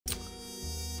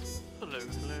Hello.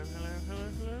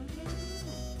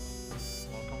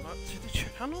 Welcome back to the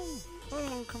channel.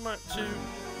 Welcome back to...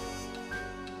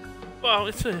 Well,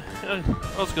 it's a...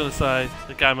 I was going to say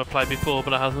a game I played before,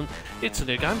 but I hasn't. It's a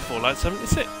new game, Fallout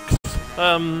 76.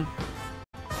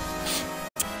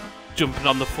 Jumping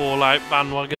on the Fallout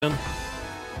bandwagon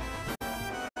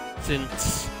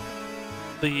since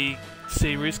the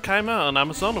series came out on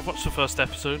Amazon. I've watched the first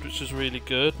episode, which was really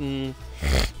good, and...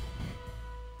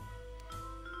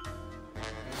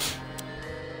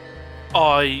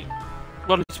 I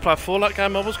wanted to play a Fallout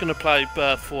game. I was going to play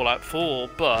Fallout 4,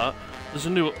 but there's a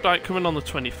new update coming on the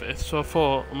 25th, so I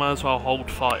thought I might as well hold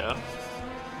fire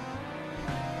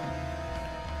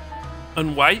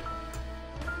and wait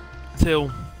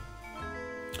till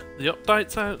the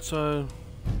update's out, so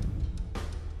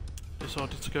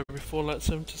decided to go with Fallout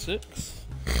 76.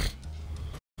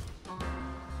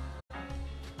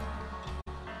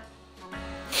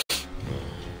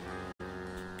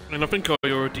 I mean, I think I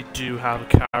already do have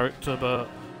a character, but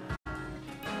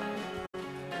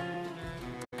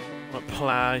I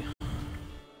play.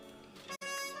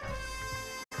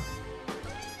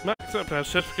 Max up now,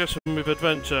 certification with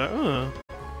adventure. Oh,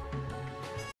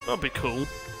 that'd be cool.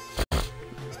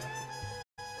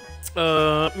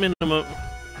 Minimum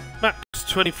max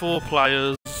 24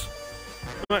 players.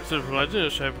 Max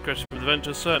players. Share progression with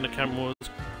adventure. Certain account rewards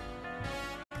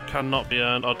cannot be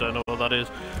earned. I don't know what that is.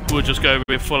 We'll just go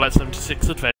with Fallout 76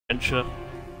 Adventure.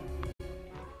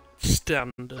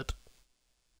 Standard.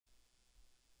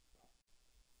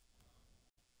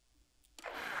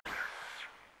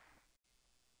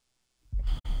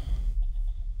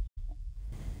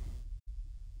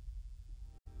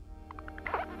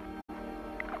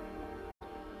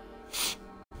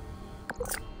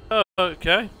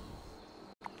 Okay.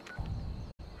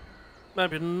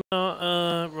 Maybe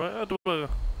not, right, how do I...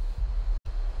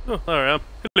 Oh, there I am.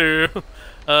 Hello!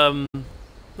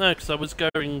 No, because I was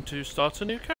going to start a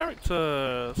new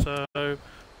character, so...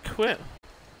 Quick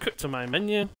to my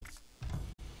menu.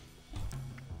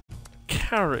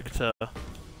 Character.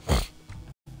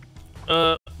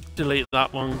 Delete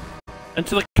that one.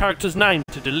 Enter the character's name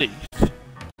to delete.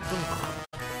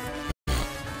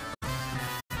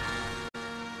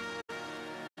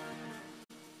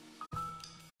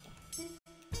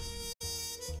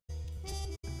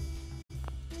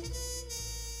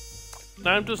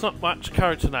 Name does not match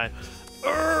character name.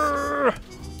 Urgh!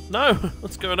 No!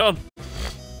 What's going on?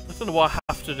 I don't know why I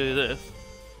have to do this.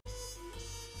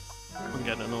 I'm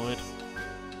getting annoyed.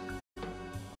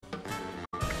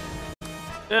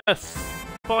 Yes!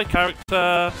 Bye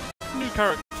character! New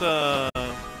character!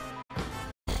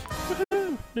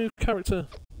 Woohoo! New character!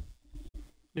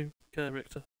 New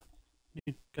character.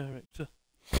 New character.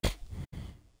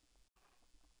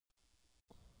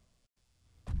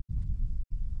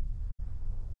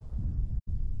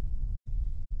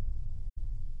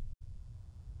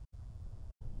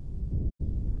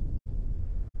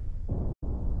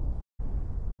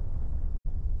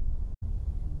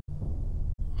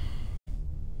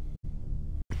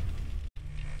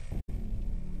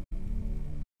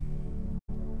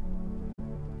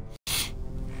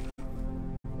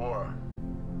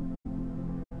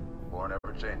 War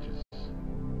never changes.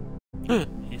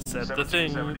 He said the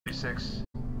thing. 1776,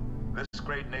 this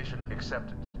great nation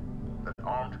accepted that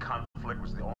armed conflict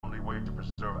was the only way to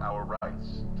preserve our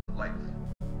rights to life,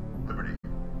 liberty,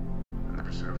 and the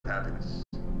pursuit of happiness.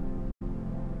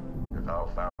 If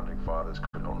our founding fathers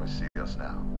could only see us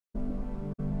now.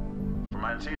 From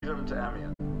Antietam to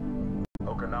Amiens,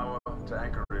 Okinawa to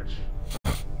Anchorage,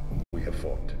 we have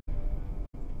fought.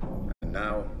 And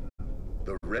now,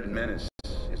 the Red Menace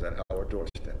is at our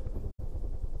doorstep.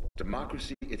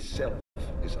 Democracy itself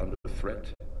is under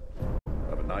threat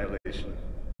of annihilation.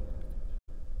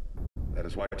 That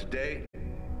is why today,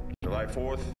 July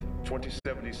 4th,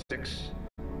 2076,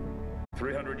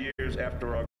 300 years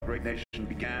after our great nation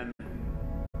began,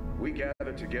 we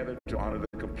gather together to honor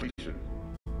the completion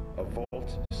of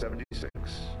Vault 76.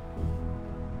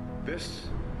 This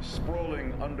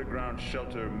sprawling underground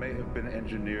shelter may have been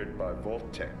engineered by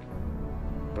Vault Tech,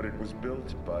 but it was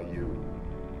built by you,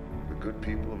 the good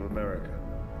people of America,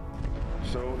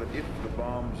 so that if the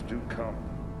bombs do come,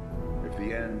 if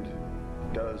the end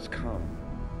does come,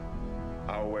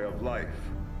 our way of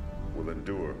life will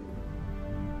endure.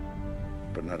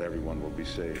 But not everyone will be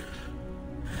saved.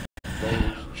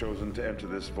 Those chosen to enter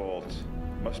this vault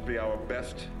must be our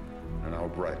best and our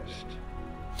brightest.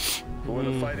 For when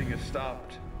the fighting is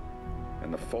stopped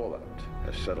and the fallout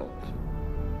has settled,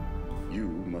 you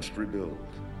must rebuild.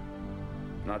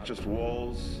 Not just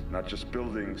walls, not just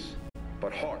buildings,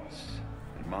 but hearts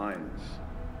and minds.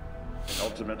 and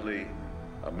ultimately,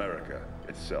 America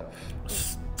itself.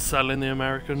 Selling the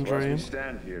American So as dream. we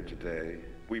stand here today,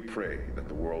 we pray that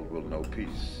the world will know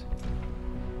peace.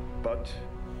 But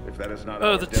if that is not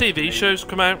Oh, our the destiny, TV shows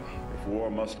come out. if war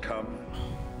must come,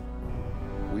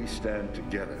 we stand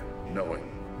together, knowing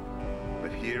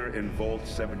that here in Vault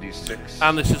 76,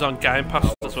 And this is on Game Pass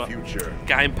our as well. future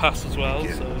Game Pass as well. So.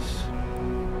 begins.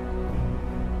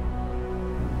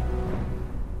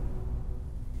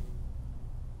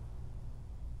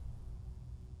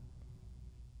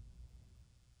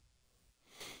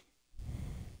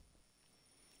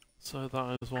 So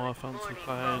that is why I fancy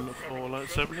playing Fallout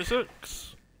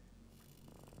 76.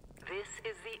 This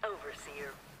is the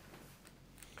Overseer.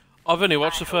 I've only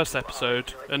watched the first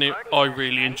episode, and I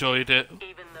really enjoyed it.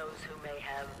 Even those who may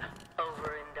have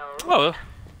overindulged Oh,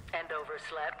 and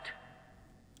overslept.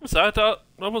 sad. I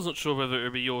wasn't sure whether it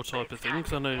would be your type of thing,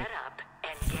 because I know Get up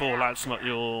and get Fallout's out not there.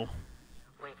 your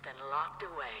We've been locked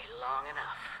away long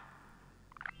enough.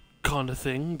 kind of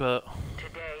thing, but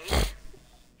Today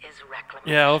is Reclamation.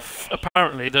 yeah, Day.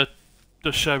 apparently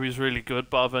the show is really good,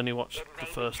 but I've only watched It the may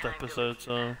be first time to episode, leave,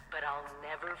 so... but I'll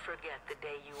never forget the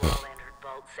day you all entered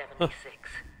Vault 76.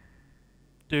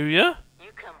 Do ya?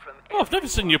 You come from Oh, I've never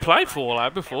seen you play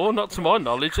Fallout before, not to my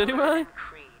knowledge anyway.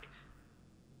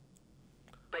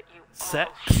 But you all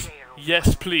Sex? share Yes,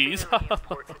 one please. very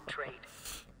important trait.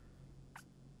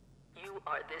 You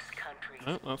are this country's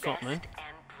Oh, that's not best me.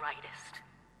 and brightest.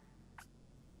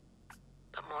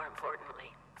 But more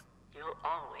importantly, you'll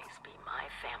always be my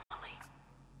family.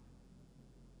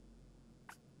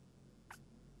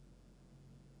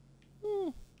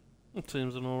 It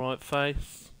seems an alright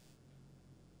face.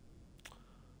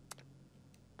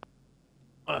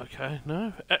 Okay,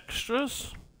 no.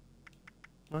 Extras.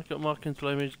 Make up markings,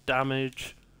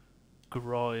 damage,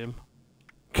 grime.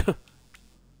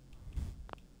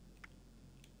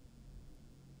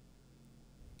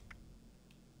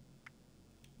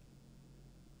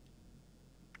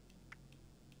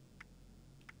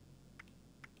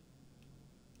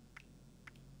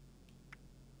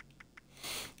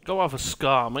 Go have a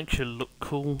scar, makes you look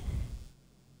cool.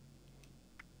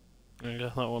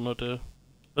 Yeah, that one I do.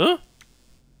 Huh?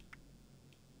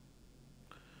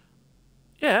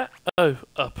 Yeah. Oh,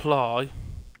 apply.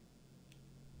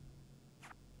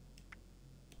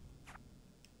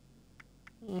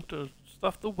 Just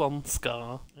have the one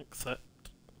scar, except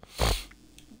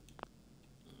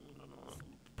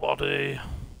body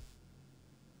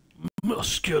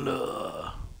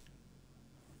muscular,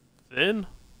 thin,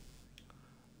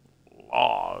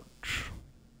 large.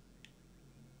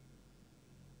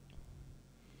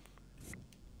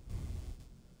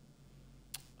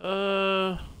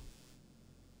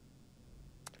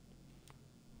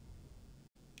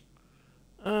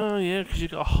 Yeah, because you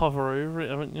got to hover over it,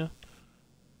 haven't you?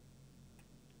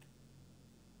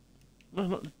 No,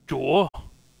 not jaw.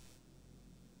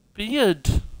 Beard.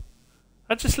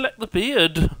 I just select the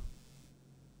beard.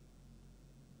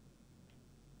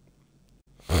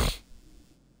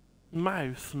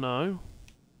 Mouth, no.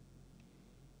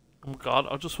 Oh god,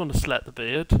 I just want to select the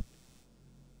beard.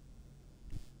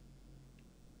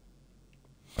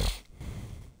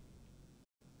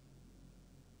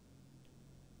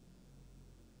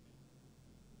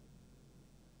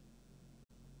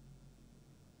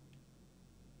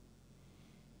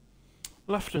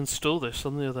 I'll have to install this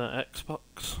on the other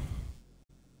Xbox.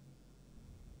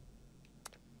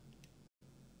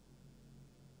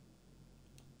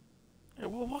 Yeah,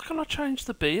 well, why can't I change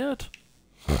the beard?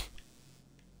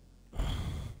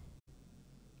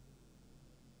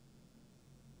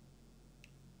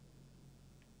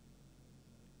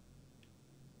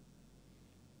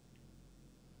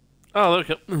 Oh, look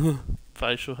at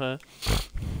facial hair.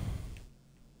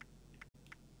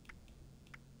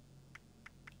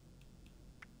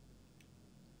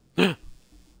 Have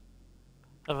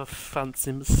a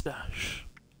fancy moustache.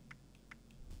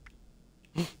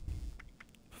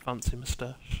 Fancy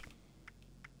moustache.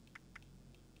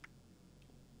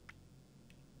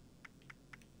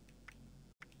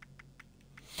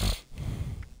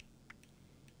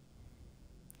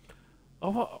 I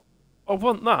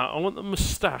want that. I want the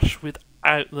moustache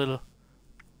without the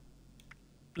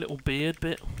little beard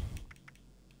bit.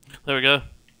 There we go.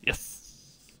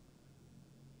 Yes.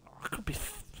 Oh, it could be.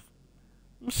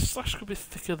 Moustache could be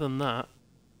thicker than that.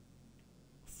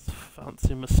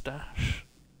 Fancy moustache.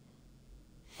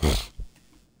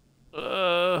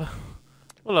 We'll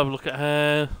have a look at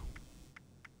hair.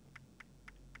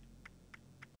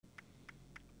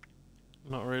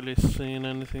 Not really seeing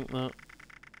anything that.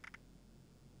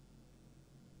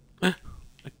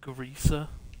 A greaser.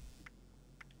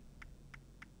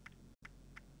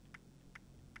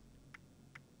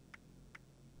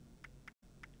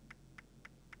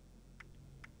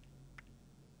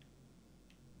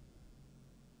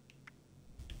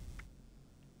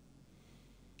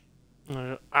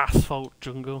 Asphalt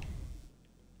jungle.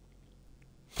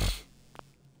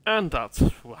 And that's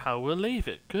how we'll leave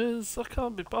it, because I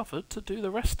can't be bothered to do the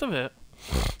rest of it.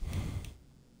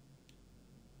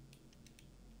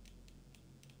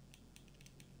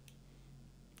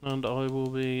 And I will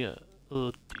be a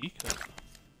deacon.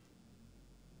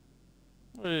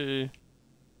 Hey.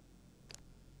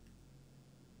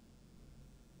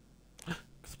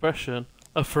 Expression: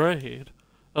 afraid,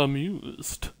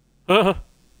 amused.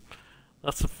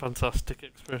 That's a fantastic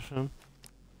expression.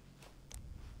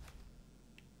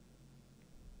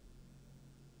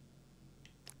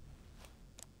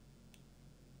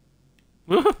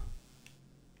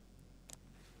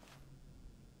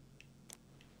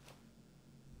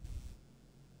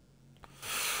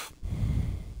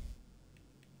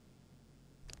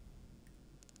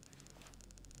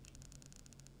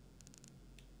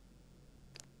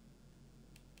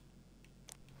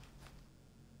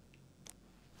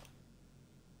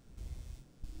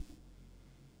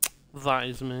 That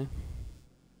is me.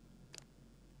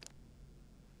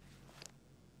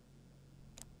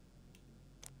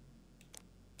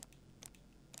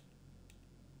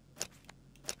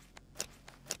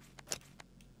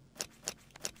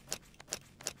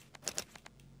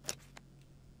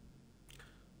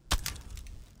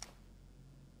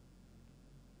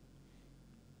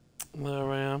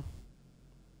 There I am.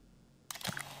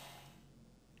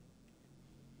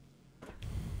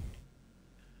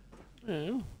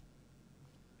 Yeah.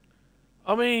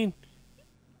 I mean,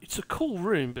 it's a cool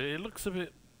room, but it looks a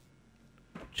bit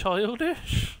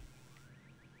childish.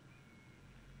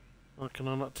 Why can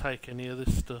I not take any of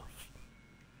this stuff?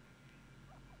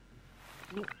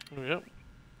 Oh, there we go.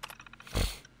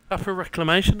 Happy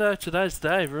Reclamation Day. Today's the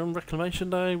day. We're on Reclamation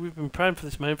Day. We've been praying for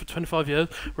this moment for 25 years.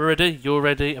 We're ready. You're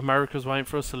ready. America's waiting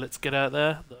for us, so let's get out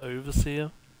there. The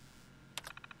Overseer.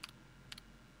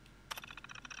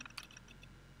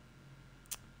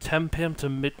 10 PM to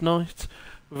midnight.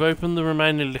 We've opened the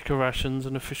remaining liquor rations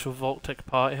and official Vault-Tec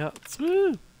party hats.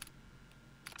 Woo!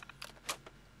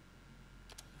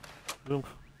 I'm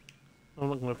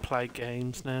not going to play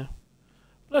games now.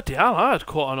 Bloody hell, I had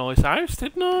quite a nice house,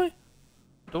 didn't I?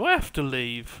 Do I have to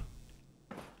leave?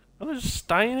 Can I just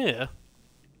stay in here?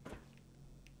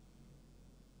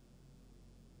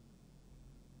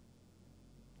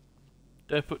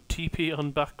 Do I put TP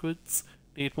on backwards?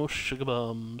 Need more sugar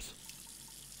bombs.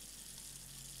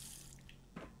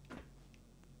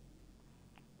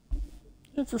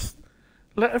 Yeah, just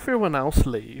let everyone else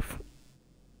leave.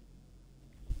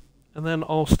 And then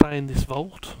I'll stay in this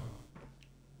vault.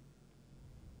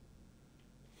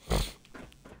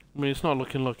 I mean, it's not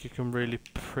looking like you can really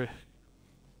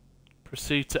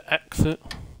proceed to exit.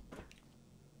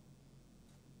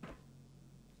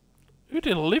 Who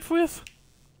did I live with?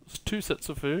 It's 2 sets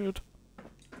of food.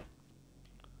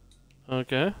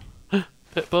 Okay.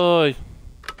 Pit boy.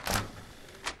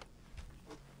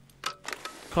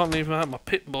 Can't leave out my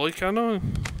pit boy, can I?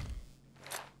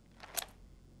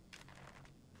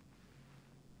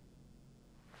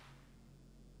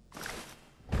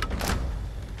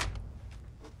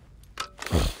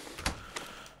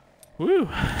 Woo!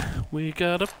 We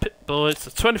got a pit boy. It's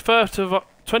the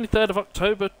 23rd of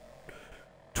October,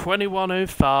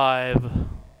 21:05,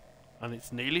 and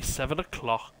it's nearly 7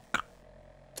 o'clock.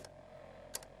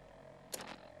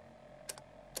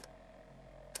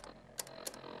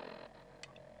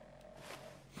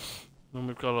 And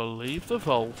we've got to leave the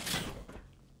vault.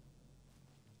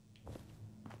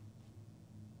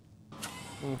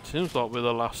 Well, it seems like we're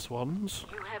the last ones.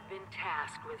 You have been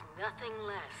tasked with nothing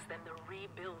less than the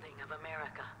rebuilding of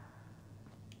America.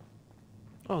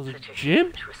 Oh, the Such a gym?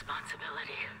 huge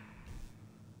responsibility.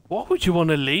 What would you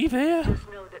want to leave here? Just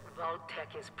know that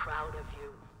Vault-Tec is proud of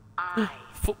you. I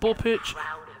Football am pitch?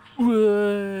 proud of you.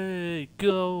 Way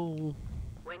go!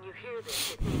 When you hear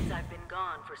this, it means I've been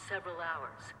gone for several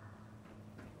hours.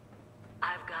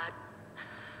 I've got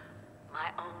my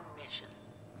own mission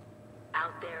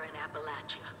out there in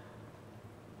Appalachia.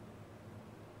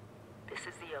 This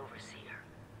is the Overseer,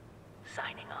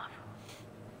 signing off.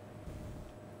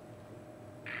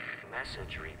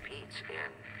 Message repeats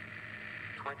in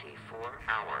 24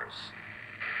 hours.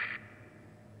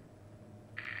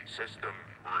 System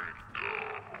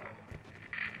breakdown.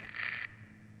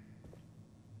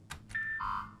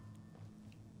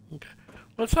 Okay.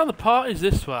 Well, it's on the party's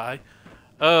this way.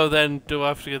 Oh, then do I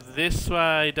have to go this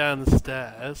way down the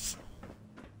stairs?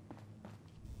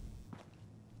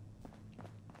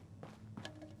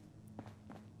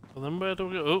 Well, then where do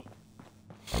we go?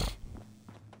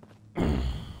 Oh.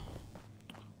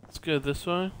 Let's go this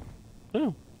way.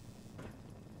 Oh.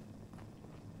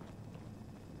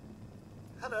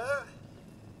 Hello,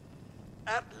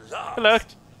 last. Hello,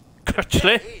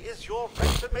 Crutchley. Today is your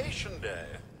Reclamation Day.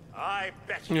 I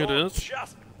bet It you're is.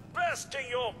 just bursting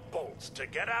your bolts to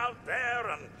get out there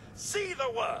and see the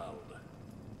world.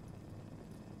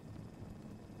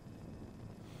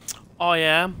 I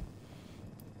am.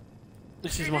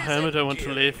 This is It my home, I don't want to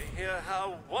endearing leave. to hear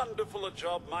how wonderful a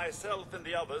job myself and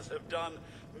the others have done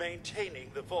maintaining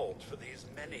the vault for these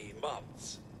many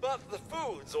months. But the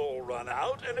food's all run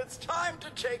out, and it's time to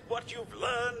take what you've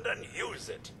learned and use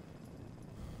it.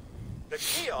 The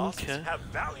kiosks Okay. have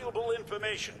valuable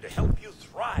information to help you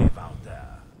thrive out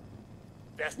there.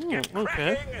 Best get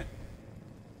okay. cracking.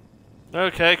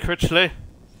 Okay, Crutchley.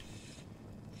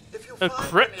 If you Oh, find any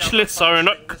Critchley, other sorry,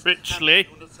 not functioning Critchley.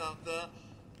 units out there,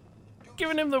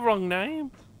 Giving him the wrong name.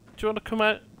 Do you want to come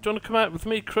out? Do you want to come out with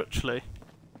me, Crutchley?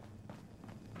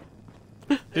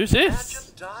 Who's this?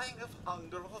 imagine dying of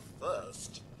hunger or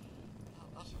thirst.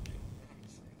 How utterly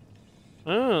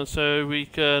embarrassing. Oh, so we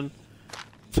can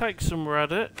take some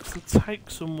radix and take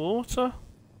some water.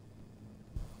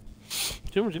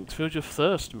 Do you want to fill your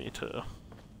thirst meter?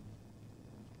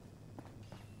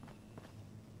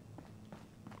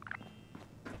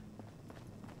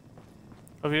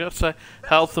 Have you got to say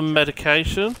health and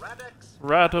medication? Radix,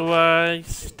 Radaway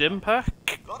stim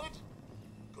pack. got it?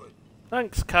 Good.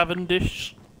 Thanks,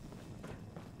 Cavendish.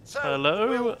 So, Hello,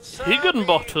 will Sir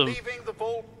Higginbottom. be leaving the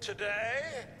vault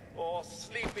today, or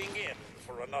sleeping in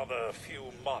for another few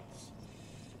months?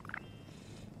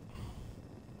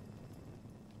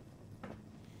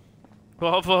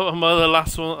 Well, am I the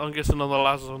last one? I'm guessing I'm the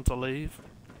last one to leave.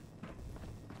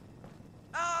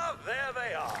 Ah, there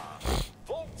they are.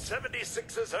 Vault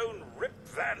 76's own Rip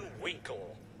Van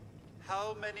Winkle.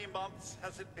 How many months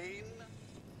has it been?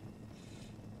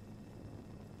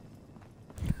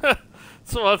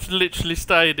 So I've literally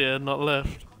stayed here and not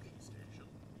left.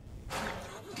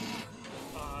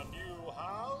 A new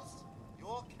house,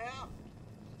 your camp.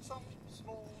 Some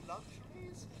small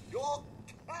luxuries, your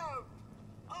camp.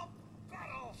 A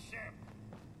battleship.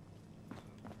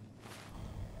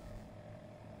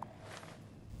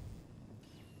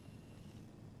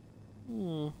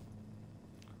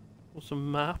 What's a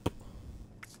map?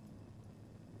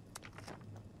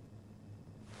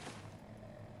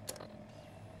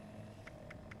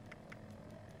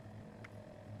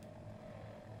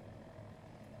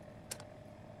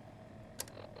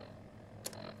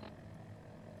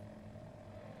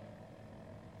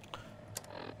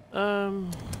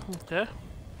 Okay.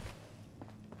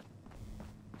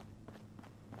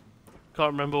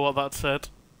 Can't remember what that said.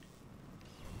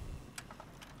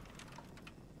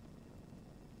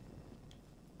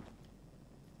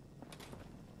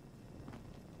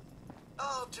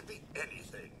 Oh, to be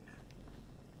anything.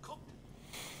 Cook,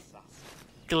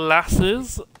 sausage,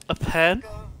 Glasses, a pen.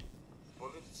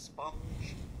 bullet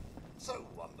sponge. So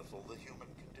wonderful, the human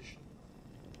condition.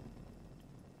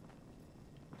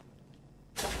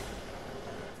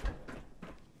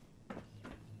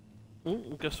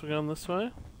 I guess we're going this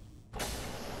way.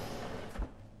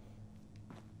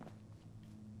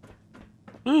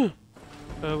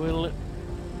 Will it?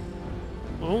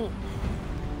 Oh.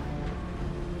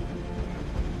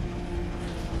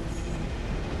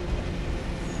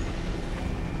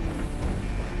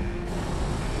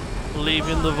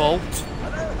 Leaving the vault.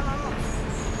 Aloha!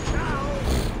 Ciao!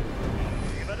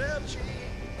 Arrivederci!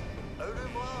 Au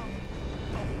revoir!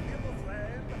 Auf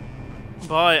Wiedersehen!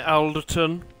 Bye,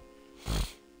 Alderton.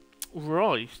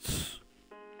 Right.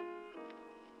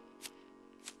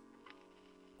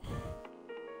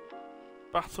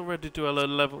 Battle ready duello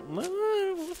level.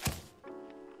 No.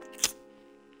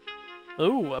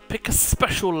 Oh, pick a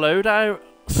special loadout.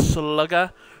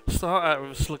 Slugger. Start out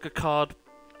with a slugger card,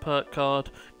 perk card.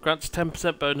 Grants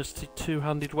 10% bonus to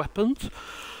two-handed weapons.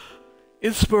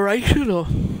 Inspirational.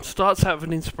 Starts out with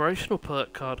an inspirational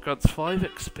perk card. Grants 5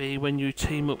 XP when you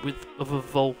team up with other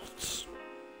vaults.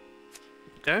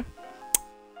 Okay.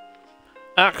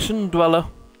 Action Dweller.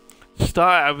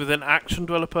 Start out with an Action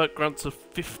Dweller perk. Grants a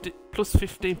 50 plus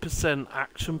 15%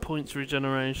 action points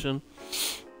regeneration.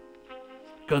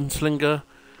 Gunslinger.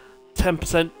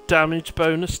 10% damage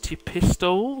bonus to your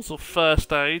pistols or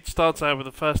first aid. Starts out with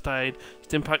a first aid.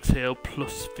 Stimpaks heal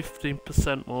plus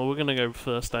 15% more. We're gonna go with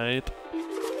first aid.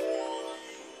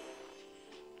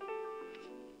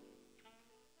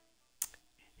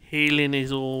 Healing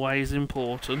is always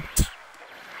important.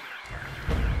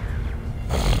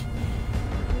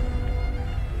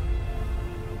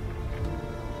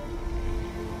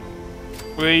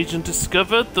 Region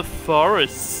discovered, the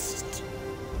forest.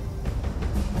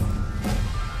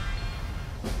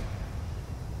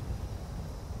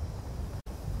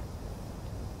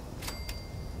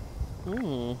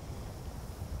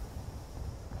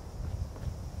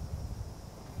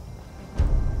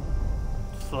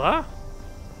 that?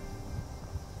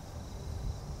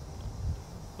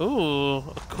 Ooh,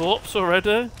 a corpse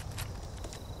already?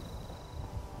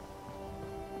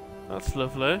 That's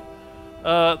lovely.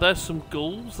 There's some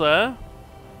ghouls there.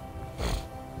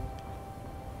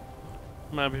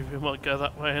 Maybe we might go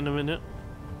that way in a minute.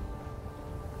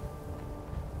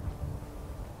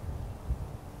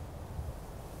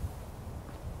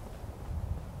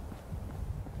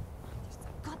 There's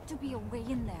got to be a way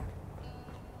in there.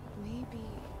 Maybe...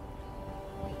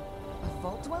 Wait, a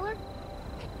vault dweller?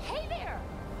 Hey there!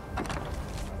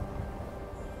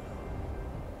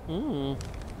 Hmm.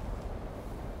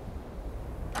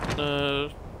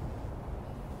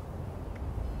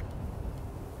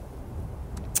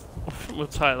 We'll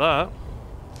take that.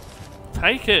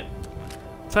 Take it.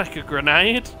 Take a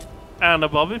grenade and a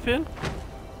bobby pin.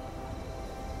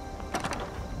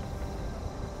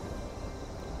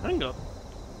 Hang on.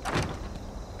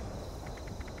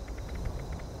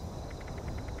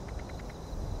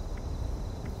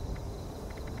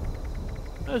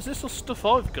 Oh, is this all stuff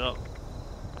I've got?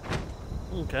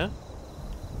 Okay.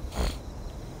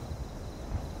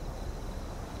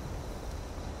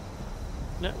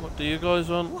 Yeah, what do you guys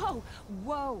want? Whoa!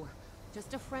 Whoa!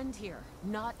 Just a friend here,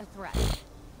 not a threat.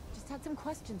 Just had some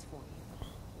questions for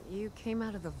you. You came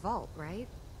out of the vault, right?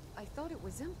 I thought it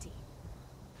was empty.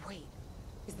 Wait,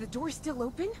 is the door still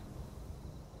open?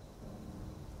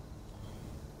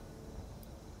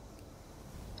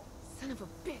 Son of a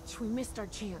bitch, we missed our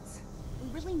chance. We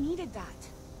really needed that.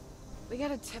 We got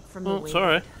a tip from the waiter.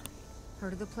 Sorry.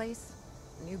 Heard of the place?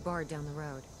 A new bar down the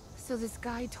road. So this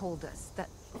guy told us that...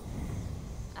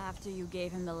 After you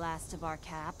gave him the last of our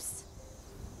caps?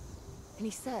 And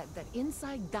he said that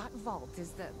inside that vault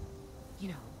is the... You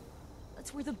know,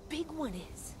 that's where the big one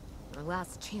is. Our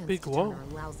last chance Big to what? turn our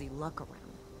lousy luck around.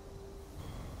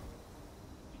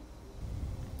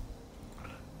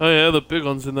 Oh yeah, the big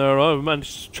one's in there. I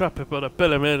managed to trap it, but I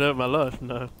barely made it out of my life.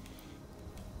 No.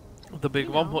 The big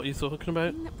You one, know, what are you talking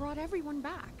about? thing that brought everyone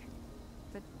back.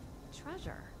 The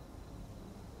treasure.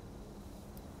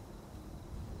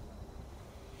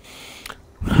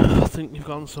 I think you've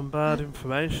gotten some bad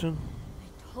information.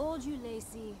 I told you,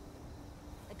 Lacey.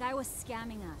 The guy was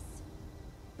scamming us.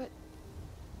 But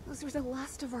those were the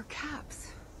last of our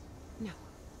caps. No.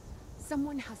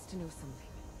 Someone has to know something.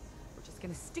 We're just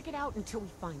gonna stick it out until we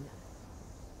find them.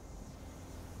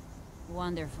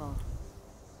 Wonderful.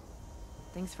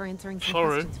 Thanks for answering some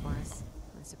Sorry. questions for us,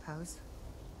 I suppose.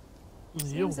 You're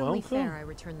Seems only welcome. fair I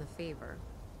return the favor.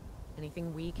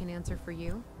 Anything we can answer for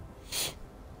you?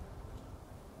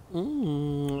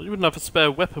 You wouldn't have a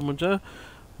spare weapon, would you?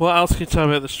 What else can you tell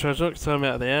me about this treasure? Can you tell me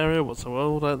about the area? What's the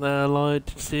world out there like?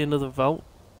 Did you see another vault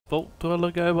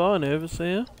dweller go by? An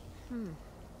overseer?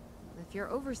 If your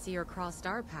overseer crossed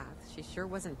our path, she sure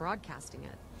wasn't broadcasting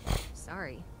it.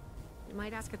 Sorry. You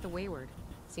might ask at the Wayward.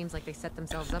 Seems like they set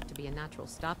themselves up to be a natural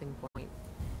stopping point.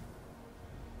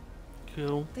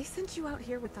 Cool. They sent you out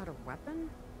here without a weapon?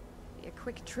 Be a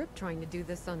quick trip trying to do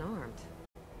this unarmed.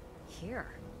 Here.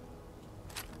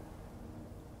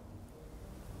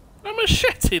 A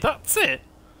machete, that's it!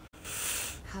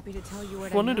 Happy to tell you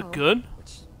what Wanted I know. a gun?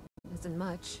 Which isn't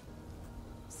much.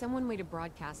 Someone made a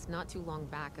broadcast not too long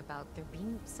back about there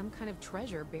being some kind of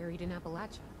treasure buried in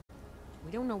Appalachia.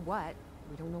 We don't know what,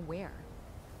 we don't know where.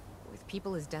 With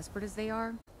people as desperate as they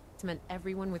are, it's meant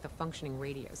everyone with a functioning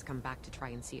radio's come back to try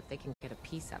and see if they can get a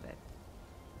piece of it.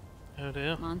 Oh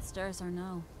dear. Monsters or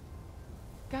no?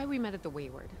 Guy we met at the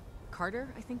Wayward,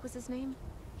 Carter, I think was his name.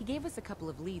 He gave us a couple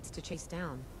of leads to chase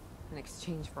down, in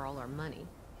exchange for all our money.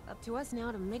 Up to us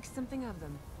now to make something of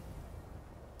them.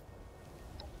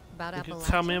 About You can Appalachia?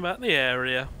 tell me about the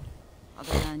area.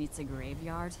 Other than it's a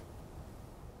graveyard?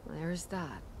 There's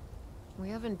that. We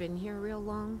haven't been here real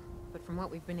long, but from what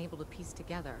we've been able to piece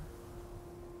together,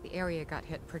 the area got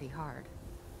hit pretty hard.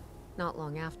 Not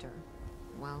long after,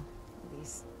 well,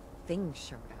 these things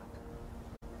showed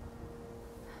up.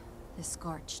 The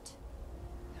Scorched.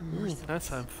 That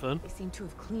sounds fun. They seem to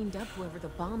have cleaned up whoever the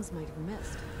bombs might have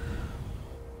missed.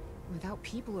 Without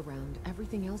people around,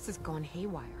 everything else has gone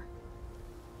haywire.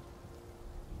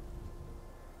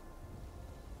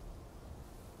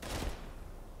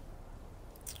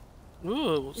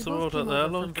 Ooh, what's We the both world out came there over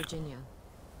from like? Virginia.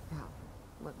 Well,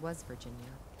 what was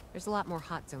Virginia? There's a lot more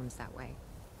hot zones that way.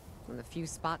 And the few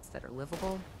spots that are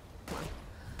livable, well,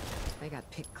 they got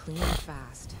picked clean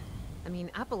fast. I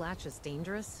mean, Appalachia's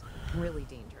dangerous, really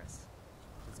dangerous.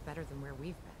 It's better than where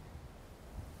we've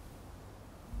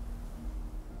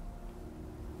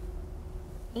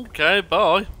been. Okay,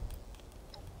 bye.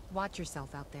 Watch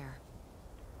yourself out there.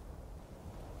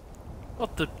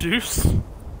 What the deuce?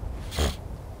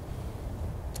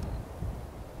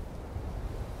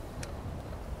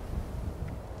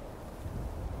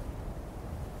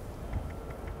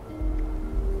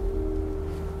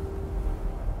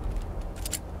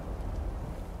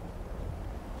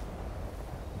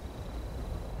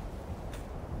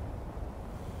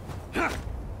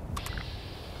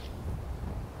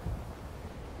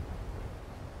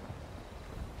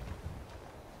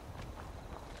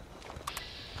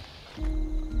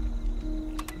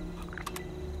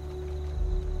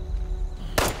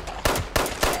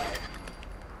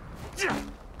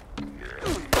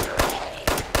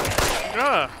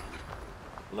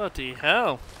 Bloody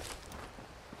hell.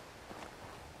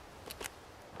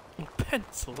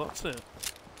 Pencil, that's it.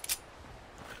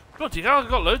 Bloody hell, I've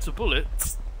got loads of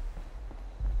bullets.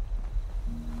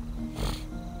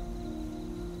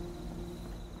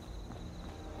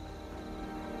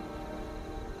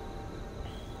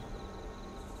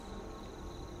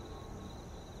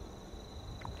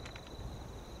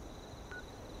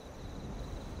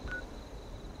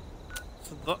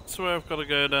 So that's where I've got to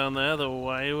go down there, the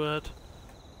wayward.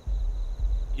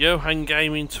 Johan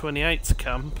Gaming 28's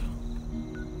camp.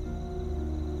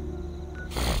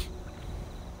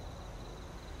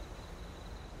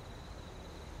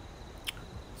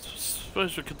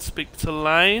 Suppose we could speak to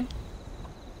Lane.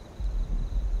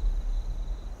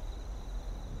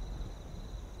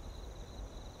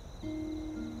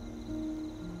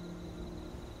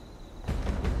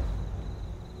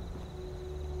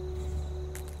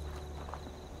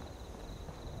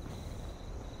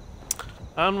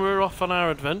 And we're off on our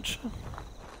adventure.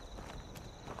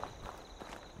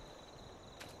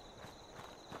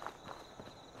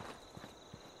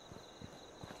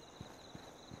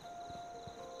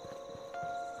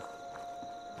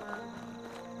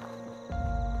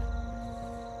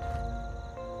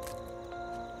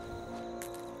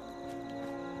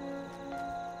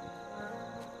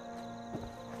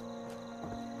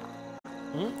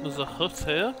 There's a hut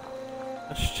here.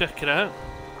 Let's check it out.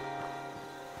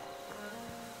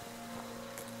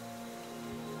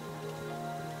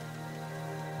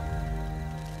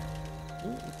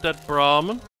 Dead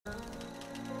Brahmin.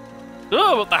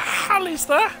 Oh, what the hell is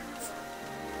that?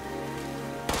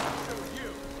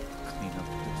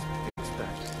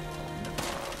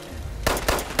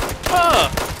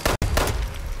 Ah!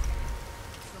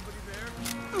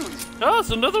 Oh, there's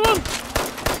another one.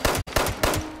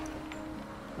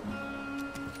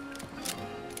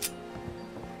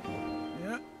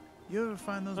 Yeah, you ever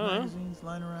find those magazines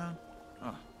lying around?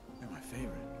 Oh, they're my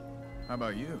favorite. How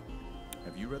about you?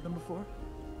 Have you read them before?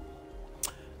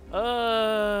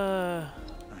 I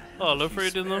love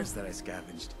reading them. That I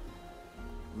scavenged.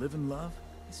 Live and Love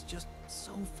is just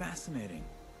so fascinating.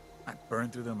 I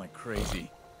burned through them like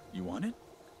crazy. You want it?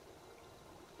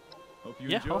 Hope you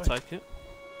enjoy. I'll take it.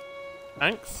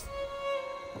 Thanks.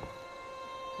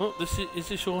 Oh, is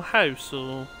this your house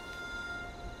or?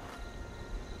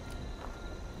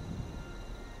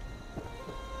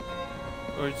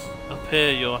 Or is up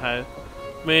here your house?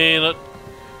 I mean, it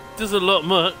doesn't look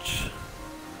much.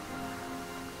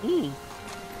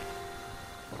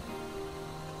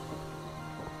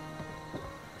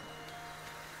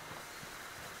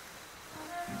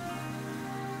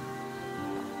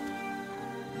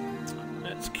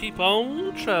 Let's keep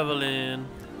on traveling.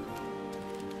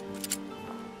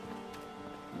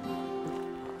 I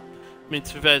mean,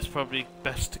 to be fair, it's probably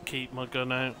best to keep my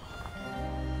gun out.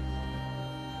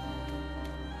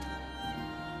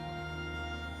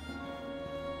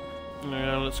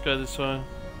 Yeah, let's go this way.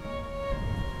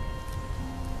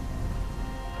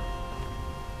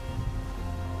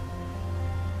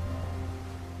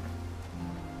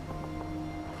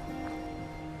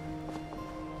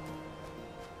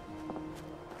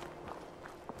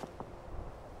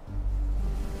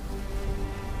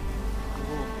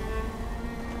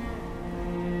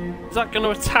 Is that going to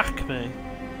attack me?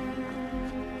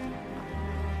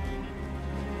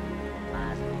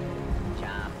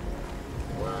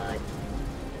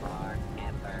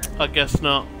 I guess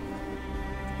not.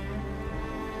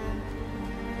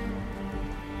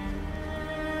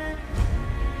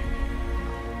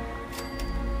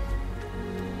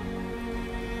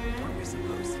 Weren't we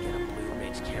supposed to get a Blue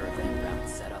Ridge caravan route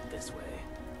set up this way?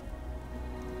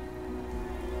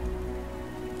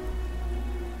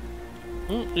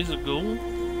 He's a ghoul.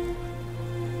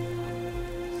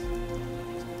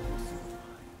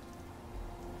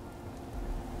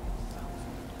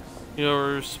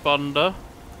 You're a responder.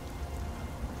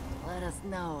 Let us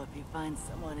know if you find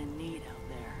someone in need out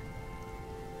there.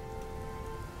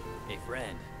 Hey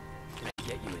friend, can I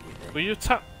get you anything? Will you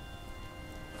attack?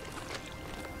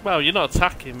 Well, you're not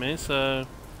attacking me, so...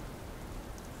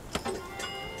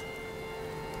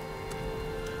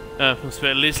 must be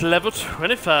at least level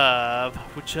 25,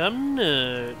 which I'm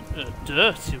not.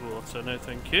 Dirty water, no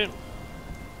thank you.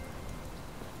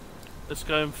 Let's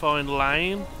go and find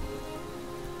Lane.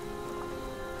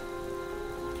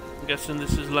 I'm guessing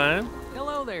this is Lane.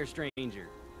 Hello there, stranger.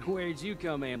 Where'd you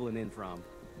come ambling in from?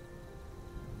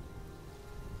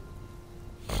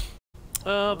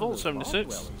 Vault 76.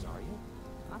 Dwellers, are you?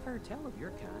 I've heard tell of your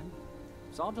kind.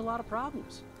 Solved a lot of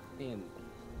problems. And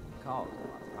caused a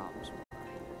lot of problems.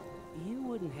 You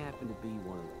wouldn't happen to be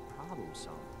one of the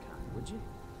problem-solving kind, would you?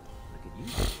 could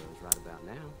use one of those right about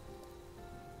now.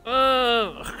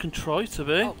 I can try to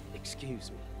be. Oh,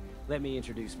 excuse me. Let me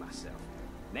introduce myself.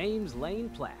 Name's Lane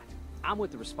Platt. I'm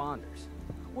with the Responders.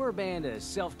 We're a band of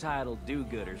self-titled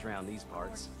do-gooders around these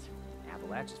parts.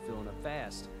 Appalachia's filling up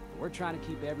fast, and we're trying to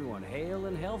keep everyone hale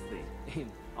and healthy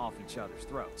and off each other's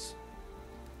throats.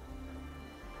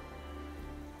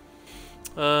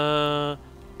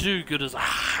 Do-gooders. I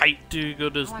hate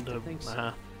do-gooders. I like to think so.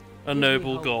 A Gives me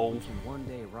noble hope goal. we can one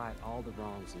day right all the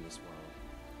wrongs in this world.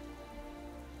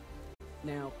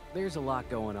 Now, there's a lot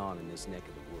going on in this neck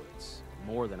of the woods,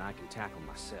 more than I can tackle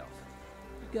myself.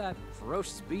 You've got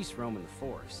ferocious beasts roaming the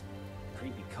forest, a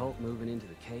creepy cult moving into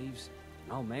the caves,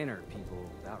 and all manner of people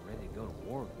about ready to go to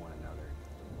war with one another.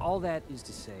 All that is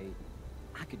to say,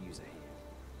 I could use a hand,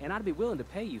 and I'd be willing to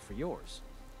pay you for yours.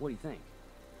 What do you think?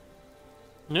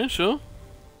 Yeah, sure.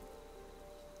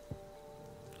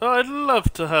 I'd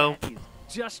love to help. That is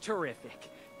just terrific.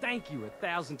 Thank you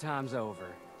 1,000 times over.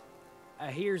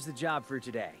 Here's the job for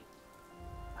today.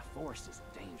 A forest is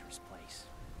a dangerous place.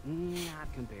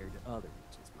 Not compared to other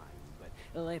regions, mind you,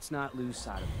 but let's not lose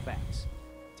sight of the facts.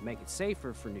 To make it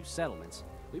safer for new settlements,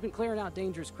 we've been clearing out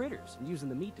dangerous critters and using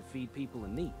the meat to feed people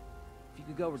in need. If you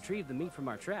could go retrieve the meat from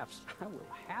our traps, I will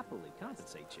happily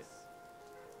compensate you.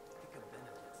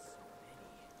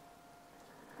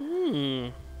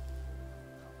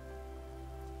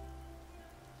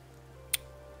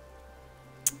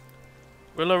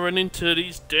 Will I run into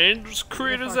these dangerous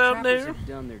critters If our out trappers there? have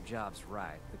done their jobs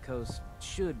right, the coast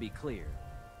should be clear,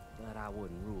 but I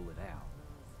wouldn't rule it out.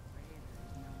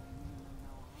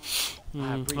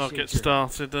 I I'll appreciate get your-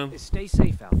 started then. Stay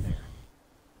safe out there.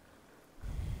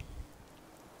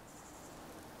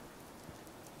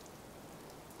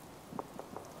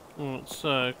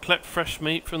 So, collect fresh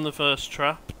meat from the first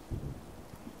trap.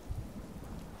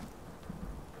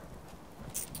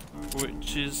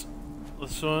 Which is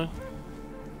this way.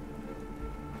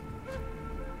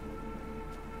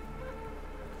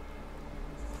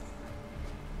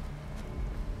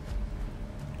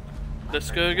 Let's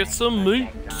go get some meat.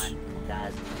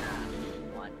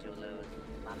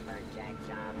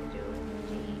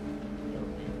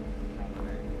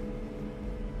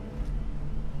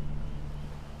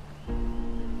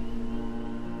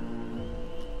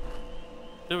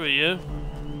 There we go.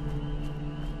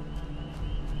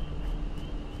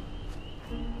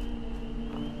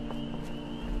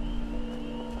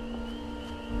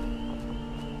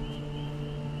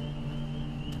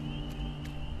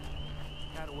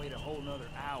 Gotta wait a whole nother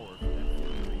hour for that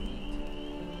food to heat.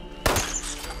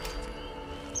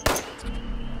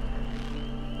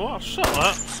 Oh, shut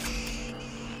that.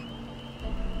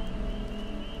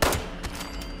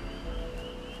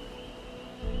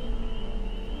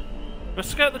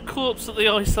 Let's get the corpse at the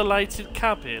isolated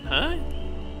cabin, huh?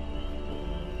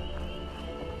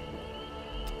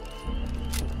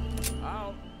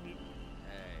 Oh.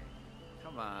 Hey,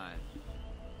 come on.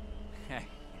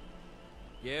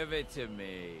 Give it to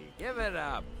me. Give it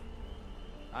up.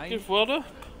 Give what up?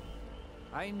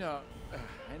 I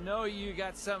know you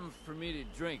got something for me to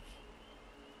drink.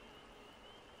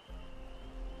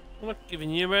 I'm not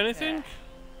giving you anything.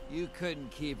 You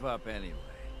couldn't keep up anyway.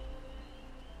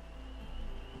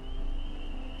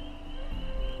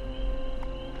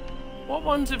 What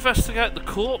ones investigate the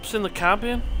corpse in the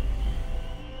cabin?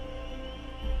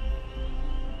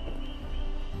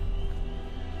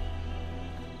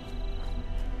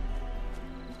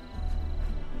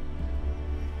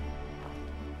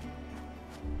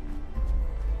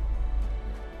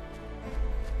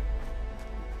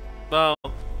 Well,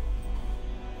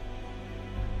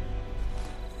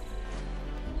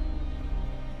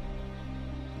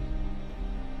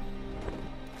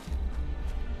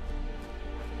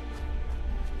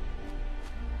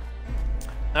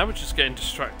 now we're just getting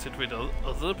distracted with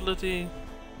other bloody...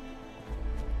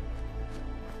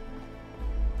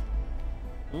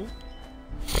 Ugh.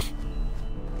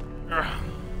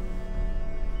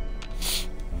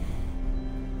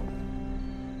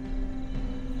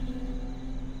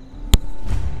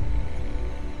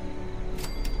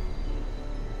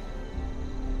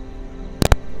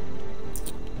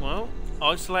 Well,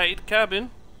 isolated cabin.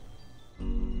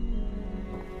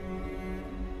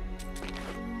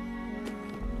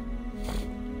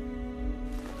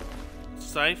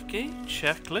 Safe key,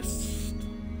 checklist.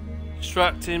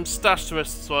 Extract him, stash the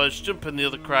rest of the supplies, jump in the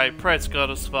other crate, pray to God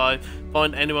I survive,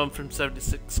 find anyone from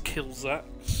 76 kills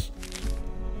axe.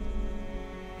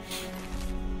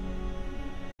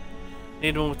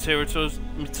 Need more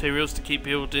materials to keep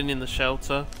building in the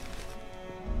shelter.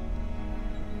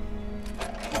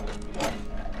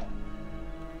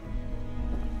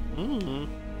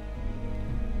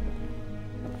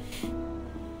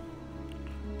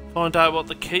 Find out what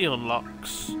the key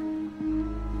unlocks.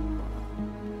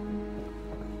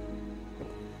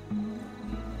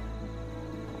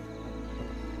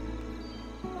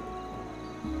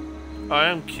 I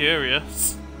am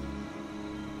curious.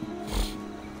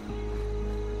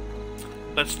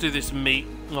 Let's do this meat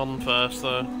one first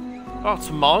though. Oh, it's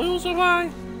miles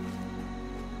away?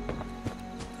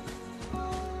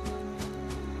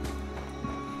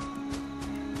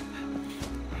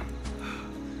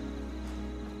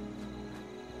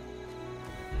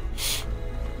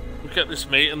 We'll get this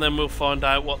meat and then we'll find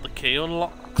out what the key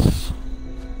unlocks.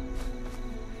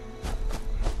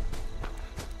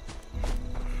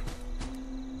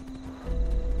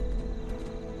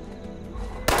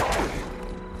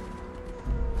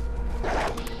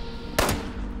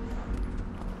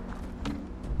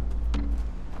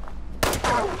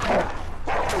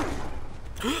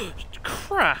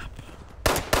 Crap.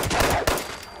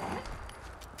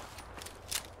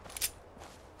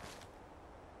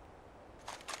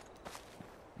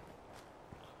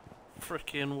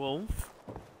 Frickin' wolf.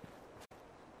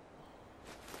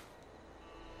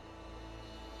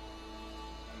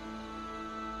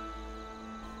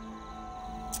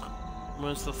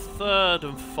 Where's the third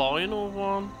and final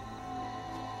one?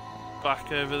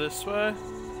 Back over this way.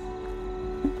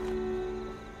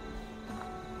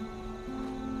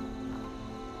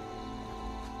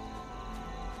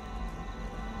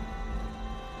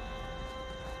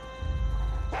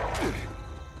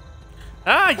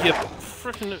 Ah, you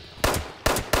frickin'.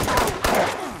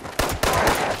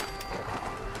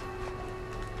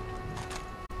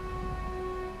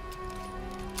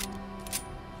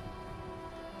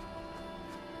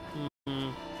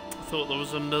 I thought there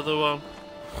was another one.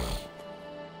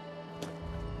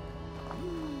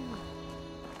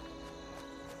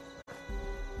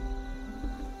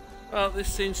 Well, this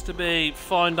seems to be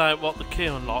find out what the key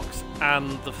unlocks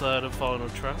and the third and final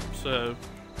trap, so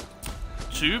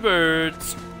 2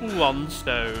 birds, 1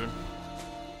 stone.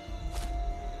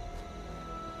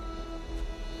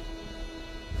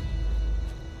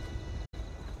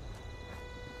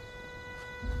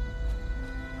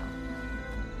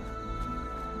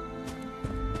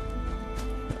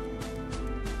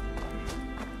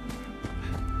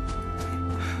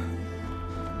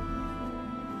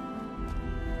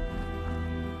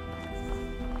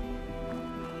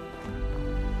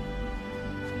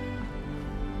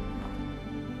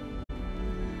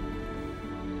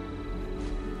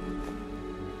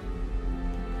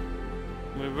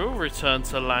 We will return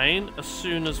to Lane as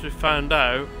soon as we found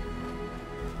out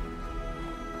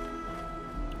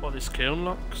what this key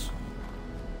unlocks.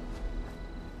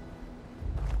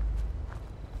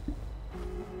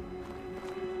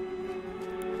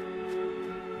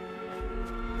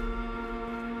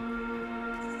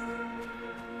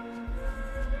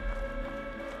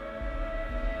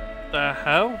 The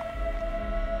hell?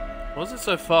 Was it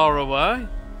so far away?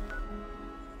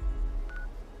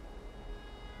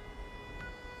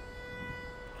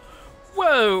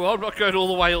 Whoa, I'm not going all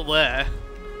the way up there.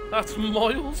 That's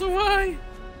miles away.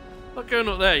 Not going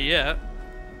up there yet.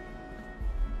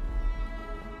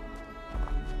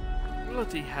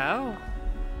 Bloody hell.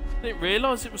 I didn't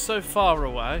realise it was so far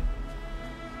away.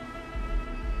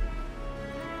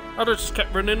 I'd have just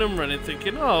kept running and running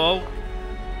thinking, oh,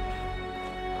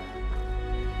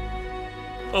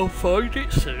 I'll find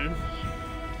it soon.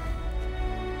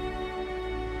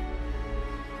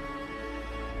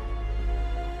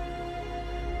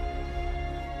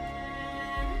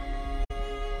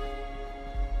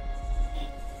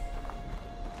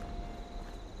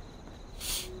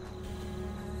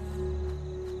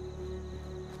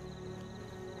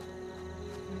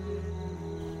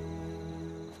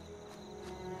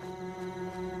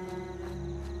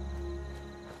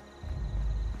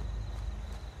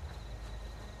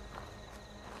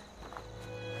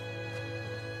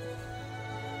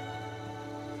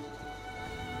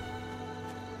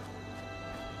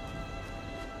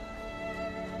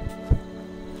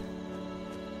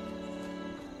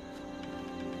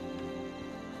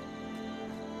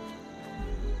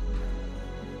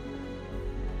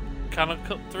 Can I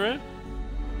cut through?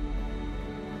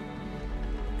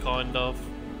 Kind of.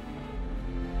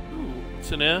 Ooh,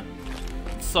 what's in here?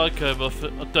 Psycho buff.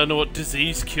 I don't know what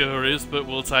disease cure is, but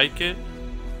we'll take it.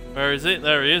 Where is it?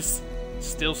 There he is.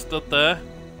 Still stood there.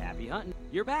 Happy hunting.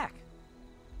 You're back.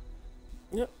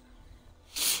 Yep.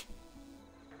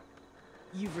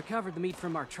 You've recovered the meat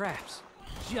from our traps.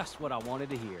 Just what I wanted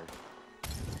to hear.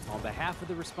 On behalf of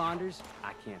the responders,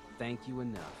 I can't thank you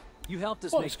enough. You helped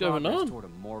us make progress toward a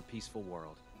more peaceful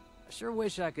world. I sure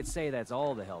wish I could say that's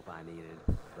all the help I needed,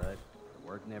 but the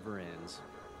work never ends.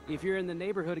 If you're in the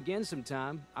neighborhood again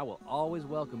sometime, I will always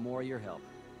welcome more of your help.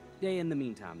 In the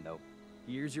meantime, though,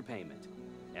 here's your payment.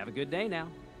 Have a good day now.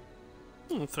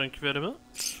 Thank you very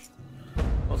much.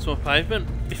 What's my payment?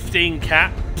 15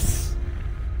 caps.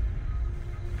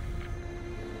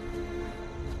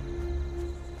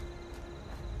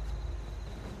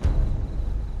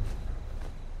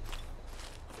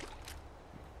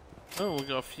 Oh, we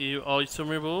got a few item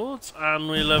rewards, and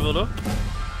we leveled up.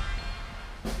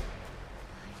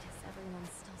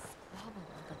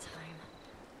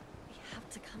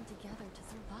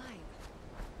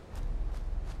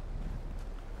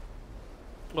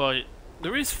 Right,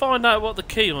 there is find out what the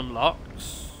key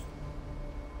unlocks.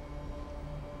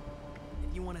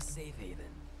 If you want a safe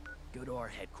haven, go to our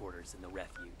headquarters in the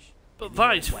refuge. But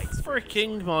that is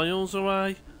freaking miles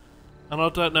away, and I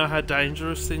don't know how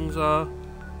dangerous things are.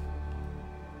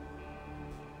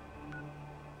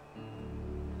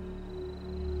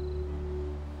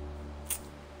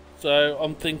 So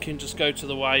I'm thinking just go to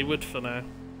the Wayward for now.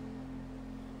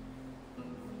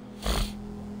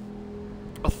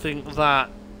 I think that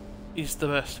is the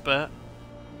best bet.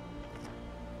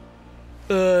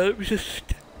 Just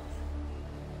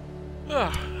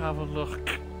have a look.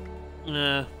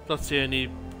 Yeah, that's the only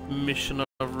mission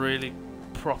I've really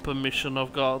proper mission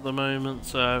I've got at the moment,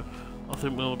 so I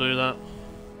think we'll do that.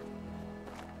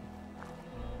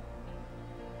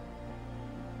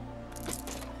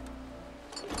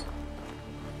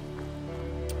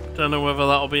 Don't know whether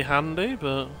that'll be handy,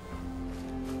 but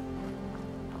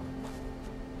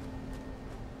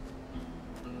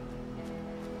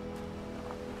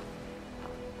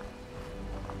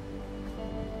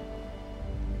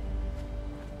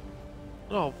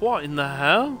oh, what in the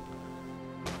hell?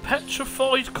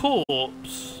 Petrified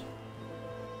corpse?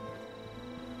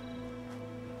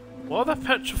 What are the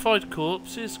petrified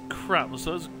corpses? Crap, there's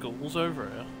those ghouls over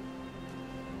here.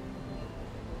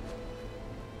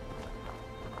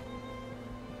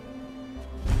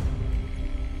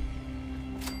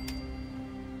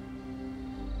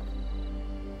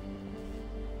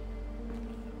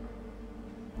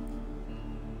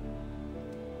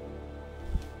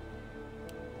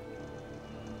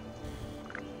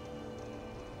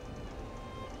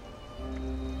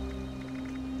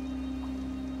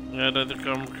 Yeah, I don't think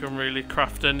I can really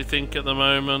craft anything at the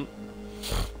moment.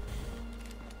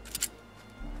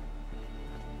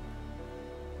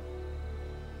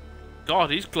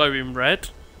 God, he's glowing red.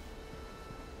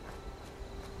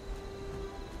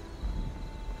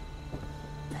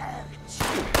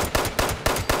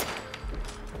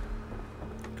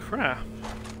 Crap.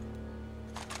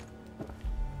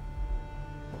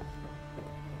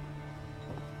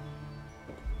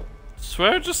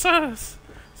 Swear it just has.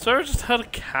 Sarah just had a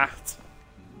cat.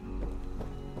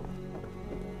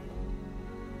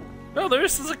 Oh, there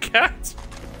is a cat.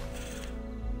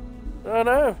 Oh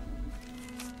no.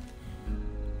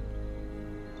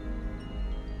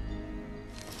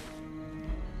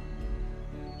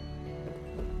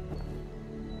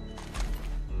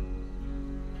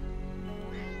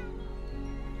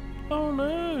 Oh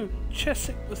no,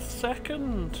 Chesic the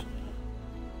Second.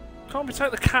 Can't we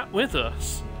take the cat with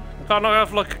us? Can't I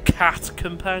have like a cat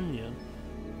companion?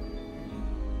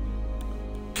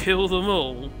 Kill them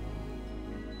all?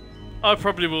 I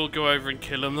probably will go over and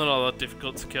kill them, they're not that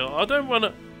difficult to kill. I don't want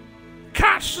to...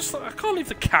 Cat's just like... I can't leave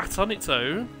the cat on its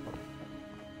own.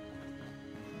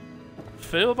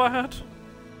 Feel bad?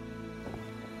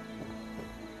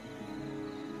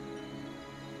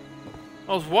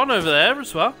 Oh, there's one over there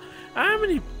as well. How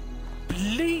many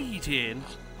bleeding...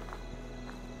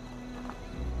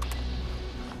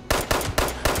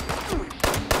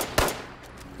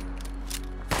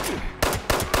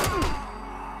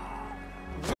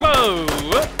 Whoa!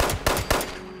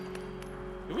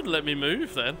 You wouldn't let me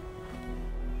move then.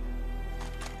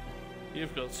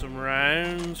 You've got some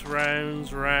rounds.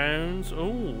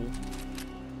 Ooh.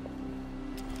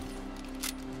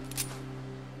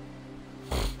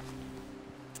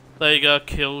 There you go,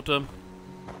 killed them.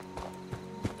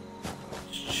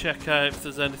 Just check out if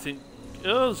there's anything.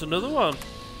 Oh, there's another one.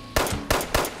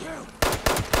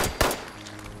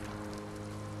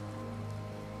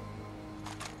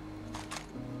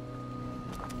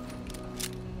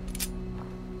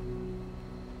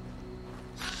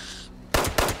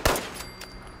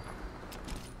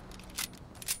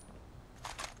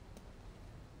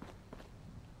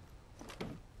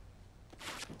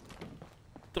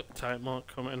 Duct tape might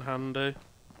come in handy.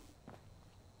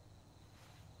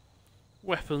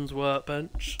 Weapons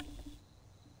workbench.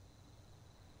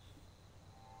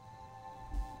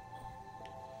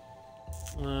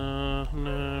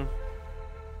 No.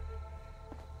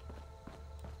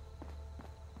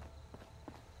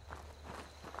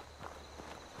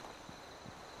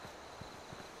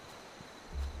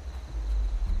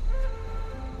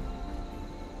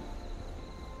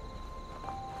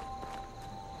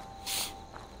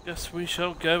 Guess we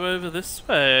shall go over this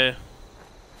way.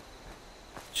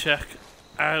 Check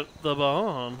out the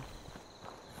barn.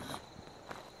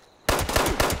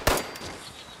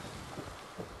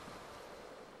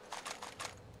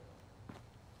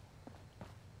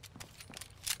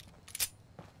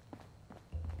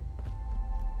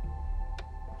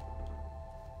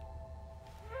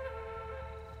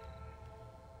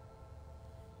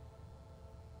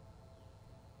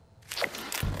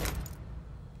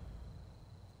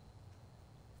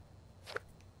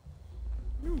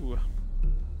 Ooh.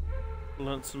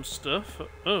 Learned some stuff.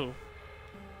 Oh.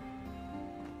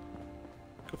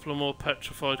 Couple of more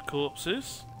petrified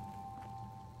corpses.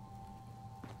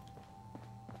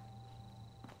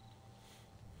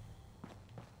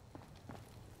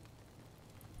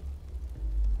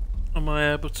 Am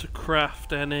I able to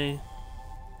craft any?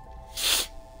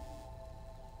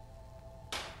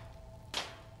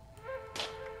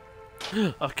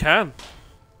 I can.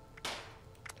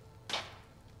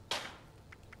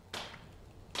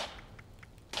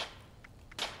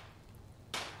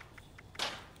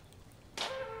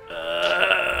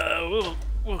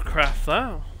 We'll craft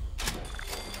that.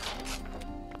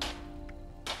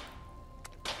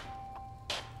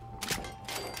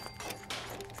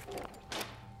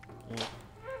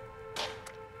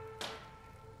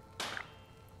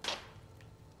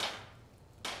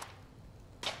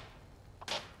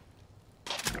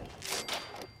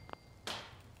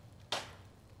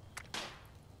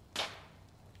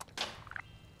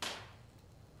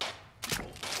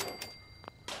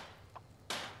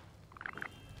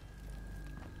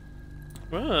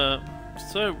 Right,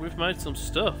 so we've made some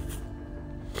stuff.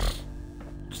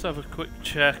 Just have a quick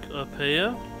check up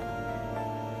here.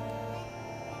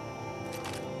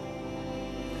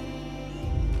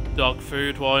 Dog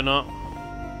food, why not?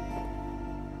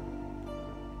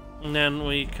 And then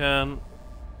we can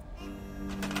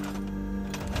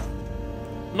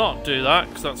not do that,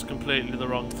 because that's completely the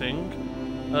wrong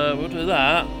thing. We'll do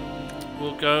that.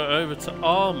 We'll go over to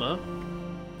armor.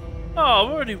 Oh,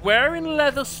 I'm already wearing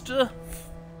leather stuff.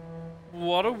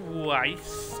 What a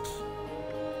waste.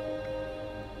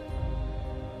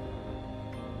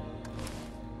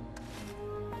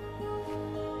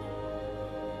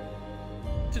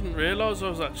 Didn't realise I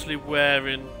was actually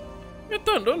wearing... It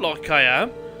don't look like I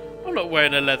am. I'm not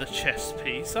wearing a leather chest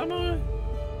piece, am I?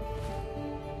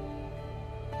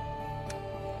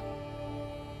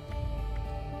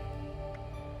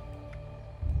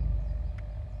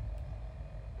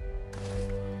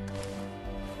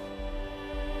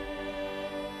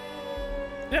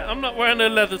 Yeah, I'm not wearing a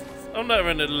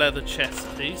leather chest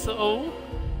piece at all.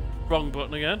 Wrong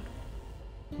button again.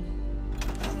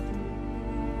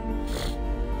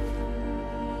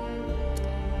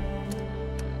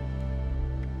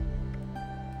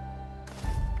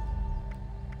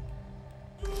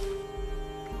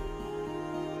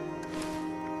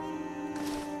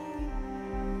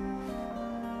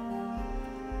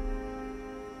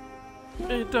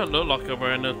 It don't look like I'm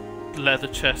wearing a leather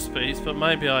chest piece, but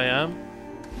maybe I am.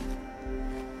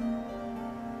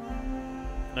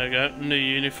 There we go, new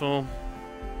uniform.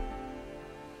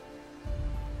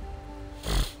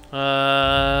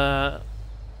 That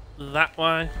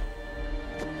way.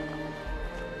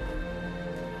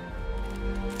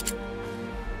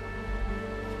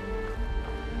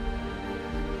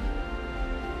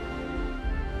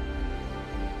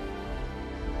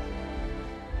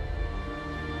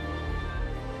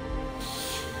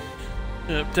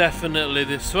 Yep, definitely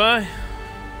this way.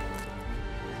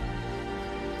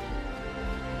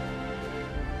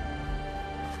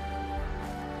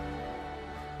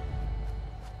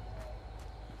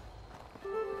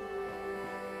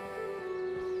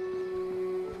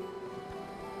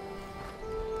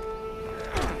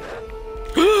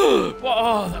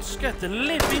 Oh, that scared the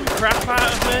living crap out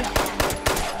of me.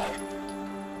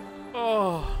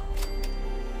 Oh,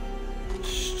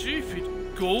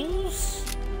 stupid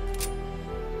ghouls.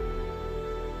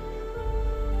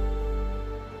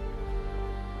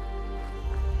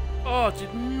 Oh, I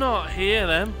did not hear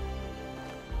them.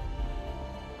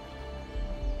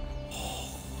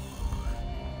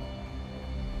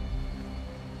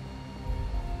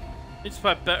 Need to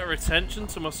pay better attention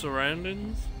to my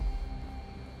surroundings.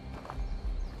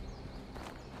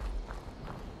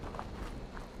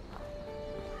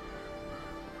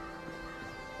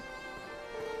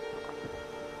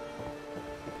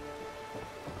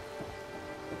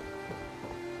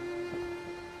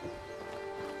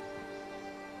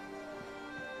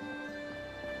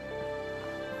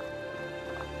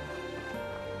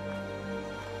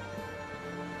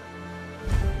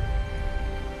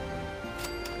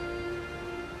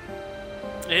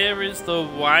 Here is the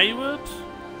Wayward.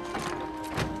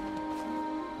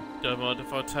 Don't mind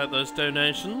if I take those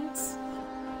donations.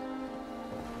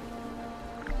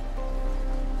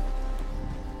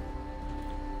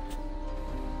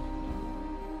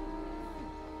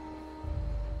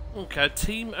 Okay,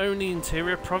 team only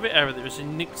interior. Private area that is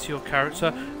unique to your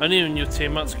character. Only you and your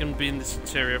teammates can be in this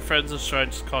interior. Friends and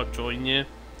strangers can't join you.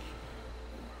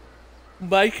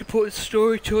 Make important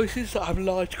story choices that have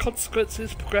large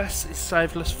consequences. Progress is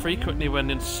saved less frequently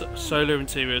when in solo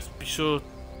interiors. Be sure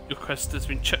your quest has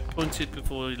been checkpointed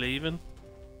before leaving.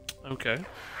 Okay.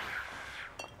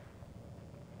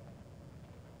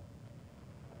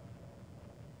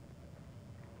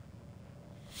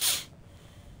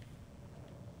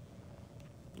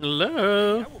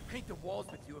 Hello. I will paint the walls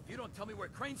with you if you don't tell me where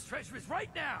Crane's treasure is right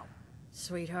now.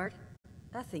 Sweetheart,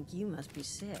 I think you must be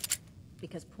sick.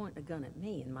 Because pointing a gun at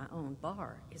me in my own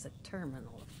bar is a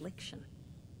terminal affliction.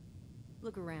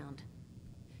 Look around.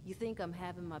 You think I'm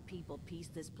having my people piece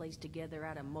this place together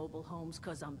out of mobile homes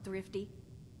because I'm thrifty?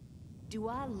 Do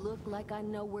I look like I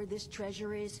know where this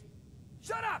treasure is?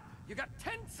 Shut up! You got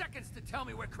 10 seconds to tell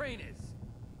me where Crane is.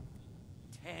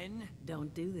 10.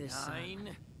 Don't do this, 9.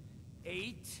 son.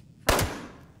 8.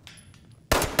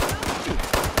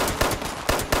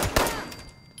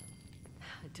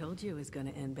 I told you it was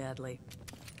gonna end badly.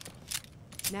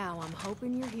 Now, I'm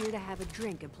hoping you're here to have a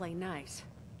drink and play nice.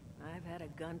 I've had a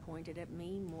gun pointed at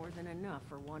me more than enough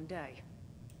for one day.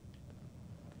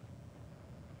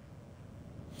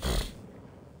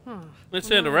 Let's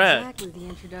Well, interact. not exactly the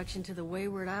introduction to the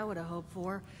Wayward I would have hoped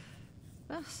for.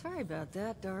 Well, sorry about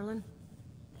that, darling.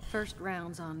 First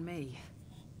round's on me.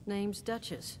 Name's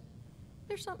Duchess.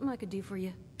 There's something I could do for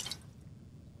you.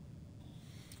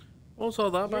 What's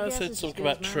all that about? I said something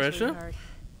about treasure. Sweetheart.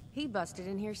 He busted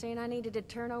in here saying I needed to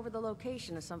turn over the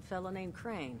location of some fella named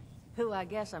Crane, who I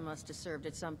guess I must have served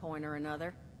at some point or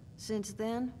another. Since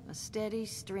then, a steady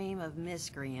stream of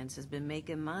miscreants has been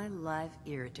making my life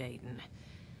irritating.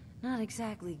 Not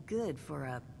exactly good for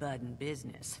a budding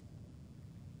business.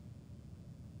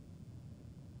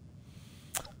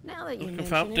 Now that you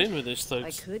mention in with it, this, I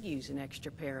folks. could use an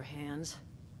extra pair of hands.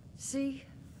 See?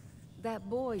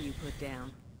 That boy you put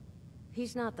down.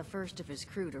 He's not the first of his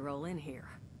crew to roll in here,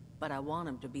 but I want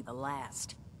him to be the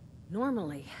last.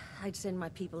 Normally, I'd send my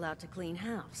people out to clean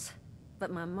house, but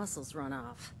my muscles run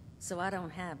off, so I don't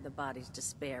have the bodies to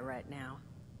spare right now.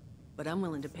 But I'm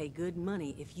willing to pay good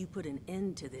money if you put an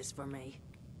end to this for me.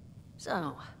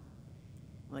 So,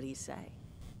 what do you say?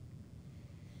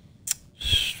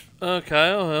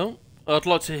 Okay, I'll help. I'd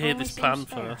like to hear Only this plan seems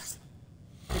fair. first.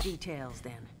 The details,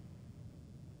 then.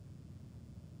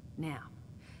 Now,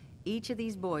 each of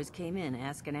these boys came in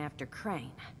asking after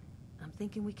Crane. I'm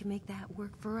thinking we can make that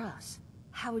work for us.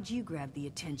 How would you grab the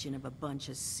attention of a bunch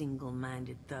of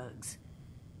single-minded thugs?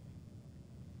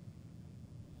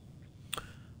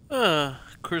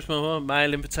 Christmas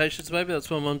mail invitations, maybe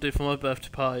that's what I'm going to do for my birthday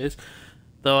parties.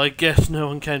 Though I guess no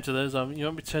one came to those. You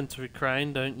want me to tend to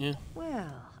Crane, don't you?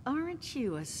 Well, aren't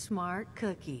you a smart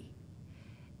cookie?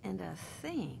 And I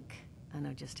think I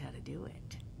know just how to do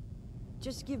it.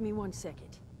 Just give me 1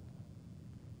 second.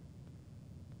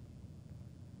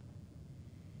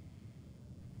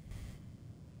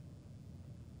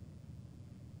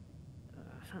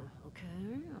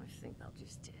 Okay, I think I'll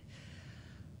just...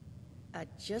 I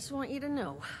just want you to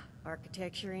know,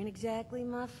 architecture ain't exactly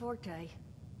my forte.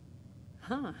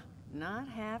 Huh, not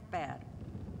half bad.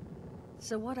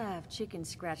 So what I've chicken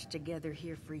scratched together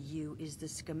here for you is the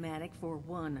schematic for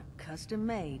one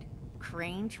custom-made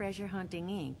Crane Treasure Hunting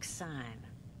Inc. sign.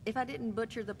 If I didn't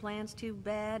butcher the plans too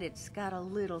bad, it's got a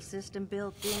little system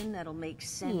built in that'll make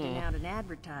sending out an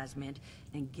advertisement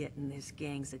and getting this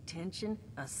gang's attention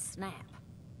a snap.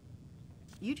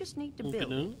 You just need to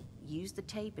build it. Use the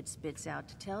tape it spits out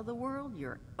to tell the world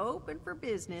you're open for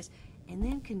business, and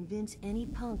then convince any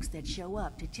punks that show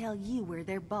up to tell you where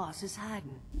their boss is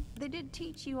hiding. They did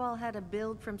teach you all how to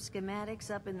build from schematics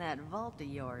up in that vault of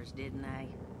yours, didn't they?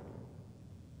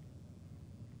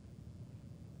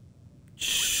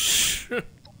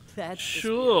 That's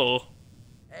sure.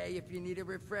 Hey, if you need a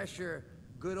refresher,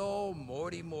 good old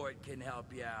Morty Mort can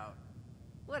help you out.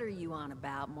 What are you on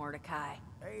about, Mordecai?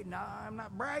 Hey, nah, I'm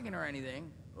not bragging or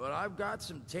anything, but I've got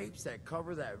some tapes that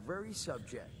cover that very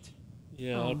subject.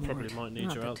 Yeah, I probably might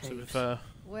need your help, to be fair.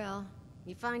 Well,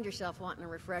 you find yourself wanting a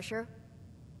refresher?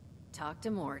 Talk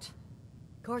to Mort.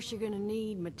 Of course, you're gonna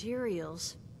need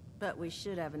materials, but we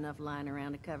should have enough lying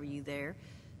around to cover you there.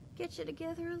 Get you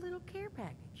together a little care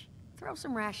package. Throw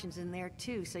some rations in there,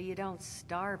 too, so you don't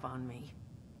starve on me.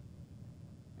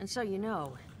 And so you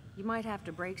know, you might have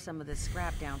to break some of this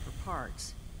scrap down for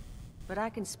parts. but I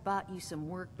can spot you some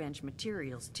workbench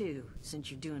materials too,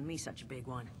 since you're doing me such a big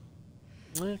one.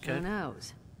 Okay. Who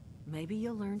knows? Maybe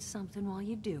you'll learn something while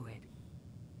you do it.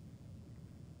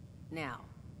 Now,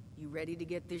 you ready to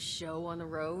get this show on the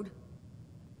road?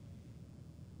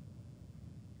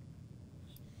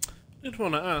 I did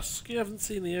want to ask, you haven't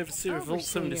seen the Overseer of Vault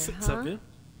 76, huh? have you?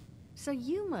 So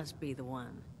you must be the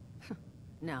one.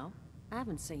 No, I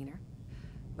haven't seen her.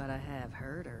 But I have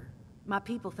heard her. My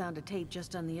people found a tape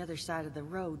just on the other side of the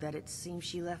road that it seems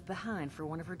she left behind for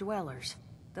one of her dwellers.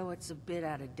 Though it's a bit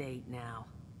out of date now.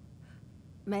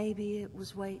 Maybe it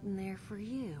was waiting there for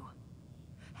you.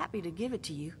 Happy to give it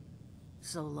to you.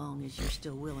 So long as you're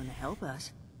still willing to help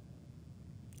us.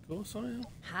 Of course I am.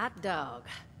 Hot dog.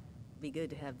 Be good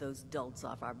to have those dolts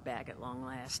off our back at long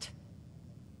last.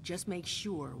 Just make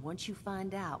sure, once you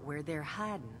find out where they're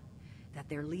hiding, that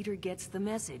their leader gets the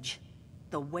message.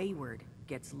 The wayward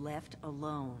gets left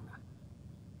alone.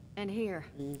 And here.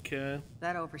 Okay.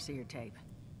 That Overseer tape.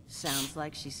 Sounds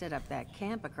like she set up that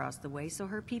camp across the way so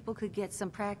her people could get some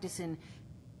practice in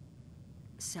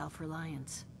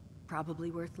self-reliance. Probably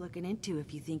worth looking into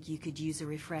if you think you could use a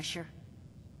refresher.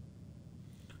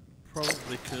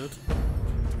 Probably could.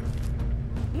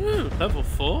 Ooh, level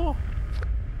 4?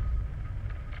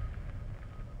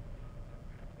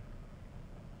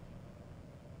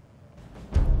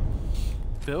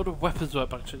 Build a weapons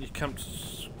workbench at your camp.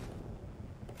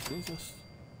 Jesus.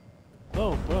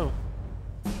 Oh, whoa.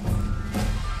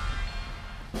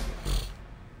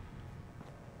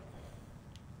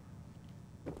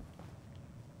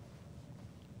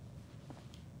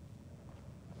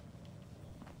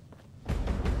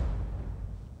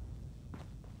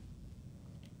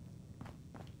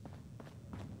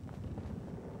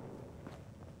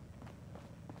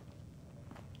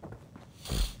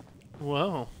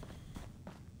 Wow.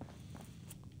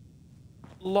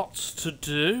 Lots to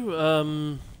do.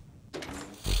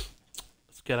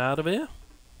 Let's get out of here.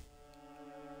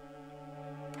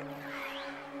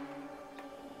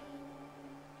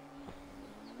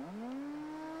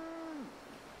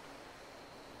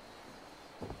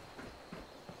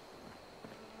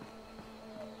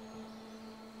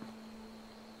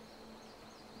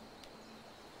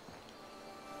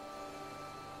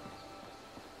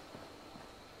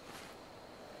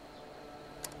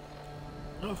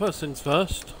 Well, first things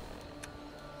first.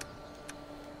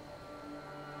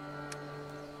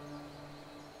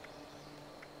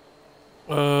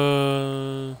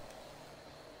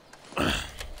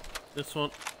 This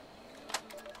one.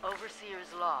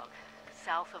 Overseer's log,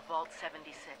 south of Vault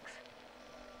 76.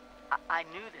 I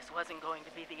knew this wasn't going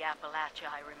to be the Appalachia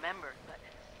I remembered, but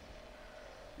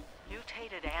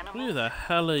mutated animals. Who the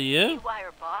hell are you?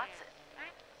 Wire bots.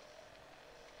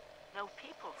 No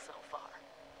people so far.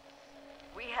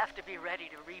 We have to be ready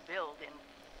to rebuild in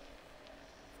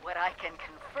what I can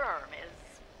confirm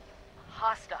is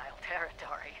hostile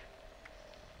territory.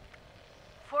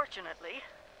 Fortunately,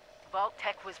 Vault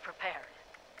Tech was prepared.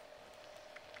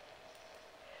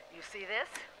 You see this?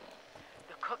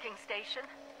 The cooking station,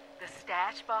 the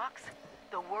stash box,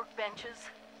 the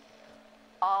workbenches,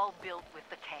 all built with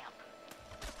the camp.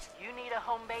 You need a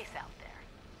home base out there.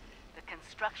 The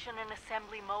construction and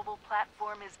assembly mobile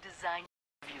platform is designed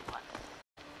to give you one.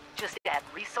 Just add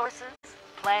resources,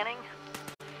 planning,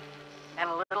 and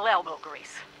a little elbow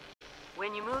grease.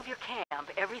 When you move your camp,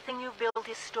 everything you've built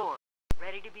is stored,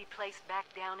 ready to be placed back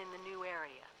down in the new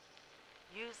area.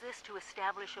 Use this to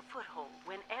establish a foothold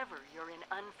whenever you're in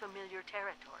unfamiliar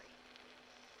territory.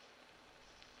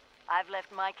 I've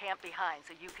left my camp behind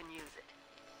so you can use it.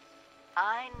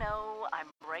 I know I'm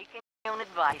breaking my own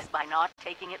advice by not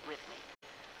taking it with me.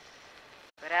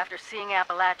 But after seeing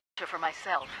Appalachia for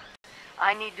myself,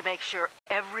 I need to make sure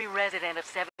every resident of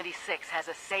 76 has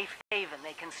a safe haven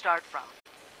they can start from.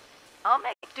 I'll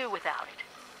make do without it.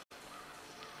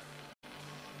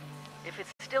 If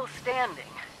it's still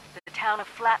standing, the town of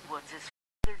Flatwoods is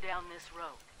further down this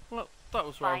road. Well, that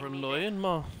was rather annoying,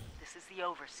 Ma. This is the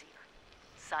Overseer,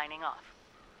 signing off.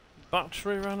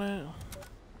 Battery ran out.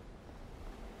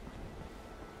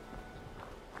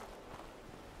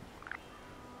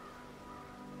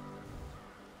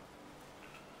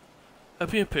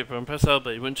 Open your paper and press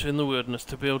LB once you're in the wilderness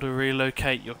to be able to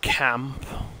relocate your camp.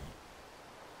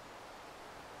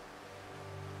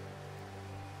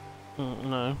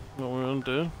 No, what we're going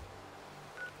to do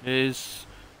is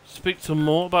speak to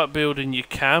Mort about building your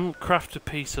camp, craft a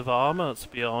piece of armour that's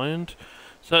behind,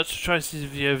 search for traces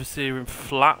of the Overseer in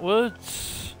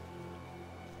Flatwoods.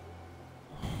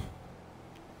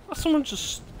 Someone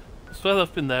just... I swear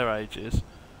they've been there ages.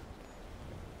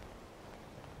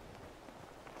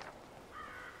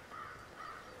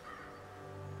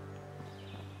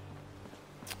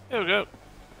 There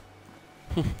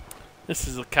we go. This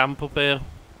is a camp up here.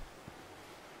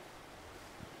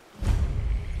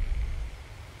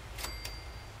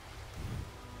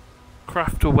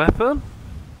 Craft a weapon.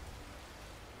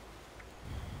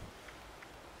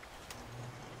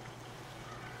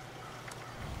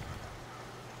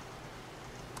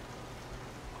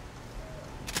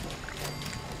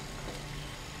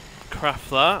 Craft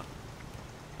that.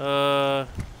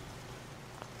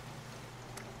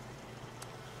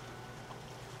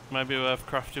 Maybe worth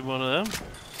crafting one of them.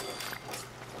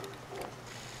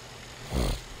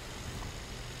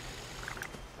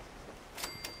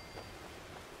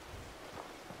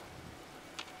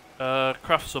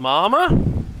 Craft some armor.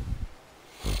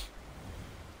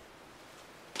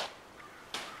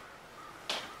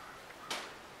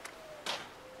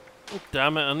 Oh,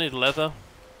 damn it, I need leather.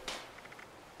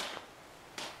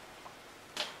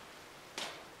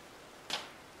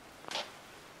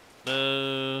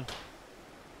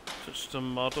 Just to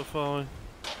modify.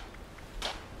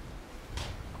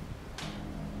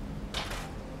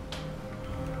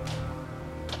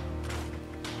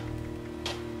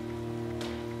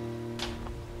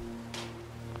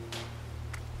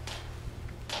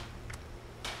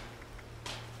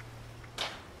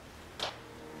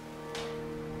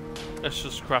 Let's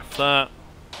just craft that.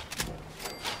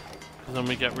 And then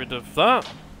we get rid of that.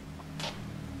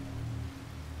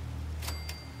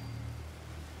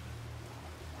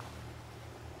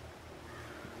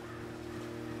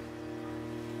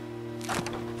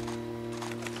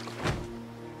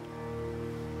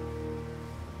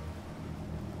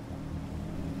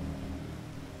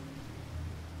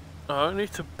 I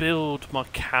need to build my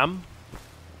camp.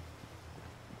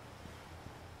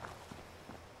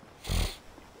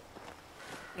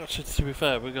 Actually, to be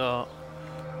fair, we got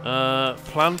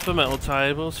plan for metal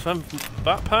tables,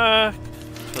 backpack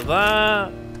for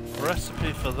that,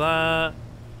 recipe for that,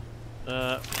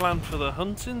 plan for the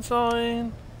hunting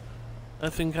sign.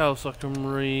 Anything else I can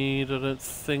read? I don't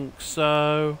think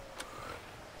so.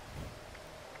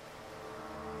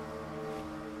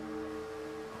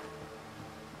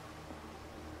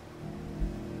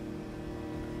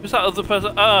 Who's that other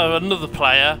person? Oh, another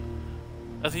player.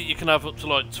 I think you can have up to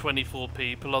like 24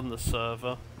 people on the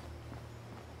server.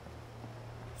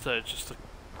 So just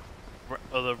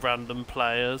other random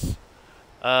players.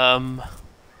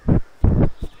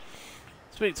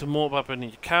 Speak to more about building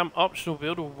your camp. Optional: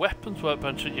 build a weapons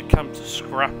workbench at your camp to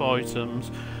scrap items.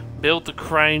 Build the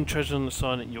crane treasure on the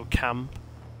sign at your camp.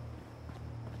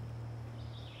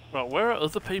 Right, where are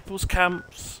other people's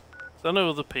camps? I know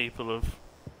other people have.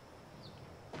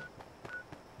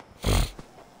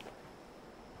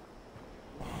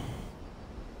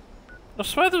 I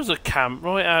swear there was a camp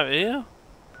right out here.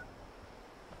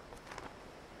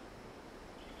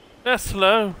 Yes,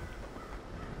 hello.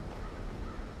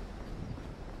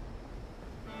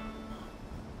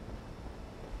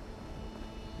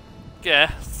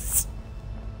 Guess.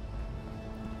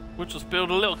 We'll just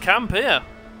build a little camp here.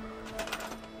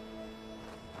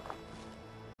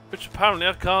 Which apparently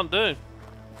I can't do.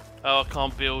 Oh, I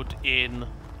can't build in.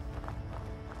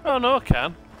 Oh no, I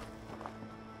can.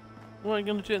 Well, I'm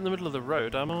going to do it in the middle of the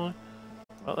road, am I?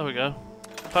 Oh, there we go.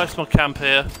 Place my camp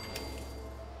here.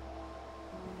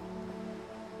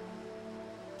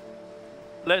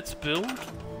 Let's build.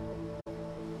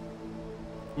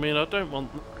 I mean, I don't want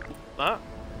that.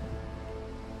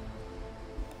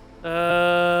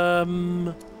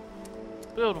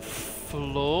 Build a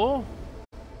floor.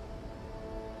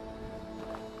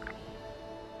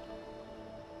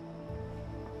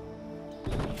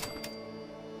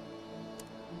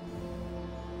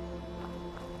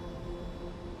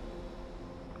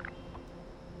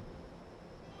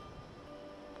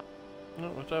 No,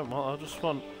 I don't want. I just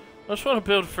want to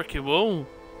build a freaking wall.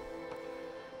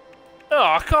 Oh,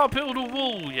 I can't build a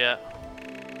wall yet.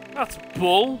 That's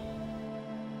bull.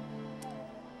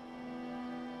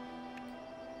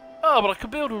 Oh, but I can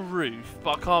build a roof,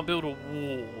 but I can't build a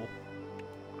wall.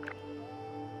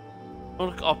 I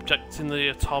look at objects in the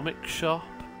atomic shop.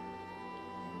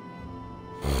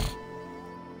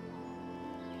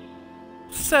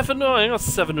 Seven, oh, I got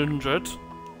 700.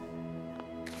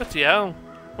 Bloody hell.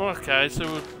 Okay,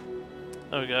 so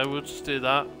there we go, we'll just do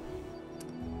that.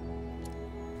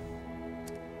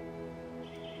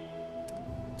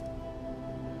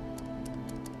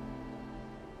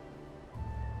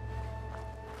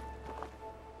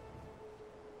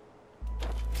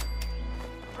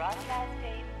 Broadcast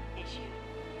tape issued.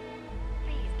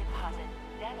 Please deposit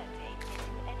data tape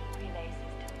into any relay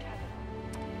system terminal.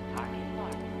 Target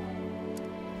marked.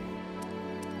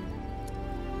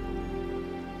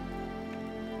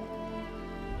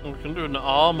 We can do an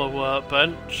armor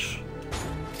workbench.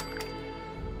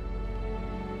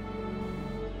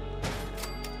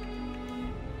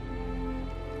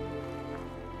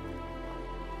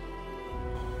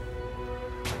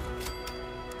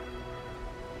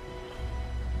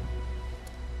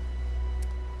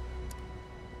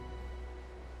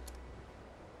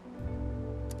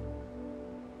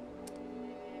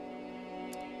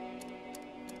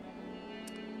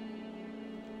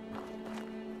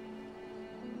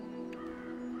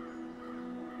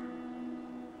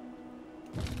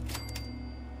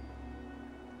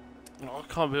 Oh,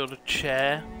 I can't build a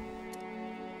chair.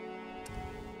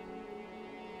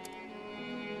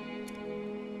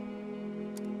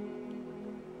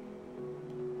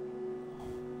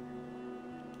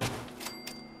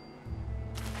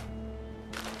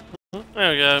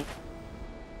 There we go.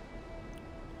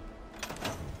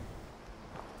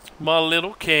 My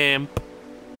little camp.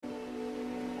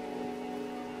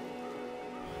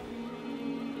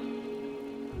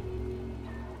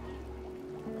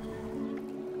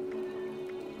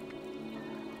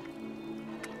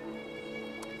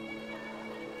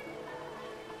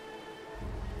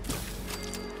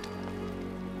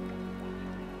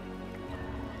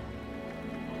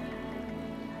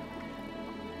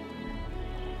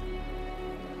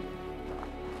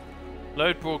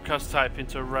 Load broadcast tape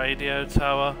into radio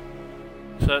tower.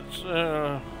 So it's,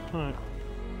 right.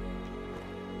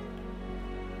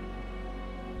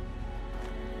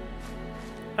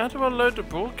 How do I load the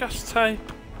broadcast tape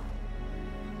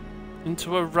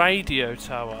into a radio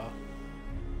tower?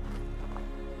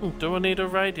 Do I need a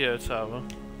radio tower?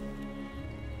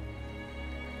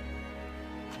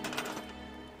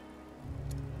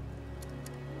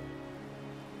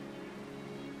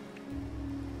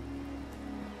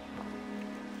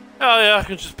 Oh yeah, I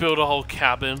can just build a whole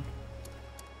cabin.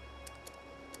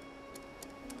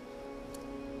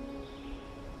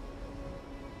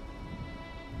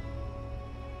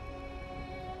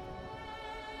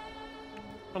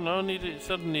 Oh no, it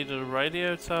said I needed a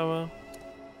radio tower.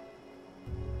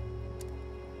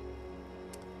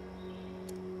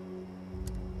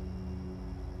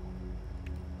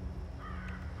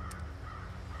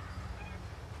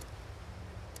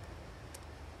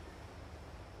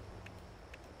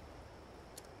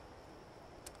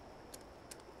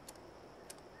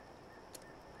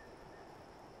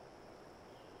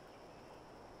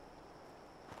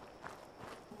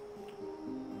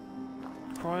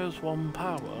 Requires 1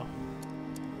 power.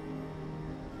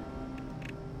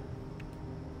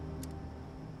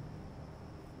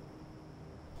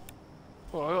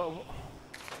 Well,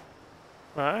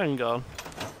 right, hang on.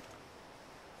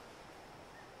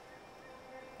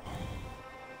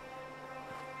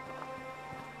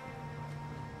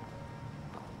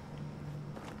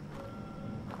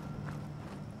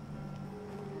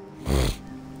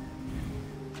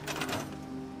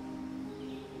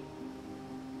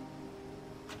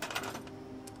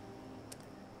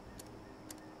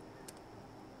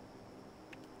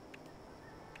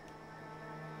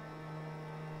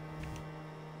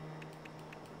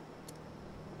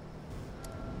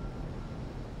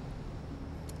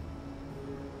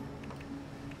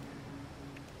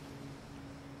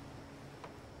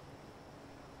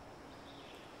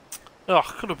 Oh, I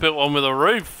could have built one with a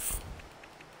roof.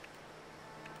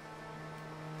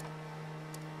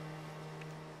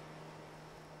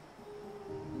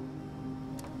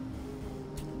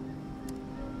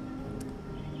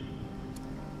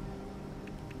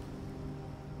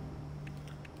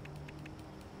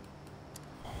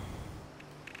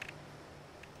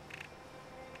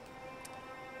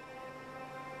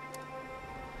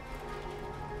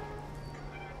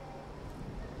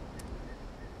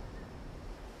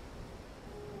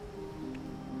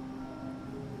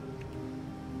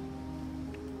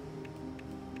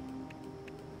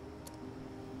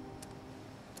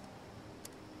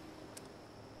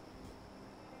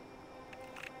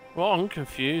 Well, I'm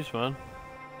confused, man.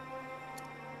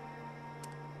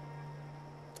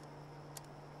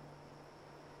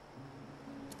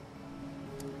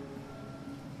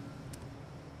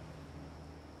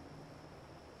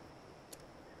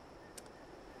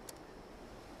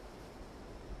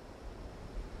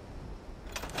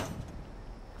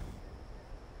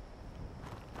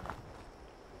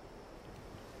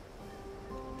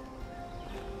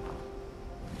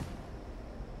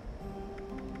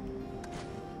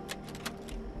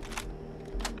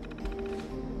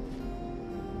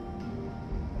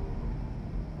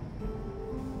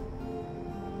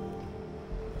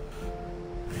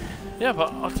 Yeah,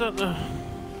 but I don't know.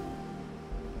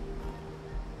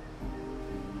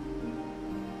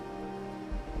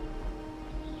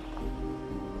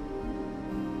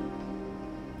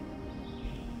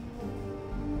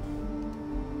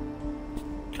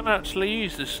 actually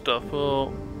use this stuff,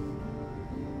 or...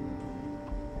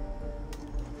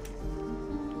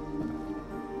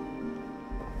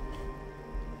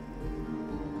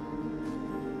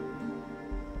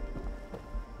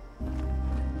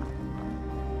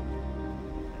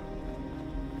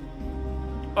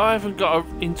 I haven't got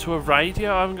into a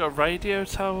radio. I haven't got a radio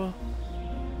tower.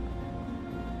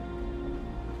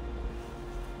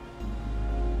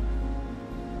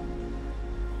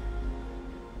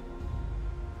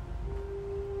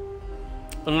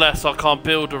 Unless I can't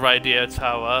build a radio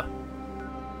tower.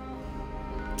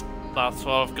 That's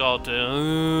what I've got to do.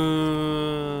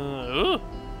 Ooh.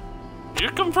 Where you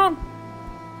come from?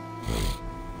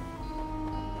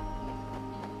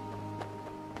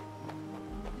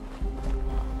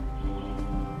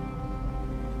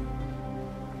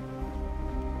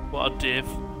 What a div.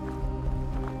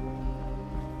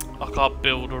 I can't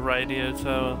build a radio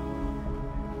tower.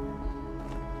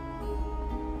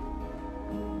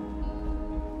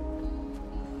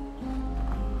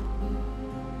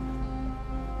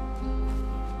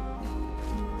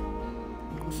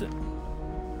 Is it?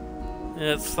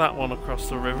 Yeah, it's that one across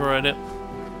the river, ain't it?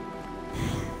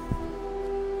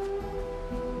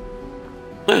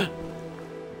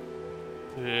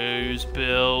 Who's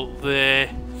built this?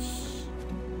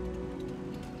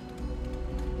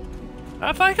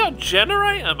 Have I got a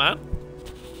generator, man?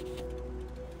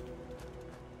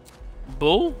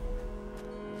 Bull?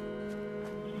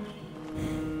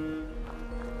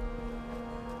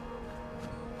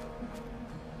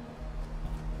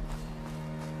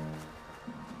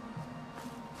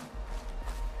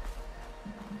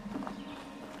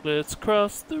 Let's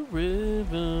cross the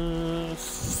river.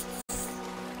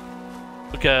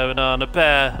 We're going on a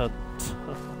bear hunt.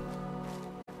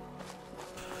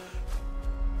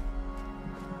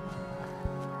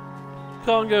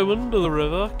 Can't go under the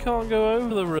river, can't go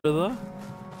over the river.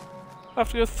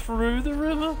 Have to go through the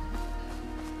river.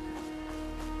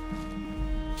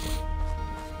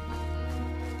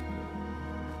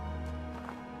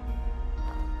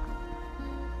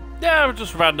 Yeah, I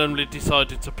just randomly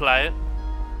decided to play it.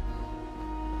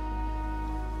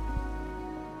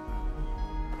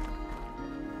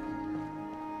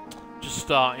 Just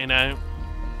starting out.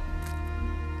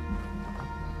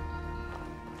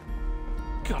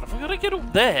 God, have I got to get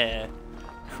up there?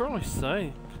 Christ's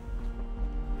sake.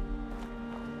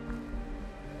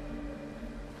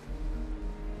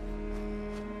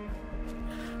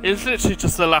 It was literally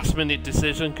just a last minute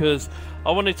decision because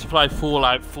I wanted to play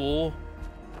Fallout 4,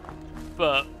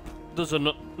 but there's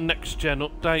a next gen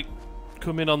update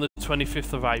coming on the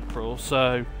 25th of April,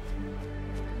 so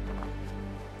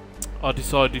I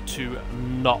decided to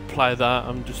not play that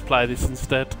and just play this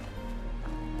instead.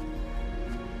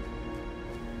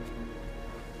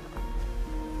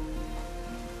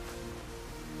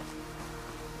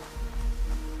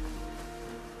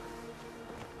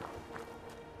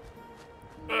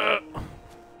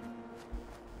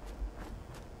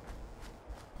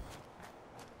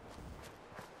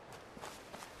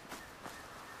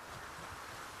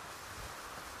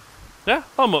 Yeah,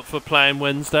 I'm up for playing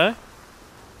Wednesday.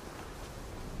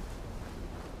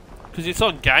 Because it's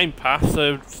on Game Pass,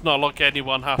 so it's not like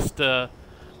anyone has to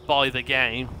buy the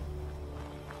game.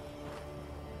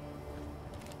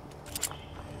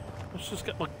 Let's just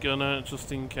get my gun out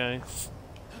just in case.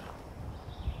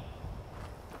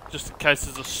 Just in case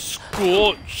there's a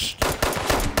scorched.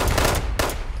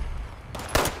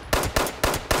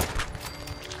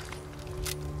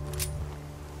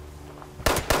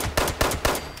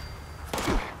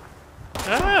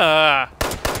 Ah!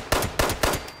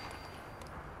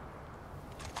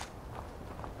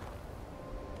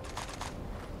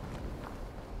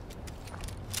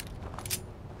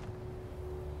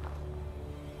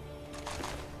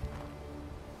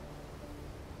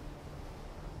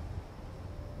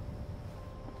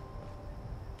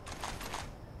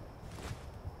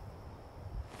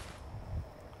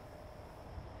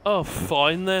 Oh,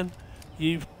 fine then.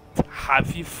 You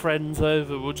have your friends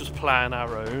over, we'll just play on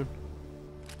our own.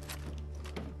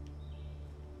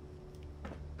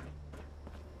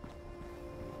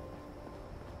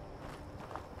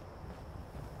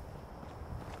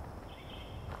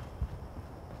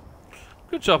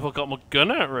 Good job I got my gun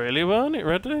out really, weren't it?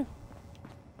 Ready? I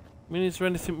mean, is there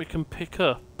anything we can pick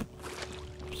up?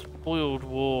 Boiled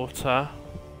water.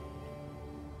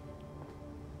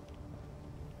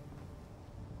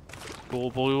 More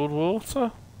boiled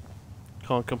water.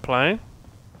 Can't complain.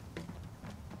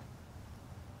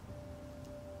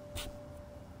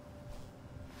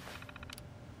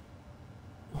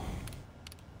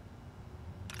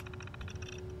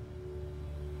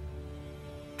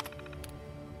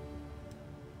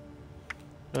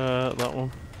 That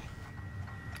one.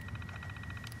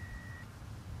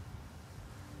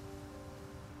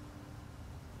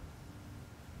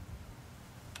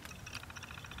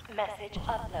 Message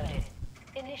uploaded.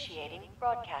 Initiating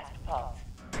broadcast pulse.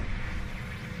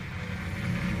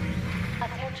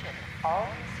 Attention, all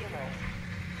consumers.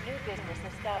 New business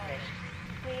established.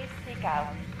 Please seek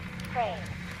out Crane,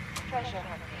 Treasure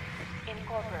Hunting,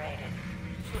 Incorporated,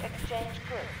 to exchange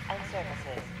goods and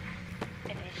services.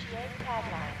 Initiate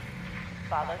tagline.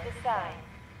 Follow the sign.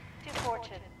 To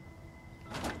fortune.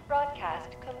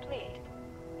 Broadcast complete.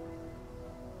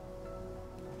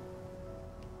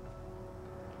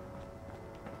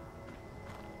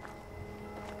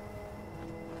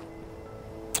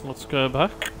 Let's go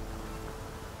back.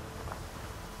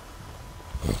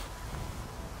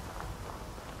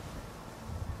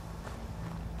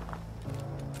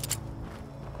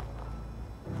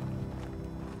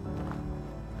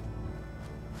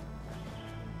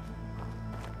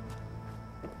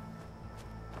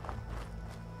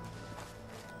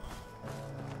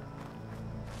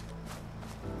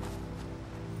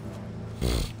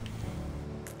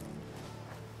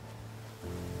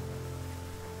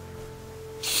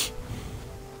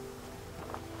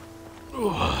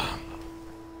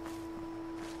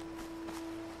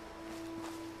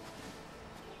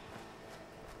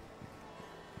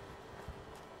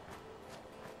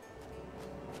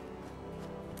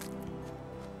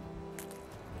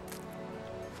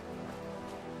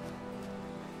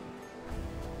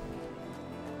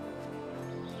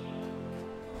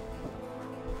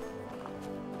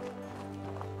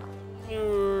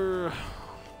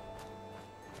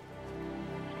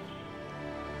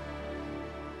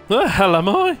 The hell am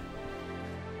I?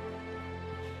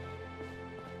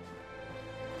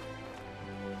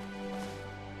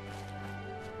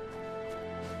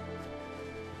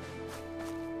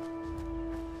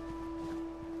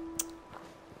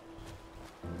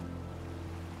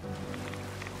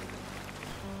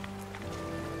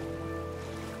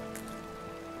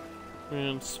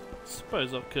 And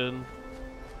suppose I can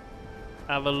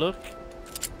have a look.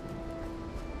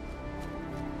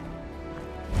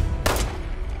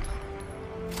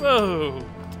 Whoa!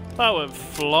 That went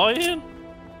flying!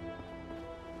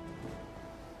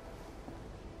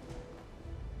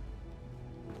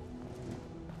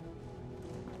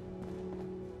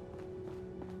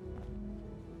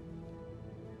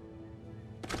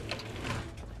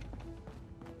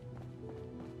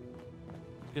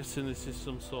 Guessing this is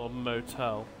some sort of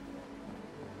motel.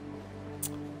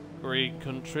 Green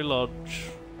Country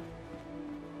Lodge.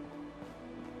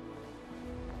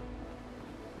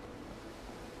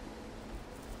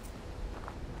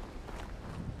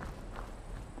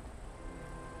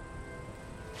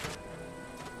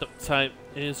 Duct tape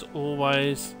is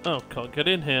always... Oh, can't get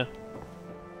in here.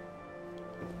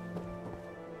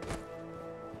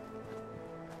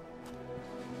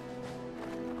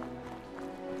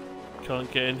 Can't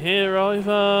get in here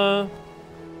either.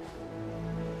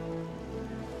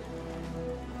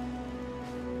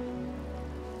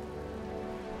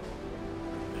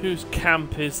 Whose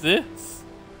camp is this?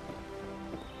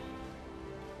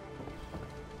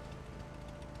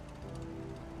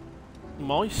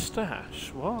 My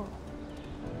stash? What?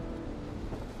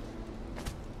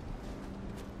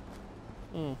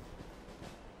 Hmm.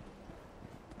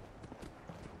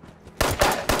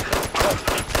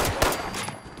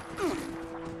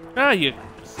 Ah, you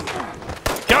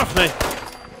got me!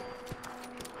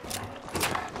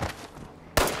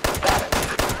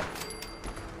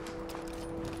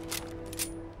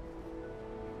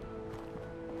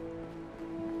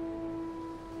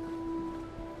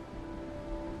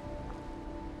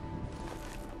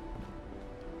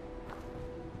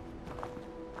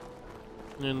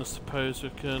 And I suppose we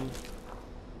can...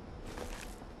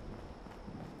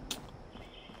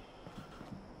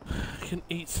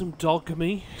 eat some dog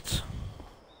meat.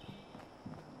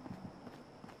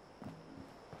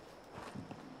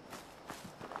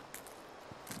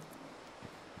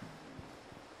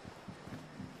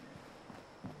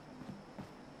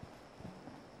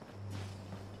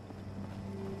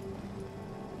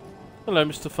 Hello,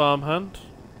 Mr. Farmhand.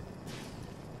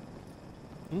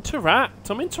 Interact.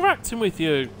 I'm interacting with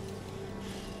you.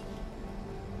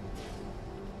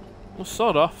 Well,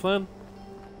 sod off then.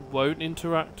 Won't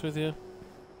interact with you.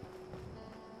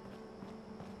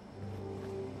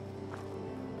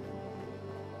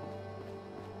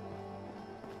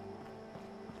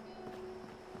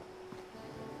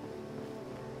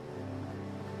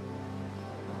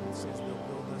 It says they'll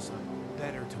build us a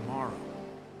better tomorrow.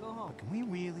 Go home. But can we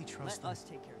really trust them? Let us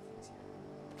take care of things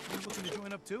here. You looking to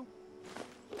join up too?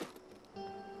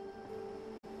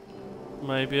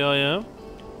 Maybe I am.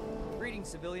 Greetings,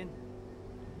 civilian.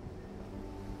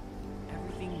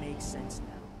 Everything makes sense now.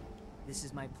 This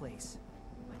is my place.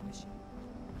 My mission.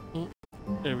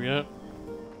 Here we go.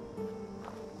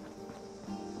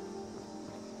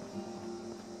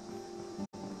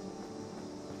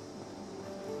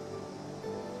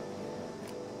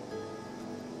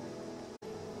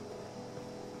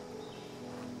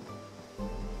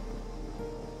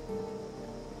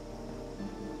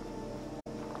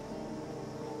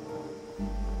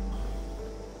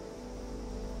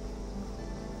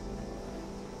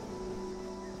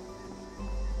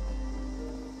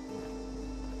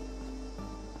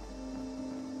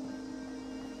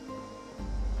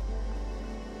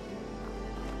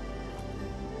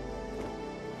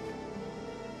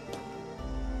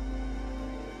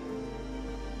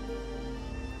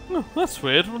 Oh, that's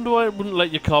weird. Wonder why it wouldn't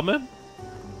let you comment.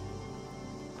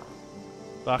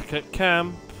 Back at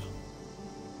camp.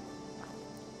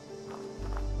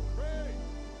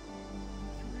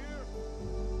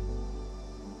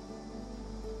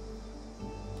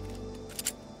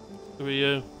 Who are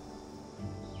you?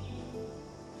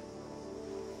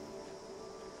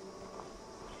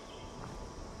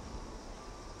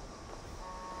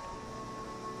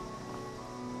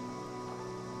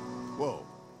 Whoa.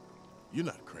 You're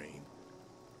not Crane.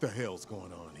 What the hell's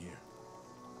going on here?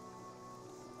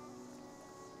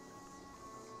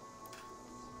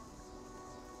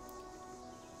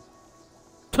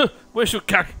 Where's your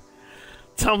gag?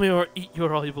 Tell me or eat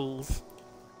your eyeballs.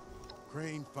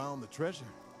 Crane found the treasure.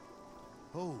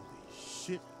 Holy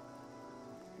shit.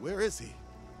 Where is he?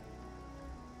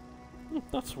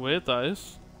 That's weird, that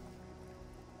is.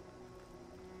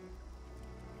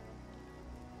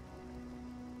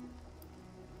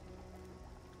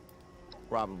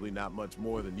 Probably not much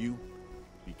more than you.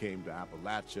 He came to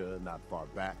Appalachia not far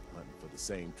back, hunting for the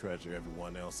same treasure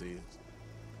everyone else is.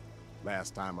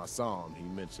 Last time I saw him, he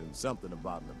mentioned something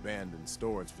about an abandoned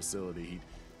storage facility he'd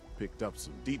picked up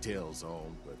some details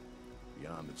on, but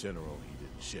beyond the general, he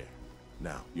didn't share.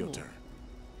 Now, your turn.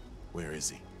 Where is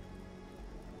he?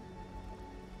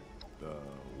 The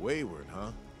Wayward,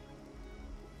 huh?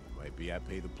 Might be I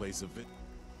pay the place of it.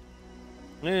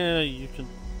 Yeah, you can.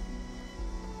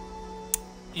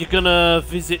 You're gonna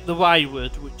visit the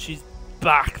Wayward, which is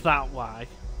back that way.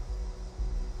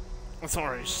 That's not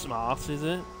very smart, is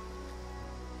it?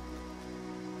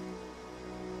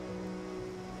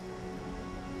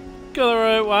 Go the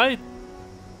right way,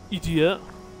 idiot.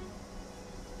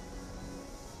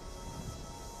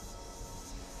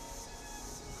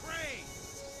 Crane!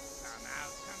 Come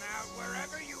out,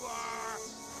 wherever you are!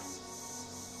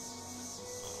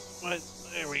 Right,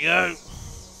 there we go.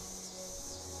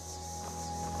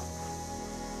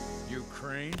 You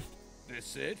Crane?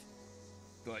 This it?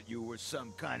 Thought you were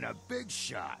some kind of big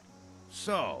shot.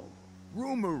 So,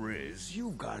 rumor is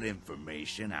you've got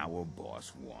information our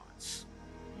boss wants.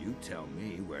 You tell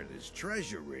me where this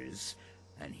treasure is,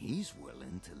 and he's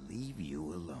willing to leave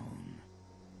you alone.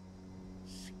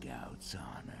 Scout's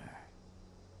honor.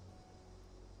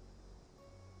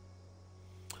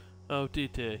 Oh,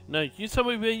 dear. No, you tell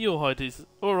me where your hide is,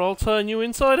 or I'll turn you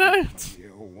inside out. You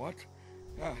what?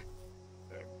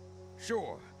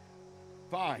 Sure.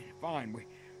 Fine.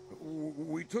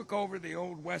 We took over the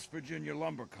old West Virginia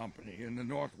Lumber Company in the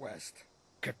Northwest.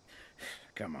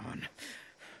 Come on.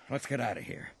 Let's get out of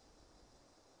here.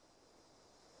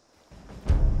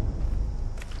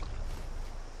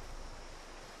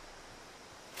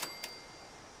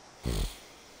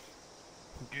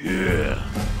 Yeah.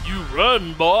 You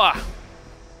run, boy.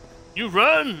 You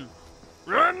run.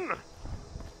 Run.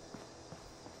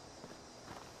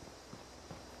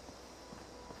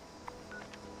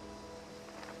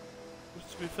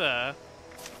 To be fair,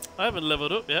 I haven't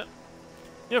leveled up yet.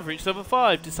 You have reached level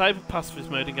 5. Disable pacifist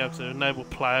mode in game to enable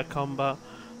player combat.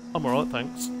 I'm alright,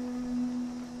 thanks.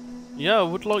 Yeah, I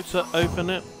would like to open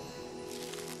it.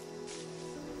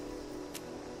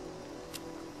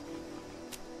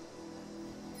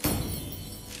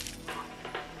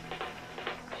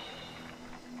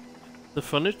 The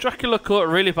fun is Dracula caught a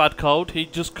really bad cold. He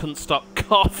just couldn't stop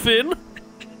coughing.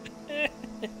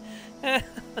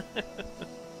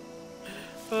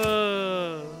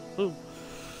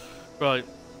 Right.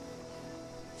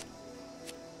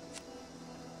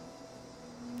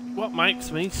 What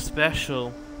makes me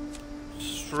special?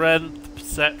 Strength,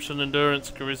 perception, endurance,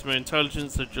 charisma,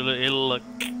 intelligence, agility, luck.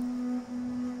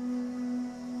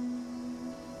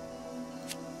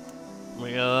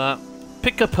 We got that.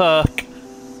 Pick a perk.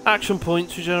 Action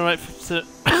points regenerate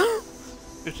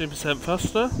 15%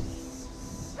 faster.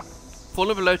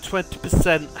 Falling below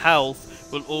 20% health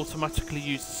will automatically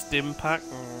use the stim pack.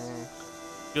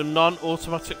 Your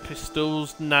non-automatic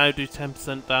pistols now do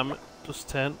 10% damage, plus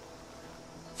 10.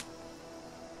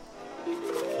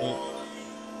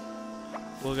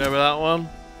 We'll go with that one.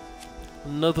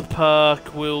 Another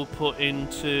perk we'll put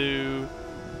into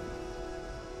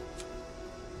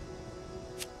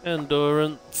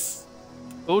endurance.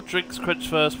 All drinks quench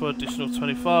first for additional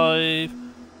 25.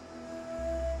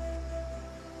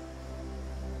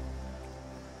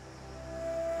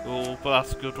 Oh, but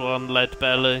that's a good one, lead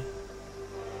belly.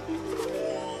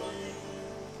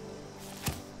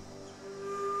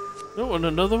 Oh, and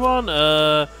another one.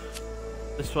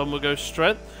 This one will go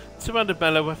strength. Two-handed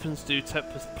melee weapons do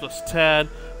plus 10.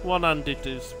 One-handed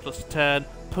does plus 10.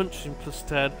 Punching plus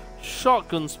 10.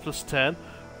 Shotguns plus 10.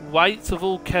 Weight of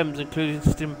all chems, including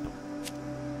stim.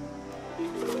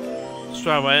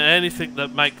 Straight away, anything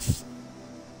that makes.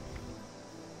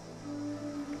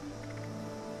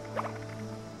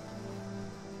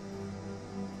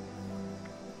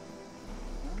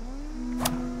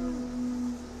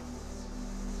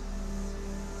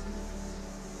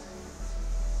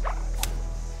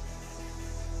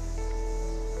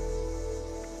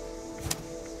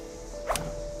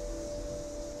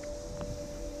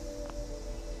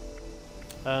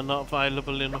 Not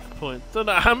available enough points. Don't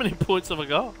know how many points have I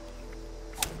got.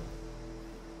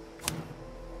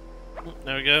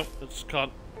 There we go. I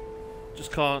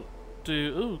just can't do.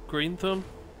 Ooh, green thumb.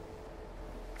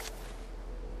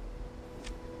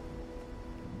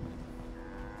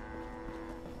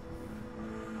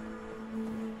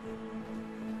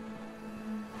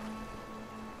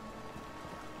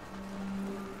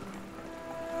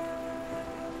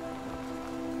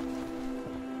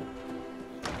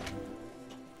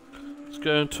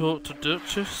 Go and talk to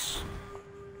Duchess.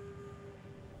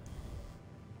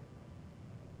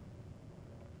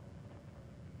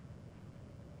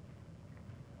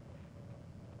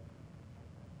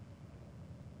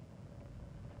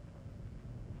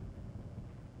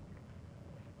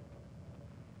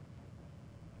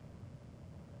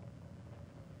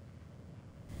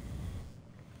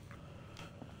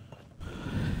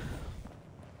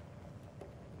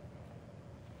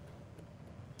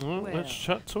 Well, let's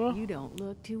chat to her. You don't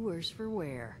look too worse for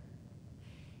wear.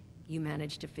 You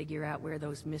managed to figure out where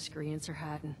those miscreants are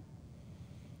hiding?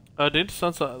 I did,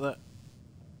 sounds like that.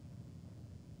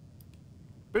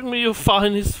 Bring me your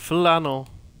finest flannel.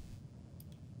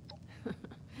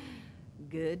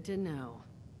 Good to know.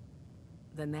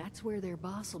 Then that's where their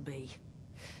boss will be.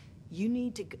 You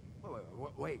need to go.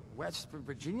 Wait, West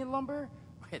Virginia lumber?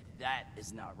 That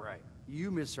is not right.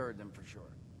 You misheard them for sure.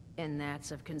 And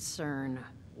that's of concern.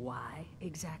 Why,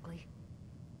 exactly?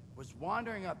 Was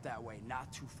wandering up that way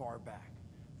not too far back.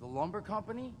 The lumber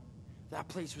company? That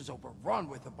place was overrun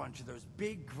with a bunch of those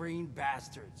big green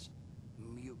bastards.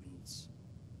 Mutants.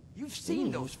 You've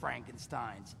seen those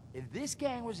Frankensteins. If this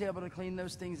gang was able to clean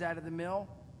those things out of the mill,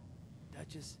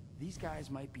 Duchess, these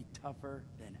guys might be tougher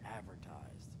than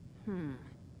advertised.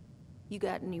 You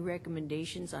got any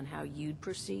recommendations on how you'd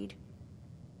proceed?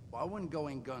 Well, I wouldn't go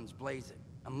in guns blazing,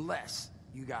 unless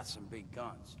you got some big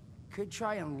guns. Could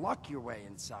try and luck your way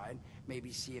inside,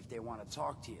 maybe see if they want to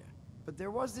talk to you. But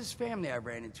there was this family I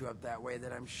ran into up that way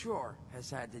that I'm sure has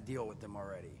had to deal with them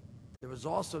already. There was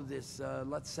also this,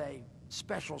 let's say,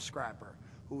 special scrapper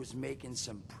who was making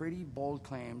some pretty bold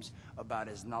claims about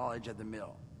his knowledge of the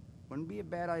mill. Wouldn't be a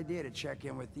bad idea to check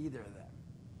in with either of them.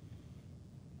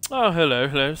 Oh,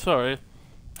 hello, sorry.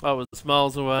 I was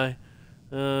miles away.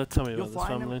 Tell me You'll about this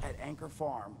find family. them at Anchor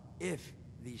Farm if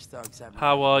these thugs haven't.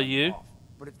 How are you?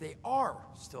 But if they are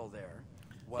still there,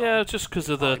 well, Yeah, just because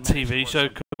of the TV show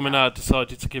coming out, I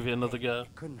decided to give it another go.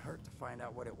 It couldn't hurt to find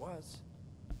out what it was.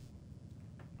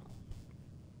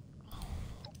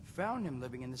 Found him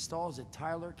living in the stalls at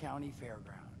Tyler County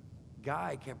Fairground.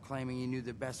 Guy kept claiming he knew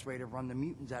the best way to run the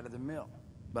mutants out of the mill.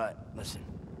 But listen,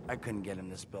 I couldn't get him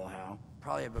to spill how.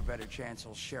 Probably have a better chance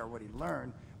he'll share what he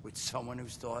learned with someone who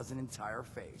still has an entire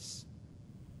face.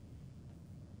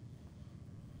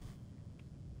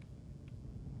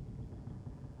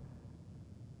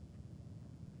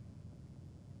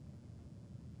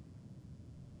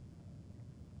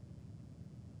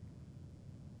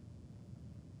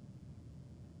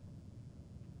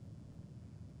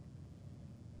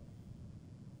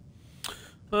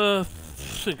 I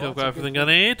think I've got everything I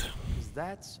need. 'Cause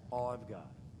that's all I've got.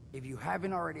 If you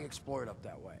haven't already explored up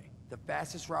that way, the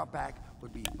fastest route back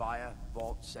would be via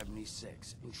Vault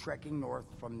 76 and trekking north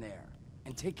from there.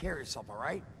 And take care of yourself, all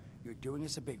right? You're doing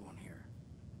us a big one here.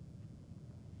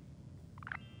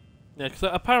 Yeah, because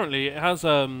apparently it has,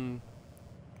 I'm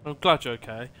glad you're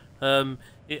okay.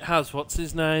 It has, what's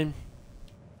his name?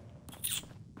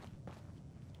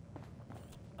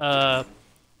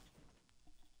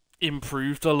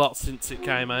 improved a lot since it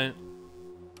came out.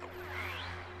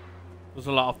 There's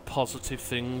a lot of positive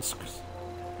things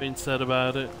being said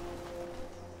about it.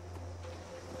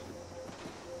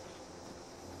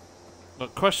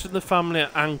 Look, question the family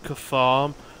at Anchor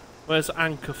Farm. Where's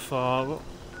Anchor Farm?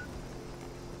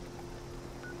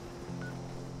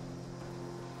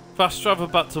 Fast travel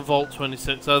back to Vault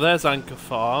 26. Oh, there's Anchor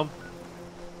Farm.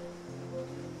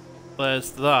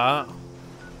 There's that.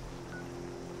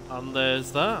 And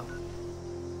there's that.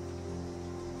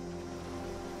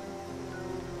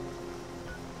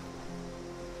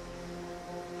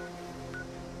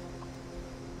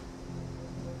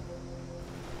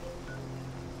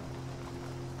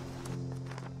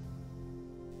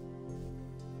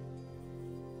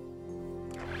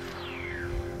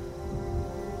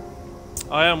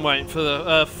 I am waiting for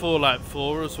the Fallout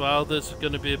 4 as well. There's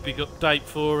going to be a big update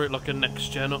for it, like a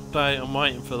next-gen update. I'm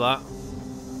waiting for that.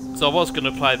 So I was going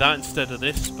to play that instead of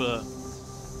this, but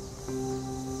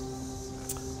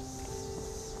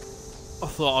I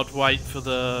thought I'd wait for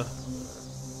the...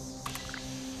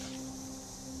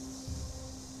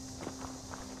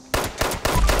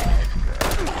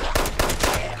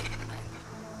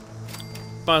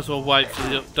 Might as well wait for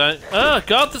the update. Oh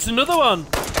god, there's another one!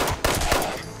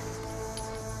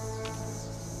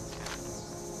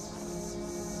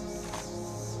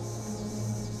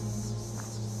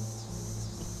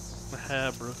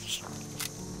 Hairbrush.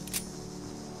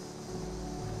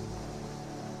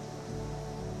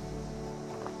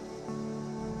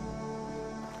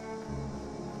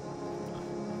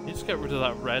 Need to get rid of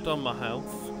that red on my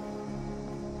health.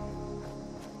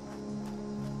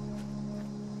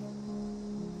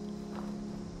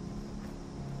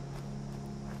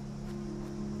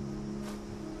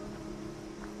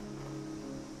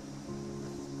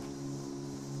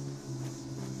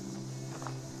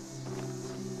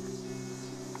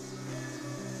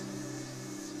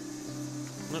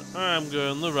 I'm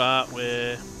going the right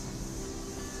way.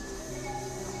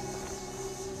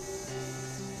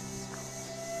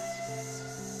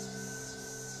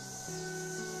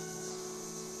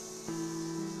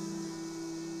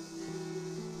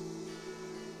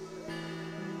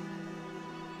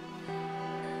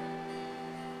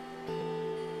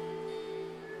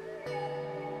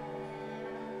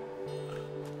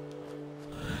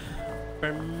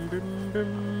 Bum, bum,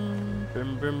 bum,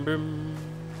 bum, bum, bum.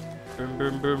 Boom,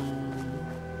 boom, boom.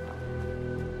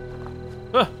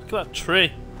 Ah, look at that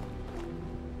tree.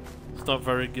 It's not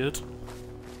very good.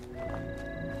 I'm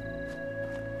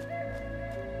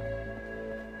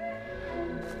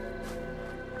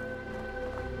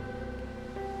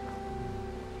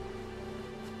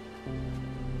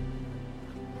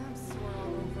sore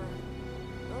all over.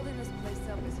 Building this place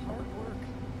up is hard work.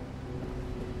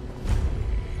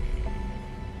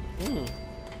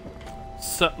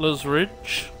 Settlers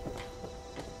Ridge.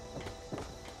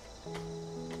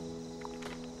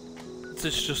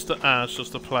 It's just it's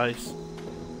just a place.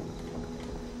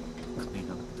 Clean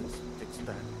up this, fix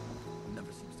that.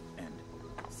 Never seems to end.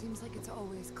 Seems like it's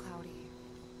always cloudy.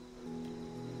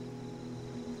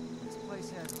 This place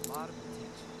has a lot of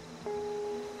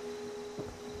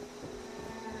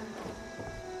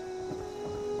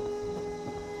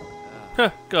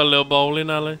potential. Got a little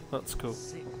bowling alley. That's cool.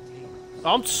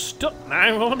 I'm stuck now.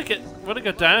 I want to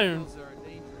go down.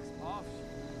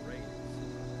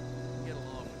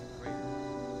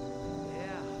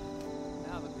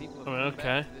 I mean,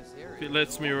 okay. If it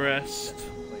lets me rest.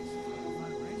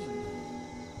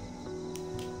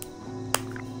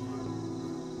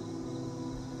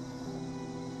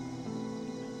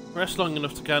 Rest long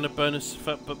enough to gain a bonus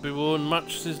effect, but be warned,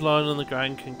 mattresses lying on the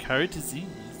ground can carry disease.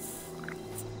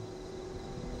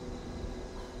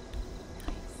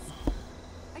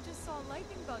 I just saw a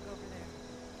lightning bug over there.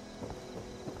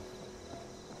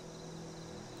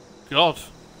 God.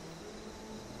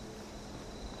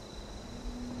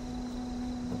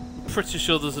 Pretty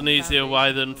sure there's an easier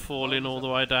way than falling all the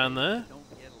way down there.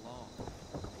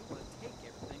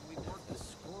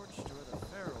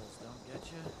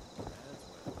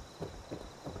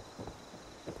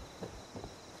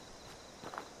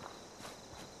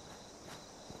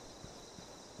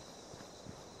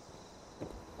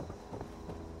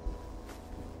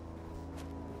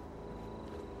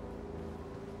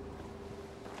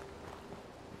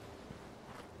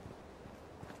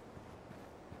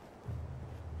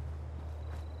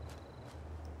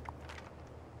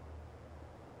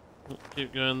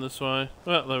 Keep going this way.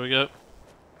 Well, there we go.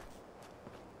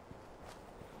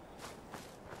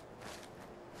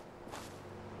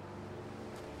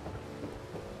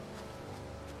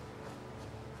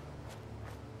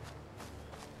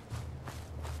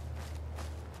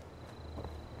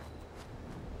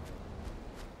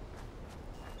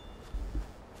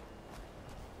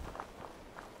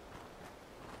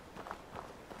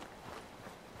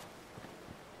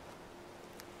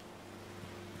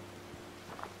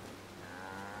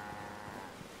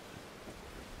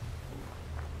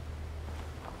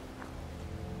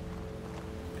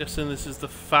 Guessing this is the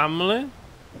family.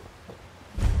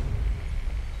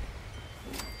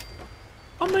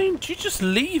 I mean, do you just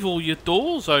leave all your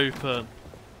doors open?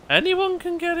 Anyone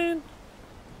can get in?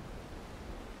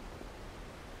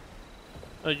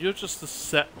 Oh, you're just a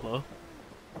settler.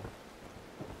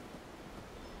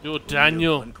 You're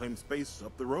Daniel. Unclaimed space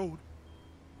up the road.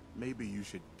 Maybe you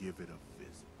should give it a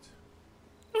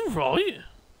visit. Alright.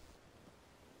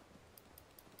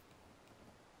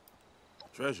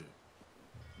 Treasure.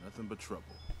 Nothing but trouble.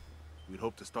 We'd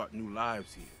hope to start new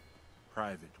lives here.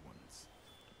 Private ones.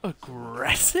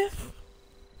 Aggressive?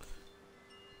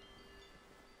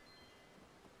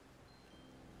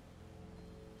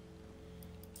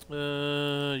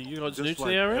 You guys new to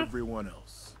the area? Everyone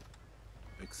else.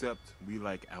 Except we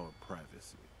like our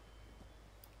privacy.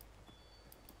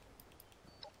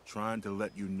 Trying to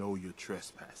let you know you're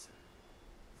trespassing.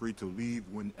 Free to leave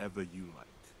whenever you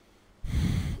like.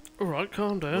 Alright,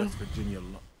 calm down. West Virginia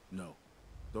no.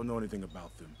 Don't know anything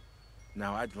about them.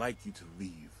 Now I'd like you to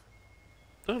leave.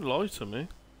 Don't lie to me.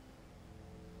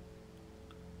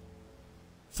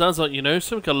 Sounds like you know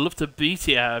something. I'd love to beat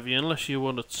it out of you unless you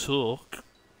want to talk.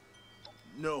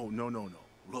 No.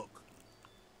 Look.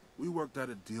 We worked out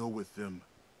a deal with them.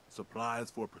 Supplies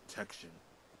for protection.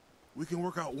 We can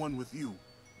work out one with you.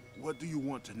 What do you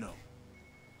want to know?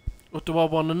 What do I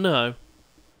want to know?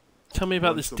 Tell me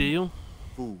about Want this some deal.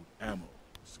 Food, ammo,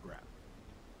 scrap.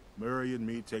 Murray and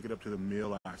me take it up to the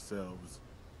mill ourselves.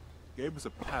 Gave us a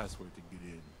password to get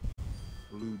in.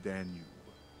 Blue Danube.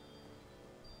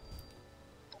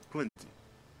 Plenty.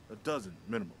 A dozen,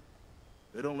 minimum.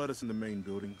 They don't let us in the main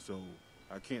building, so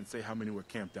I can't say how many were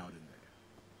camped out in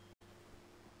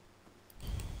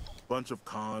there. Bunch of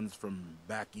cons from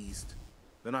back east.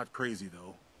 They're not crazy,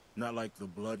 though. Not like the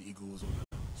Blood Eagles or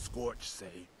the Scorch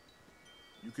say.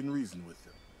 You can reason with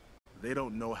them. They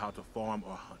don't know how to farm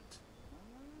or hunt.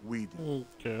 We do.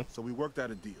 Okay. So we worked out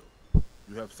a deal.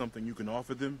 You have something you can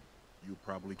offer them, you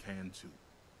probably can too.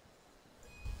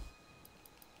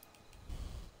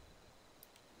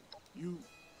 You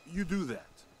do that.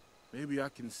 Maybe I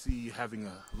can see having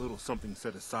a little something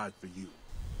set aside for you.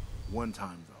 One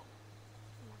time,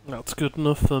 though. That's good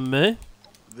enough for me.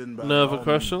 Then by No other all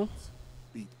questions?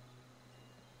 means,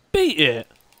 Beat it!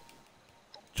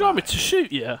 Do you want me to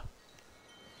shoot you?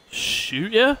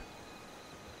 Shoot you?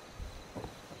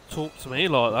 Talk to me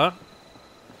like that.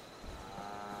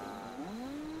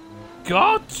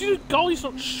 God, you guys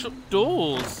not shut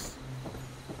doors.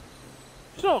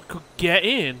 You know I could get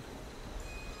in.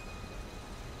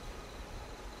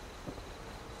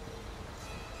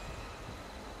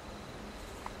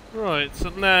 Right, so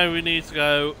now we need to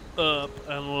go up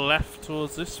and left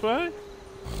towards this way.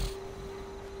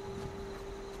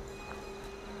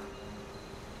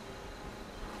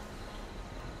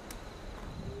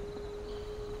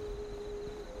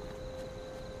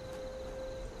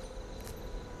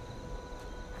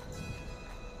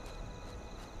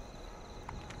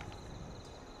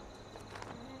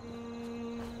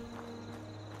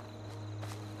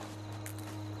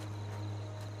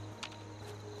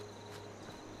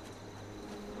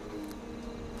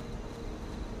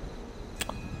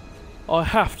 I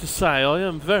have to say, I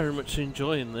am very much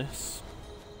enjoying this.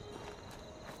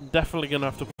 Definitely gonna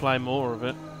have to play more of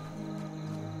it.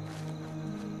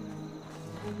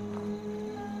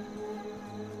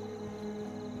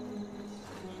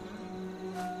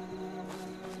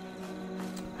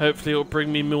 Hopefully it'll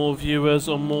bring me more viewers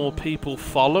or more people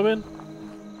following.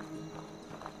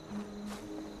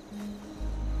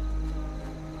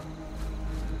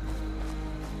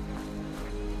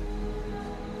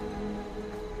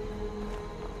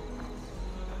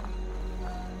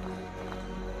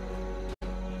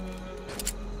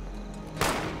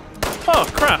 Oh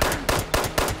crap!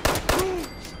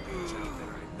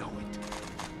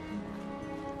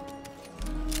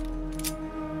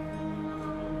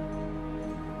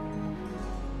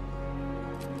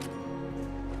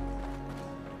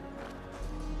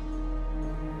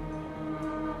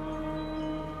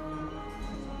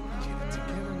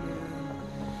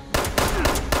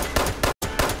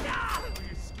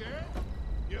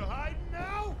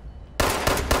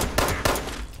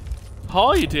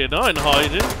 Hiding? I ain't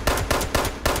hiding.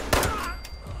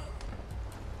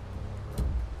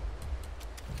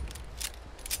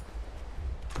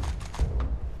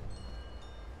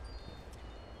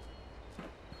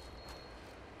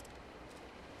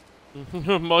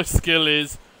 My skill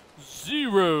is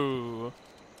 0.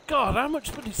 God,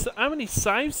 how many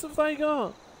saves have they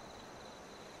got?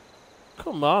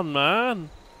 Come on, man.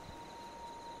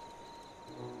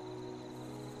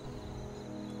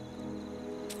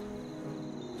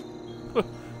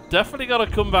 Definitely gotta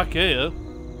come back here.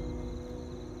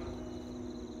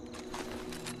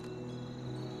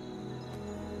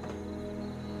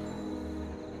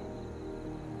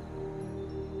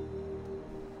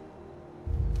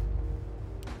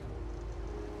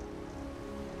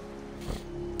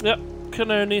 Yep,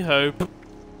 can only hope.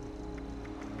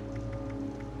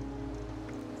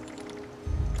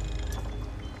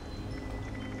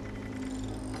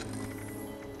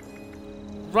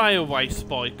 Railway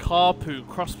spike, harpoon,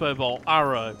 crossbow bolt,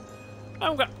 arrow. I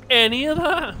haven't got any of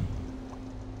that.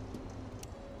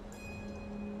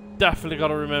 Definitely got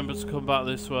to remember to come back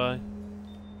this way.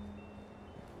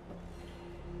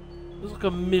 There's like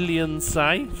a million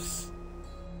safes.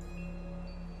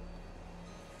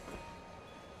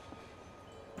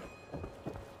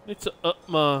 Need to up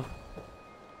my...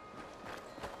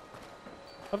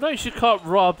 I've noticed you can't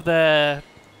rob their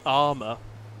armor.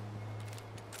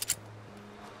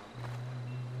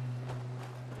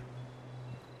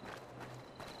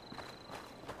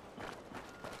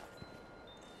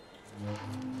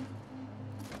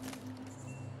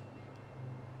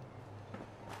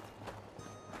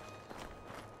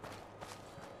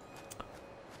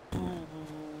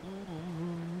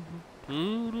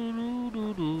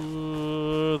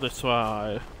 This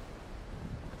way.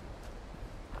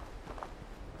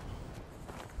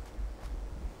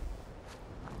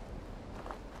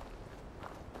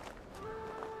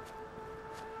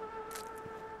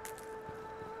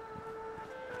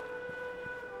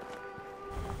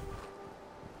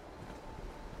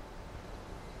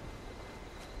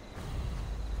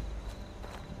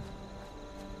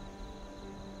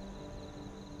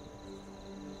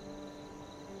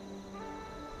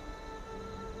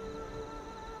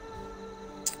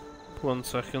 One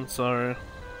second, sorry.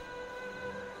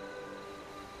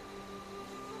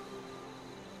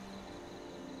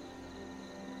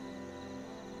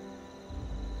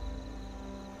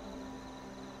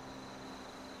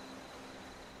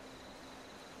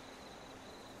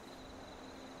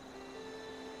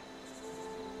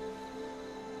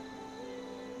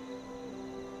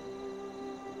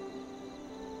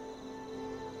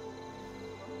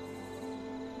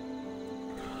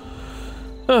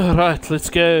 Alright, let's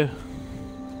go.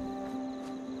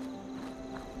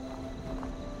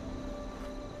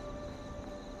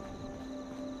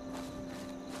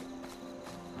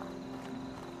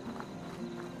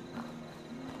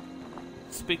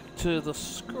 Speak to the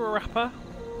scrapper.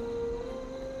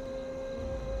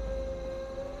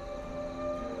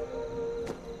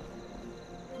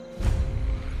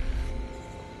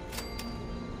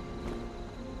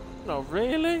 Not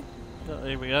really? Oh,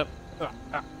 here we go.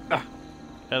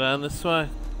 Go down this way.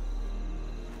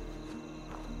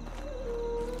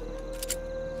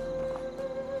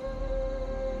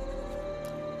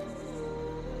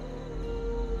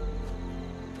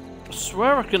 I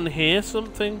swear I can hear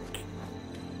something.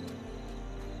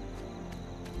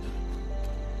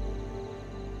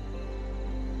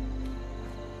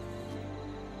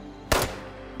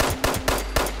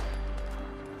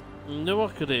 I knew I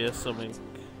could hear something.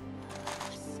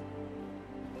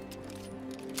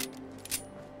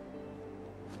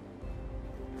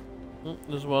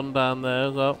 There's one down there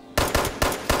as well.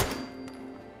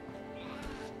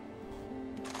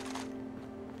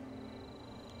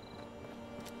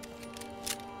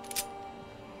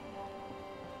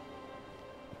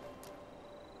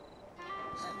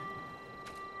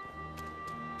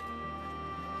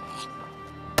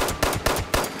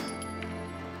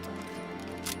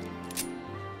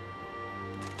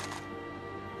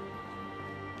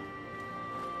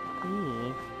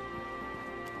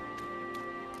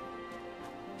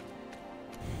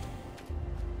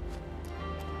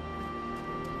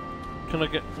 Can I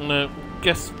get... No,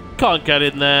 guess can't get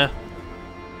in there.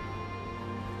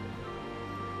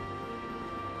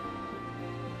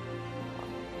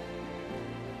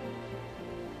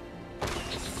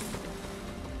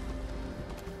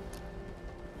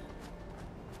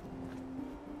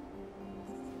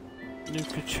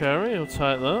 Nuka cherry, I'll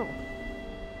take that.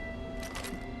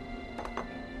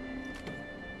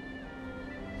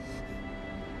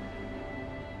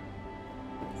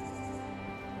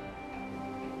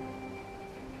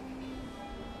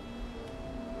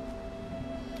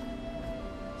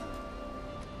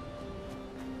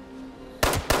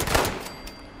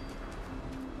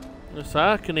 Yes,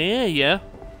 I can hear you.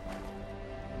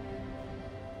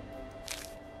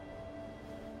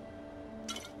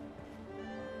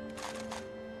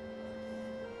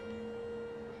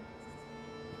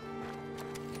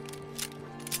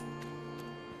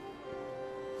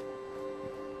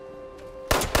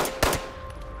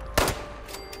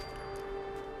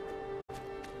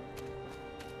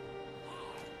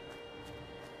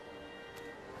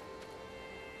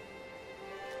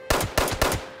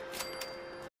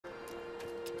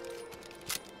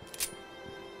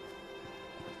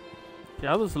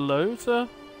 Yeah, there's loads there.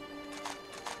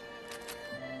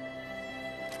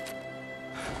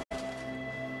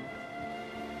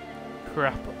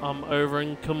 Crap, I'm over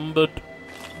encumbered.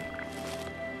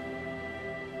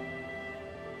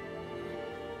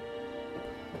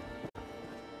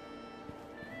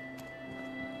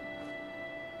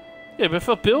 Yeah, but if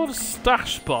I build a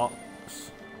stash box...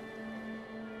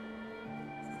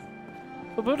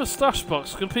 If I build a stash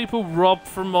box, can people rob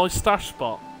from my stash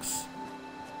box?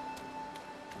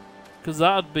 Because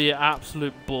that'd be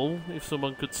absolute bull if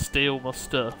someone could steal my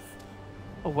stuff.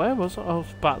 Oh, where was I? I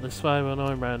was back this way when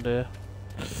I'm round here.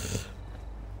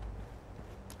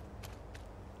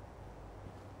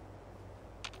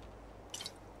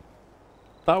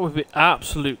 That would be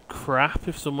absolute crap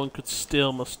if someone could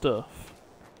steal my stuff.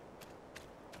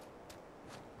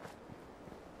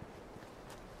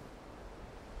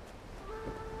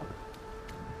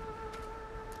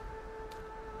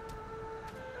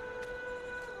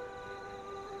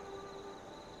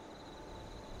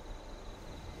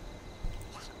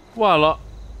 Well,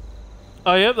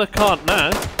 I hope they can't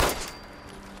now.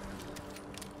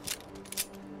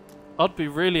 I'd be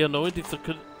really annoyed if they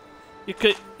could.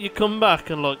 You come back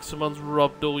and like someone's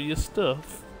robbed all your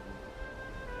stuff.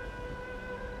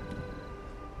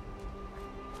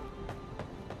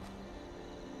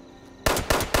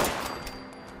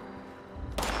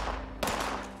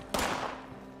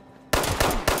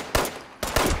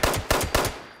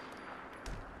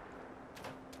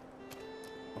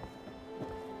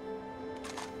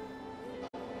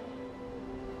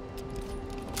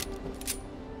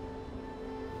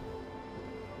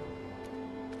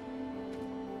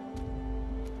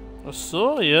 I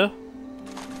saw you.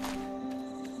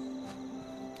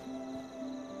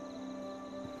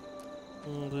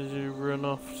 Did you run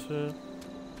off to?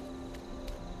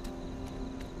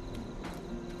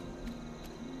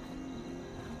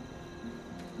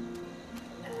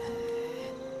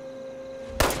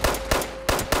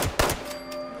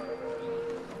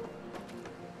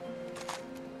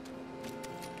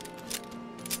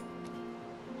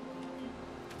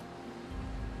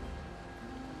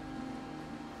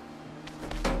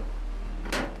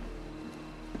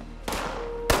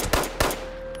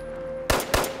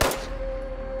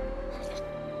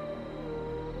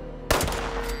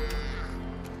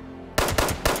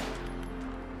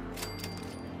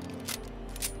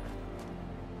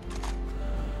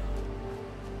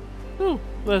 Oh,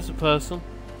 there's a person.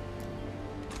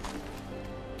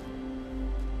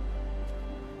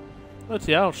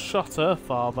 Bloody hell, shot her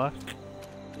far back.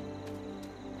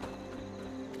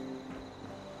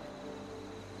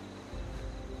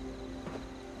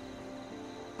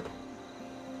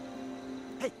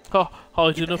 Hey! Oh,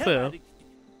 hiding up here.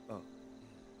 Oh,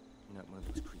 you're not one of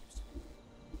those creeps.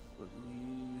 Well,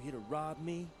 you here to rob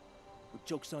me? Well,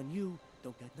 joke's on you.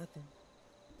 Don't got nothing.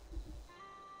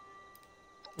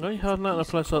 Why are you hiding out in a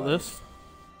place like this?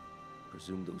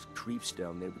 Presume those creeps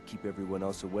down there would keep everyone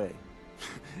else away.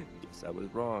 Guess I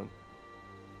was wrong.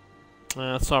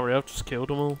 Sorry, I've just killed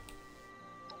them all.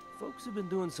 Folks have been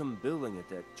doing some building at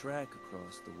that track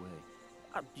across the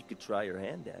way. You could try your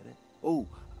hand at it. Oh,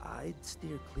 I'd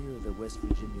steer clear of the West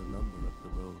Virginia lumber up the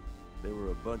road. There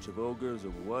were a bunch of ogres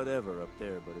or whatever up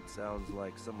there, but it sounds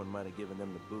like someone might have given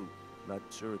them the boot. Not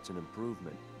sure it's an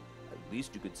improvement. At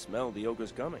least you could smell the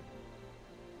ogres coming.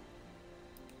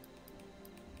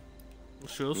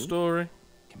 What's your story?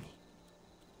 Come here.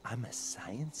 I'm a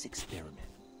science experiment.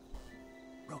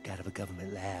 Broke out of a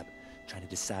government lab, trying to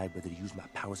decide whether to use my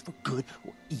powers for good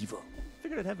or evil.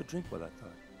 Figured I'd have a drink while I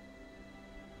thought.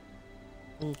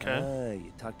 Okay.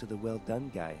 You talked to the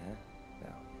well-done guy, huh?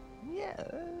 Now, yeah,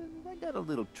 I got a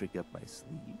little trick up my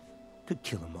sleeve. Could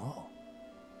kill them all,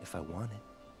 if I wanted.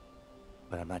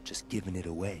 But I'm not just giving it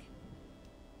away.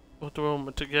 What do I want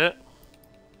me to get?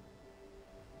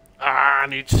 I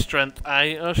need strength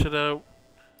 8. I should have.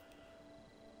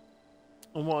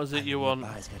 And what is it you want?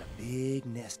 Nearby's got a big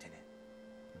nest in it.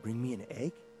 Bring me an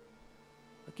egg?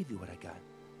 I'll give you what I got.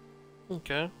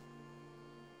 Okay.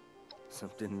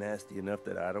 Something nasty enough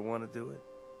that I don't want to do it?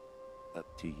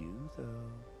 Up to you,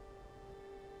 though.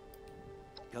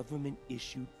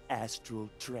 Government-issued astral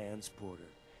transporter.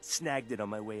 Snagged it on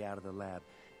my way out of the lab.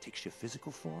 Takes your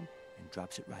physical form and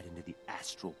drops it right into the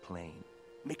astral plane.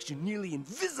 Makes you nearly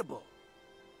invisible.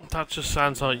 That just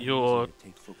sounds like you're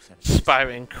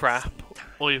spouting crap,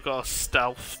 or you've got a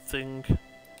stealth thing.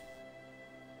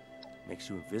 Makes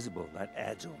you invisible, not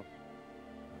agile.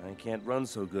 I can't run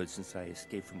so good since I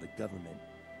escaped from the government.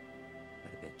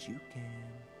 But I bet you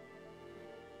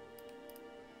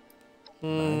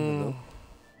can.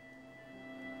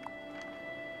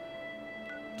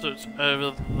 So it's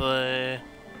over there.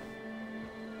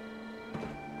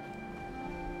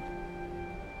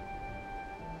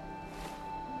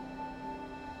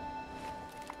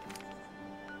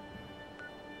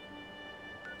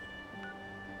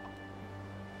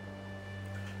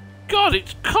 God,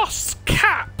 it costs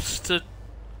caps to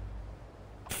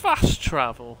fast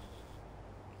travel.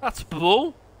 That's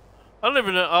bull. I live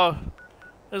in a... Oh,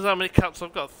 there's how many caps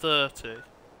I've got, 30.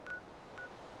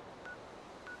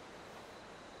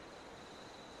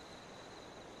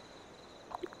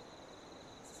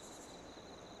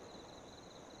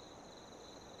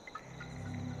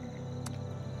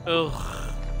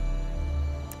 Ugh.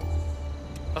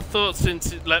 I thought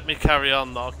since it let me carry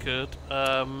on that I could.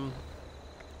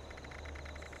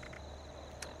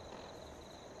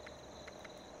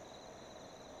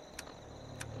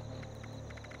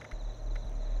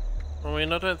 I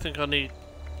mean, I don't think I need...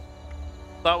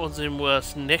 That one's in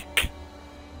worse nick.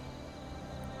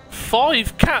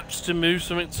 5 caps to move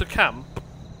something to camp?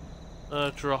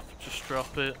 Just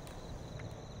drop it.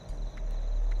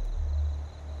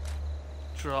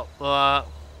 Drop that.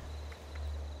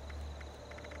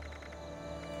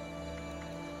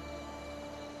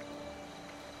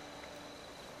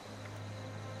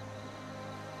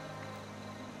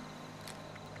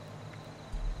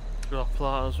 Drop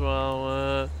that as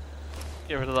well.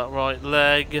 Get rid of that right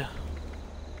leg.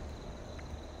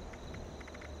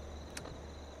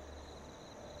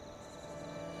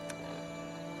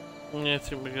 Yeah, I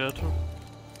think we're good.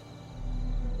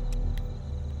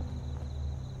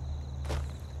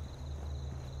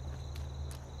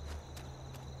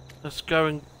 Let's go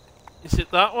and... Is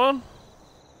it that one?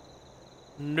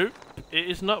 Nope, it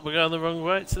is not. We're going the wrong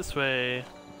way. It's this way.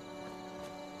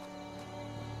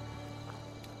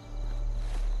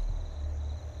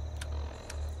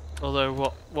 Although,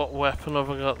 what weapon have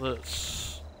I got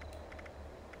that's...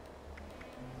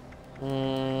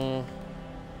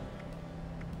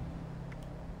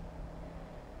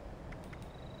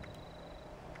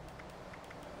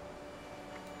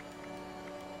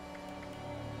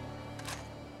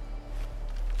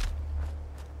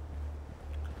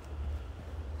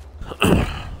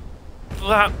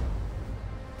 That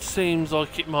seems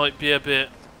like it might be a bit...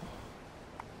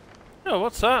 Oh,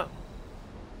 what's that?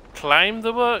 Claim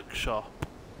the workshop.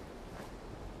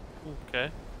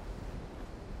 Okay.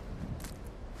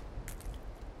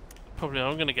 Probably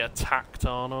I'm gonna get attacked,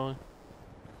 aren't I?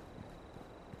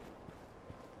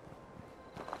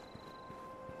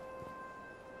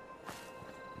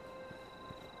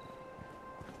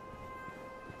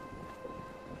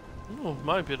 Oh,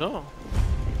 maybe not.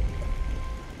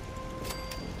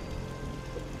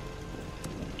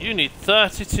 You need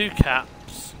 32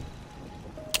 caps.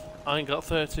 I ain't got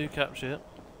 32 caps yet.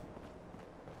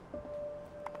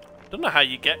 Don't know how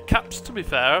you get caps, to be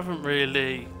fair. I haven't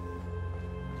really...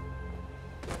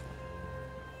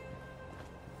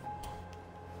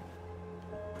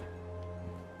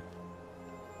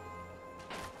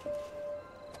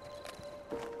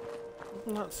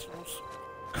 That's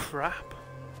crap.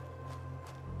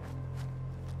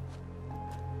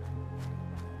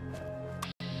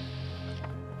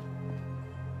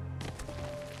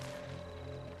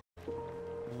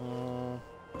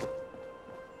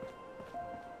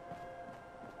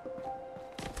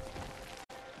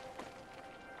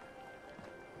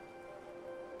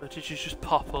 But did you just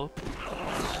pop up?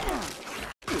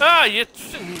 Ah, you...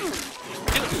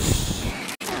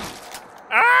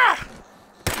 Ah!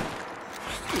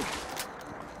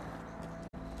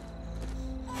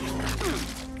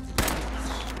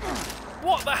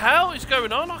 What the hell is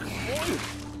going on?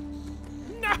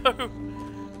 No!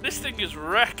 This thing is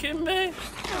wrecking me!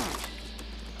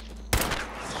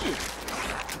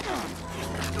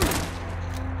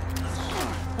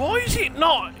 Why is it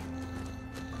not?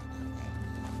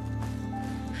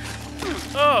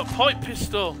 Oh, pipe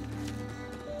pistol!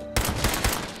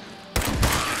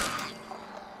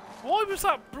 Why was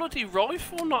that bloody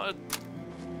rifle not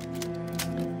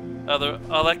a...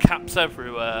 Are there caps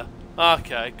everywhere?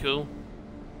 Okay, cool.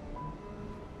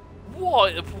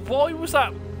 Why was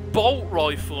that bolt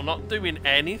rifle not doing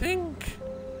anything?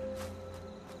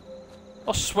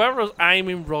 I swear I was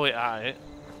aiming right at it.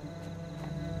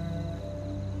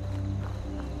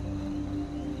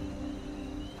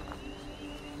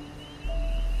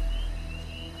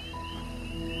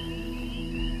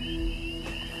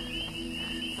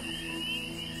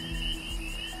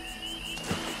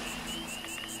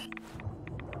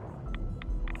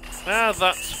 Ah,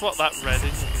 that's what that red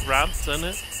is. Rant, isn't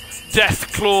it?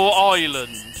 Deathclaw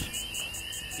Island.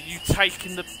 Are you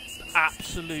taking the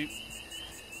absolute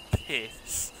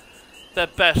piss? There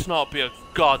best not be a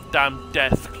goddamn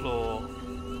Deathclaw.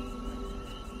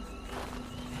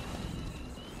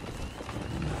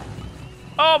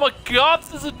 Oh my god,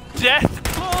 there's a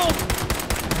Deathclaw!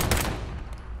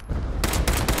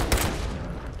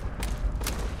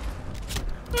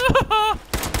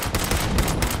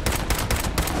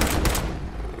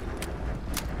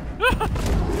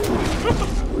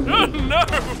 No!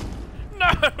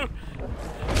 No!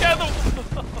 Get the...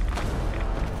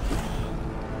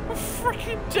 A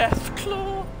freaking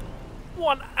Deathclaw!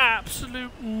 One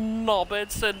absolute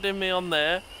knobhead sending me on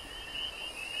there.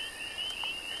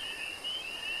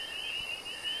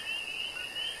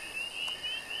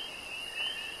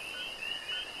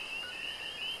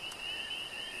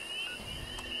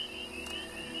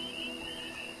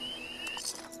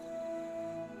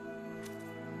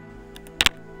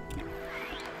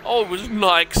 I was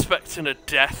not expecting a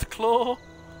Deathclaw.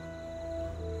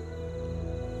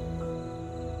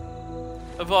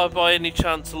 Have I by any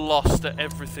chance lost at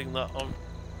everything that I'm...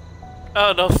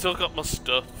 Oh no, I've still got my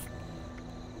stuff.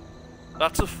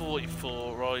 That's a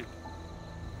 44, right?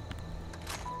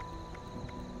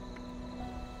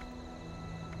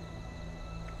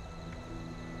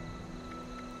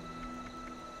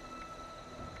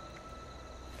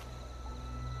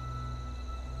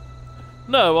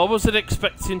 No, I wasn't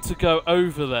expecting to go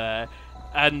over there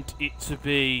and it to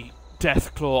be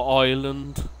Deathclaw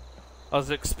Island. I was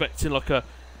expecting like a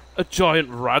giant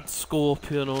rad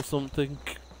scorpion or something.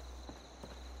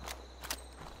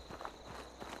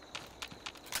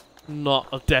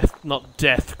 Not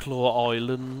Deathclaw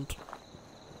Island.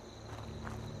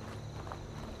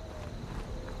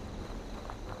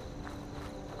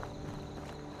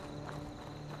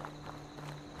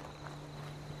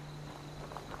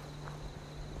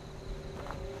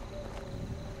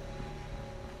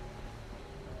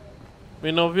 I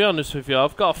mean, I'll be honest with you,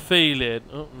 I've got a feeling...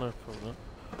 Oh, no problem.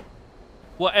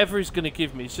 Whatever he's going to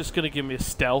give me, he's just going to give me a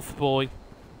stealth boy.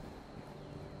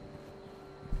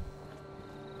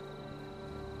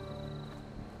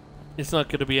 It's not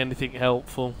going to be anything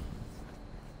helpful.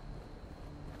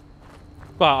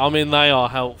 Well, I mean, they are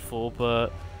helpful, but...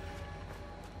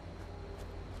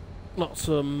 not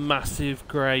so massive,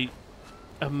 great,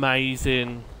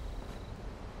 amazing...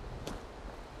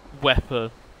 weapon.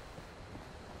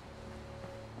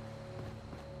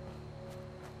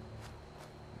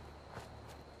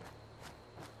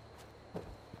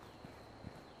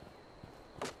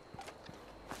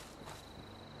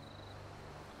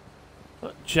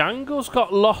 Django's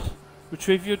got lost.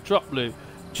 Retrieve your drop loot.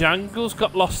 Django's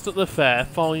got lost at the fair.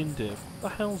 Find him.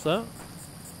 What the hell's that?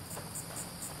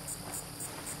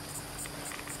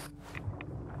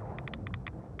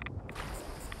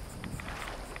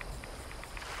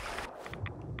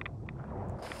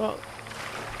 What?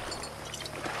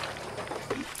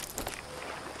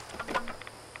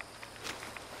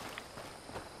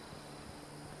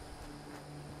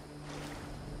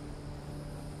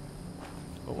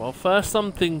 Well, first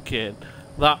I'm thinking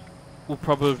that will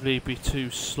probably be too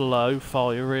slow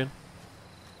firing.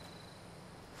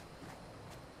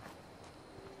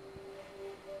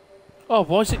 Oh,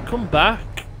 why's it come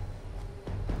back?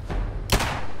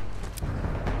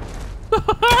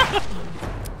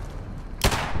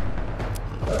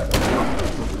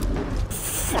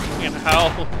 Fucking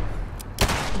hell.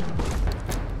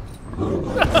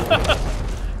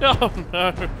 Oh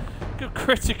no, got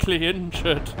critically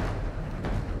injured.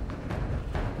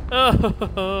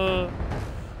 Oh,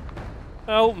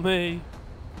 help me.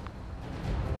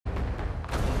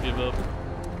 Give up.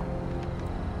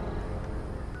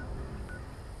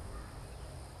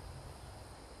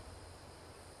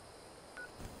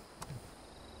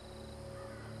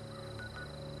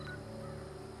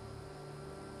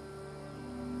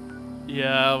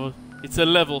 Yeah, it's a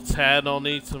level 10. I'll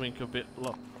need something a bit...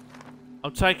 Look,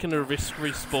 I'm taking a risk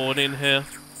respawning here.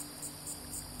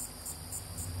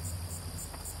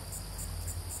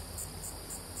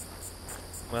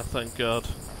 Well, thank God.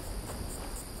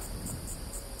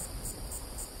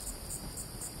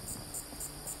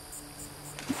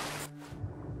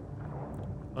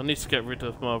 I need to get rid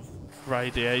of my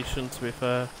radiation, to be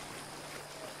fair.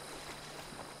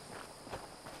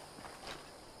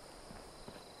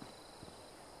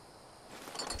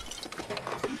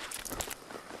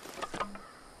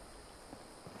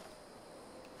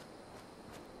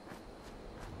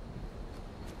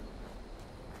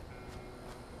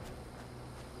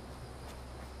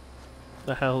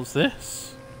 The hell's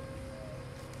this?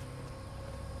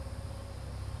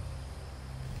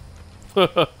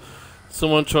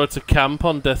 Someone tried to camp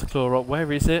on Deathclaw Rock. Where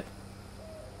is it?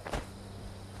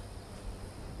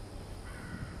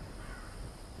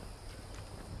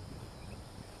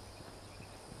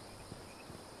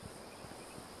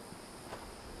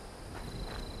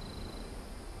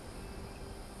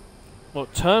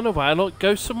 What, turn away? Like,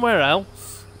 go somewhere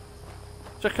else?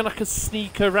 Do you reckon I can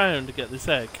sneak around to get this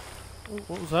egg? Oh,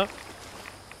 what was that?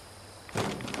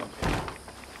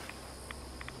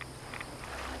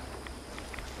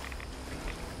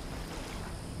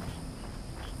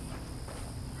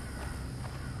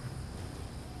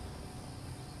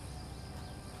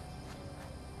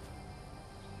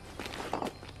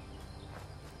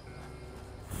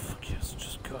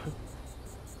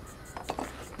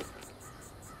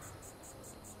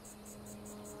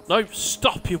 No,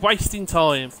 stop! You're wasting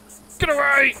time. Get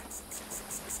away!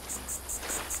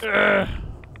 Ugh.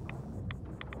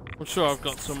 I'm sure I've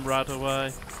got some rad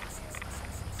away.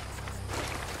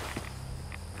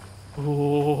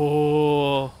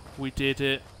 Oh, we did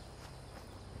it.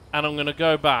 And I'm going to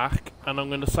go back and I'm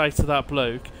going to say to that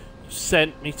bloke, you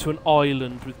sent me to an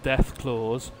island with death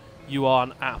claws. You are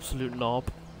an absolute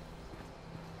knob.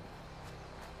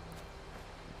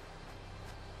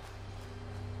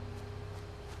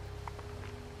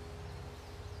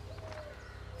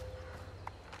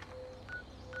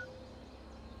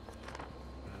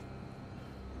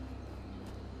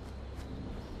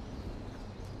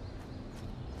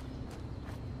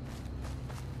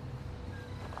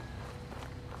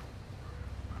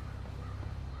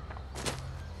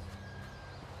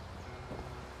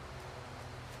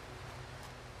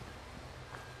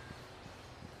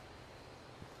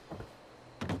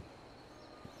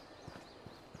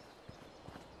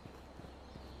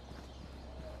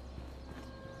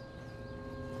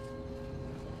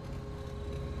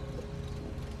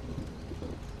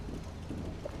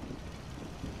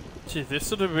 Gee,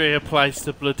 this would be a place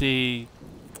to bloody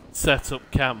set up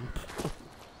camp.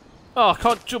 Oh, I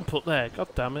can't jump up there. God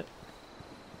damn it.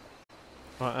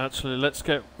 Right, actually, let's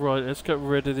get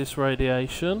rid of this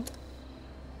radiation.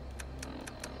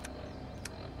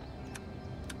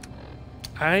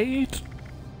 Aid.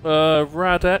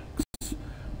 Radex.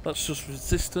 That's just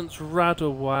resistance. Rad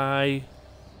away.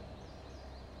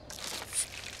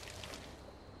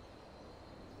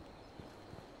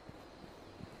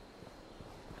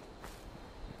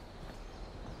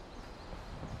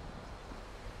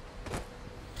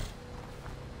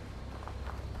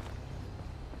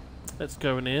 Let's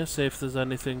go in here, see if there's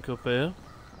anything up here.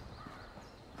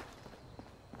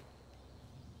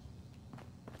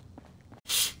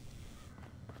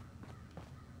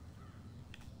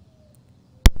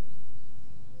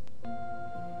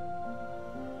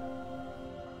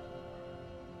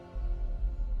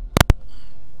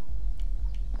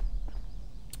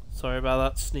 Sorry about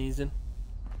that sneezing.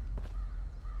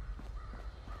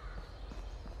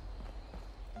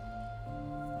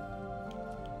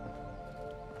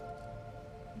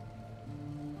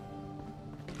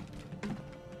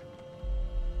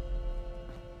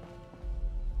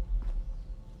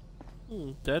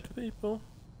 Dead people.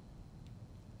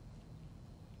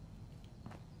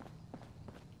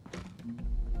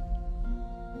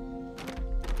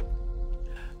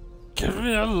 Give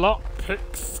me a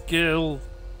lockpick skill.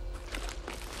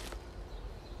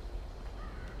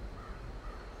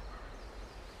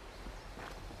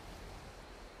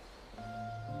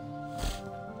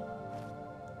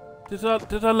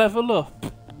 Did I level up?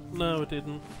 No, I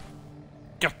didn't.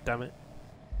 God damn it.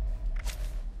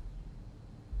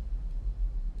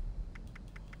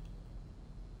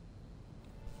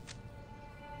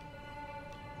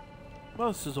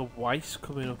 Well, this is a waste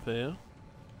coming up here.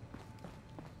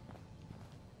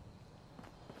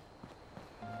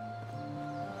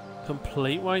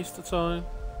 Complete waste of time.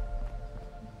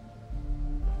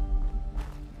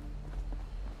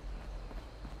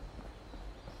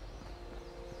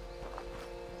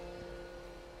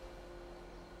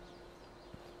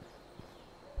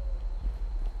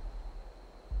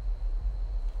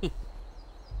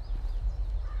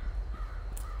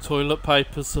 Toilet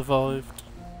paper survived.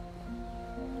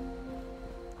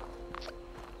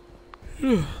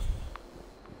 Responders,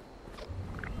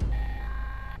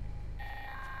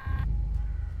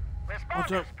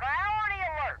 priority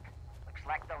alert! Looks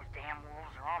like those damn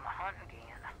wolves are on the hunt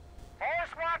again.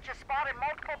 Forest Watch has spotted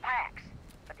multiple packs,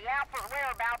 but the Alpha's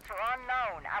whereabouts are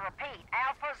unknown. I repeat,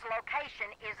 Alpha's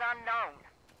location is unknown.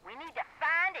 We need to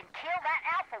find and kill that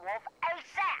Alpha wolf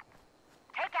ASAP.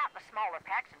 Take out the smaller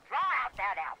packs and draw out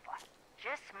that Alpha.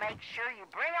 Just make sure you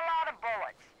bring a lot of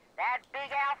bullets. That big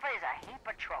Alpha is a heap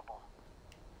of trouble.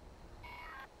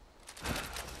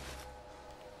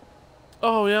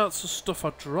 Oh yeah, that's the stuff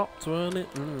I dropped, weren't it?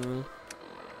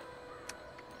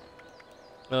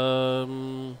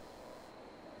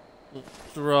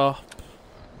 Drop.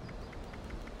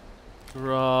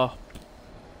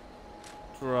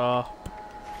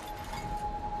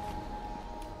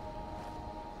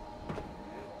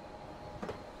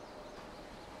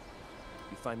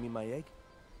 You find me my egg?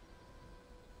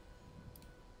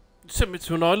 You sent me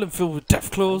to an island filled with death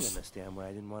claws. I understand where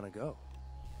I didn't want to go.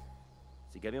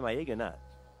 So you get me my egg or not?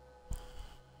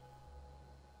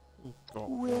 Oh.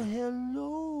 Well,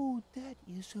 hello. That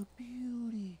is a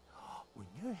beauty. When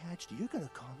you're hatched, you're gonna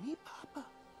call me Papa.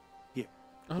 Here.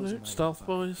 I know, stealth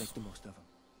boys. Make the most of them.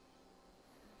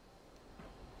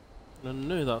 I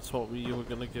knew that's what you were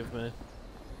gonna give me.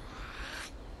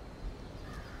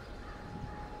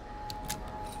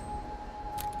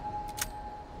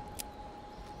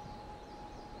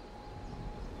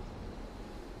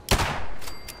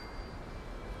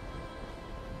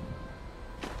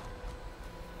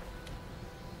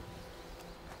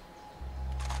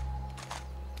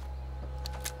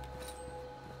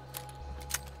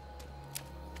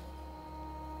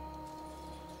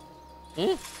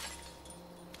 Hmm?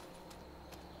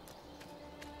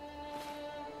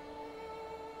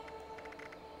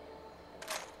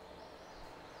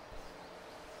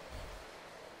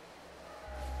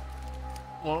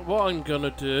 What I'm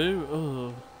gonna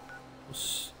do...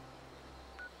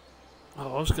 I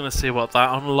was gonna see what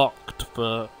that unlocked,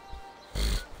 but...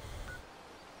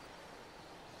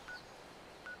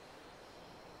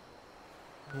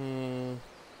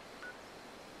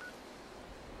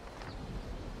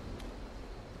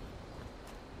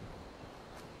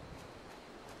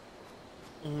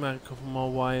 Make up my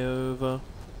way over.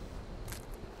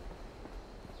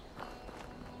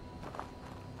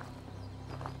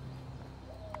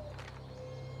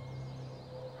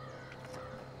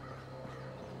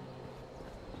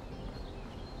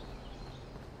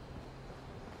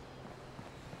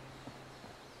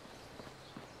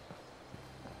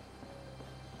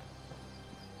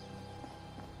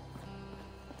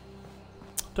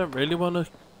 Don't really want to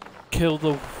kill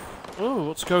the... Oh,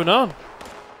 what's going on?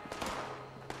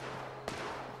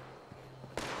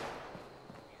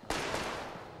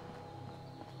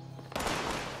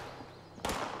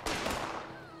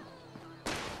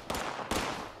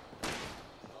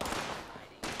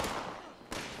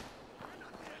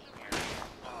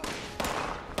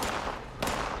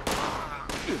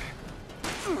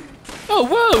 Oh,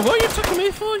 whoa! What are you attacking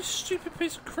me for, you stupid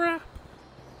piece of crap?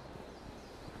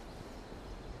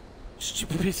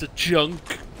 Stupid piece of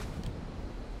junk.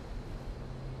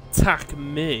 Attack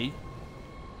me.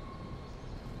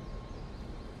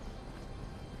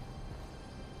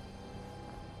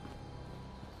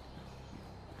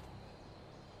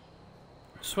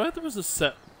 I swear there was a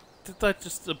set. Did that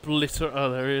just obliterate?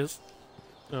 Oh, there he is.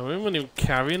 No, we weren't even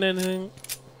carrying anything.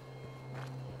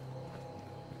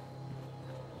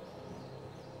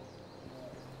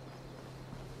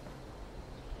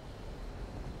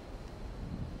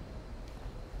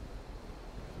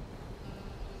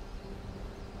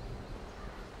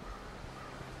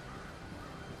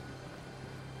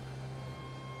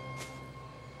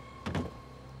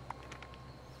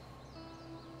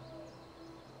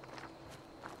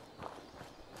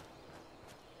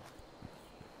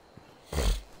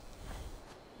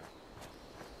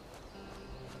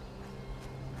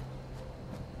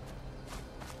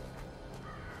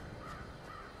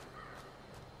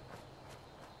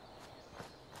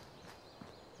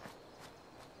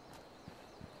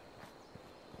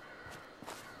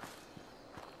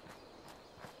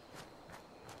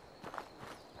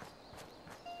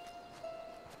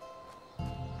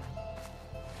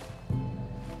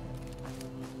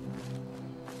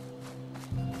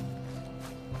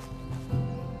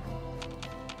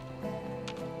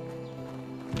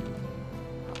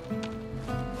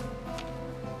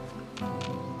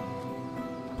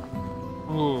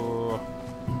 Ooh.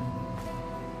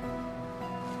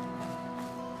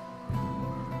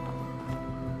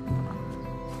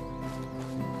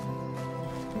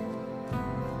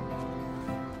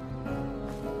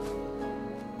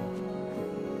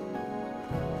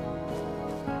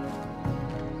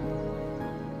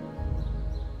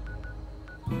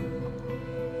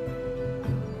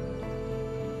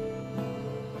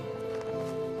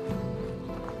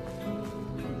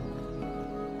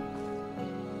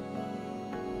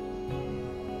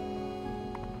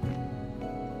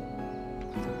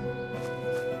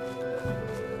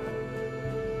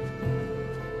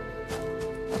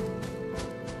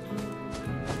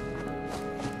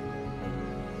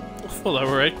 I thought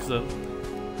they were eggs then.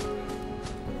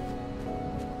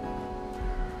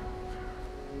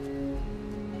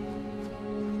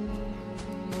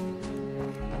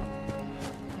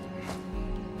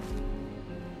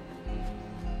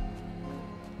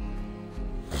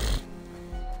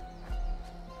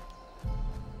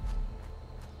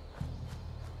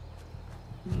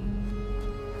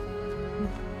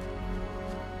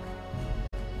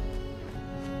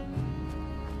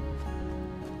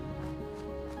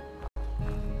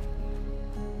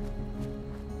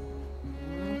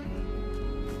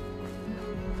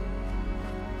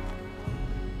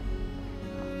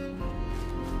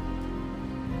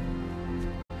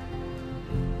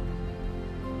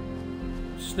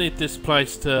 Just need this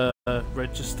place to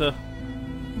register.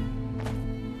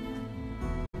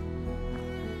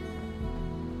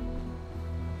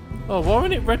 Oh, why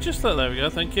won't it register? There we go,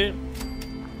 thank you.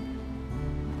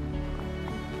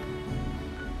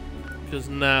 Because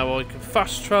now I can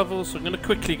fast travel, so I'm going to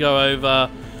quickly go over,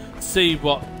 see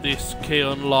what this key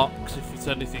unlocks, if it's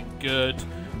anything good,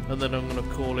 and then I'm going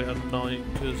to call it a night,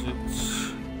 because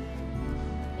it's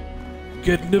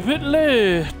getting a bit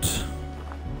late.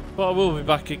 But I will be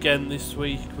back again this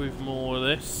week with more of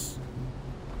this.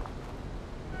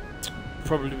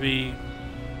 probably be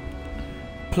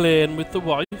playing with the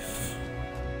wife.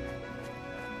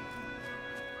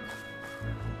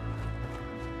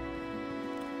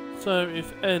 So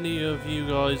if any of you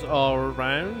guys are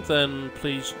around, then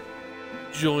please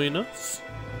join us.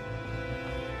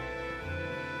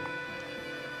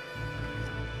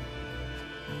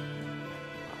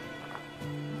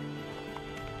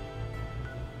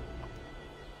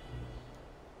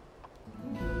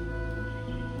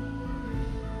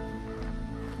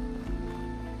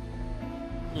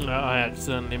 No, I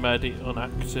accidentally made it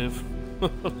inactive.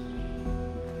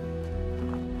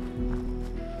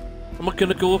 Am I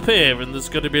gonna go up here and there's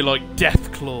gonna be like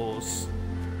death claws?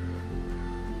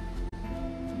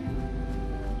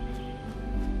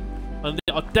 And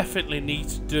I definitely need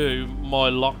to do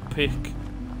my lockpick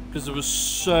because there was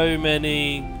so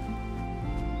many.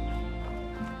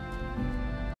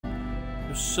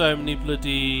 There's so many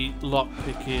bloody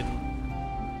lockpicking.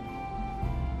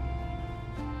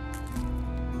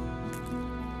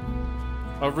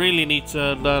 I really need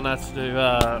to learn how to do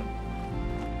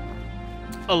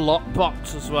a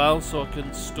lockbox as well, so I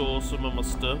can store some of my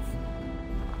stuff.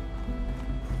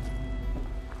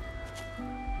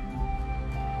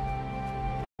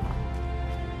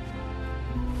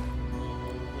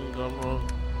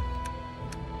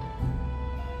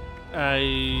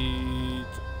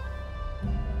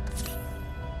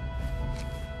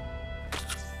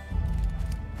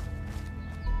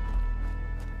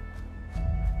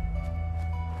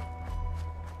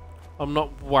 I'm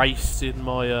not wasting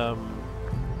my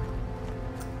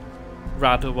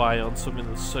rad away on something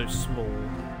that's so small.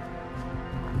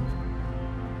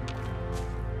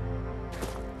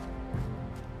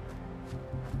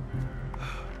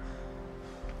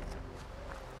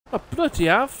 Oh bloody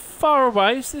hell, how far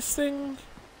away is this thing?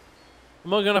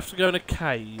 Am I gonna have to go in a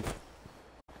cave?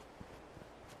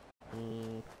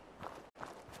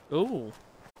 Ooh.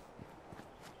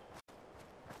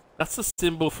 That's a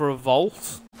symbol for a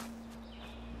vault.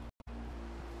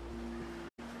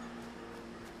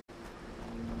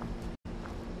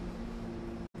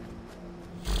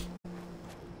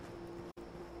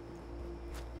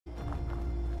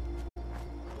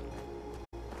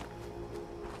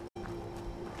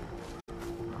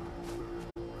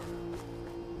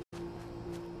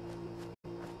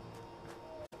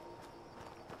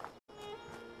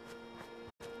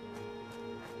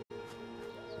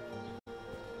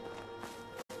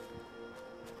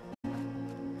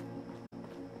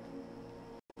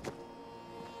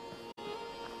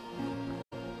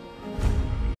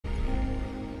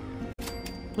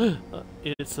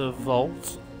 It's a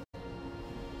vault.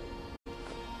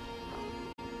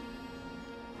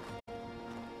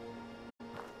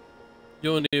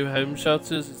 Your new home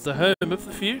shelters is the home of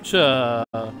the future.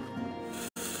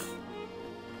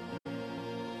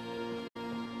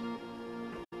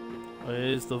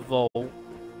 Here's the vault.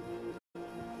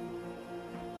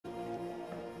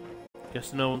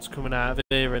 Guess no one's coming out of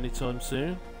here anytime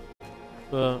soon.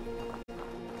 But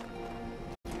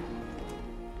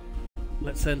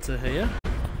let's enter here.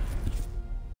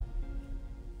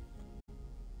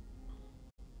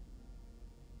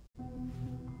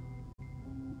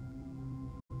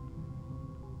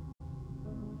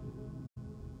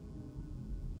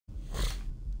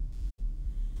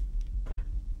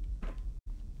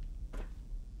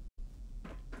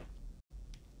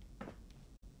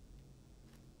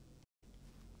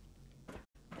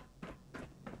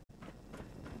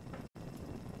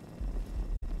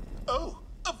 Oh,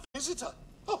 a visitor!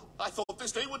 Oh, I thought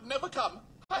this day would never come.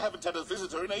 I haven't had a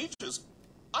visitor in ages.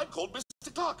 I'm called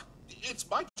Mr. Clark. It's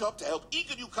my job to help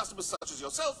eager new customers such as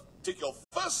yourself take your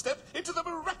first step into the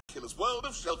miraculous world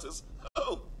of shelters.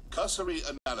 Oh, cursory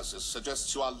analysis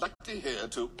suggests you are likely here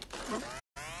to...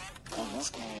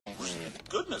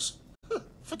 Goodness.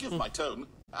 Forgive my tone.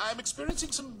 I'm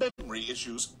experiencing some memory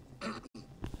issues.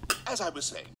 As I was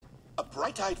saying, a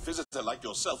bright-eyed visitor like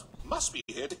yourself must be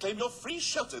here to claim your free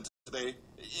shelter today.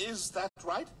 Is that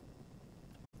right?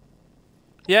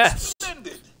 Yes.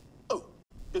 Splendid! Oh,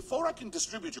 before I can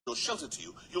distribute your shelter to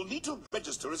you, you'll need to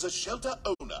register as a shelter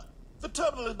owner. The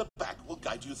terminal in the back will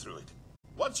guide you through it.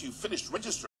 Once you've finished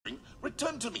registering,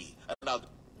 return to me and I'll...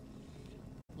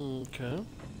 Okay.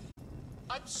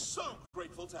 I'm so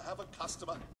grateful to have a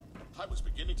customer. I was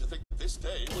beginning to think this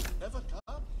day would never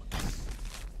come.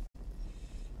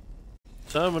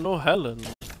 Terminal Helen.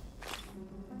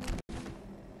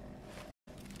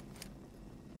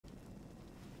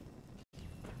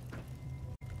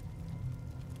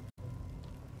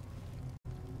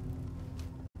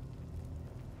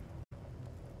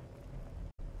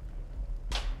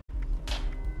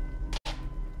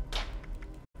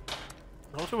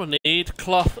 What do I need?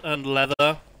 Cloth and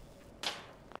leather.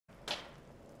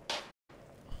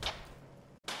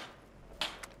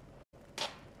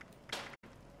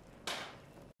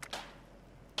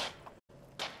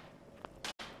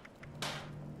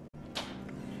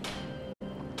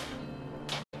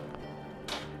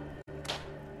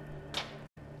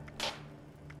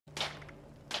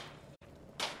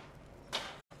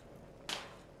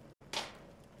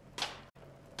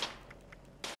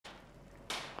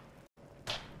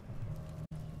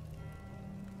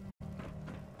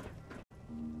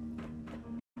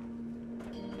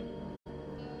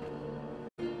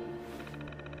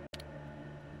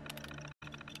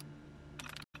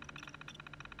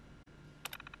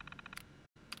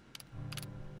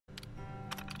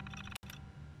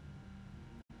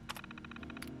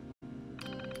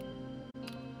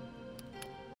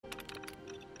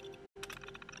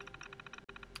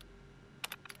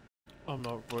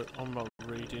 I'm not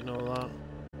reading all that.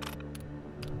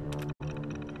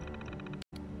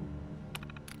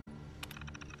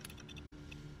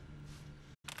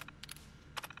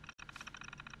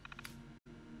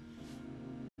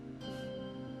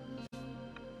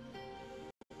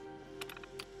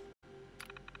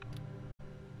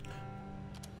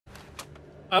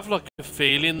 I have like a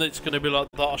feeling that it's going to be like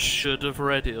that. I should have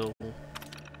read it all.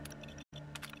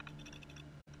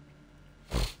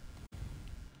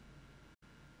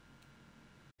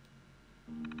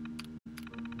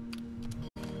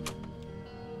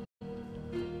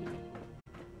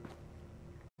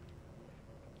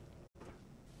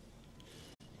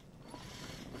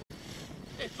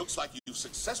 It looks like you've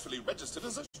successfully registered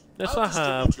as a... Yes, I'll I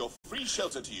have. distribute your free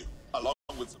shelter to you, along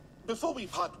with... Before we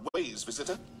part ways,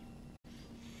 visitor...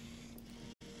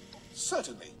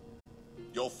 Certainly.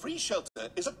 Your free shelter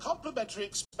is a complimentary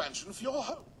expansion for your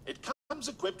home. It comes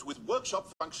equipped with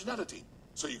workshop functionality,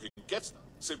 so you can get started.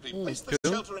 Simply place the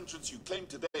shelter entrance you claimed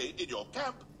today in your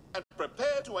camp, and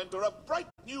prepare to enter a bright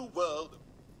new world.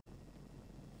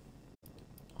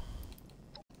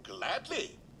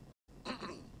 Gladly.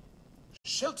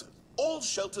 Shelter. All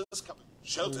shelters covered.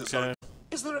 Shelters are...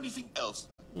 Is there anything else?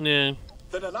 Yeah.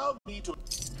 Then allow me to...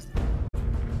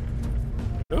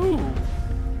 Ooh.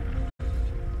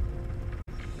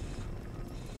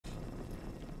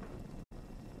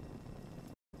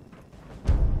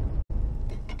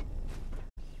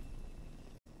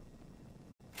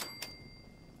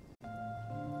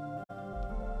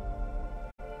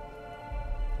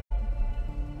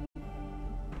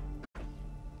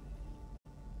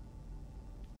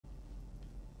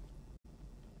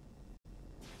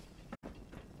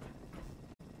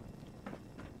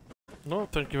 No,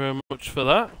 thank you very much for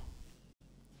that.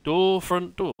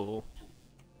 Front door.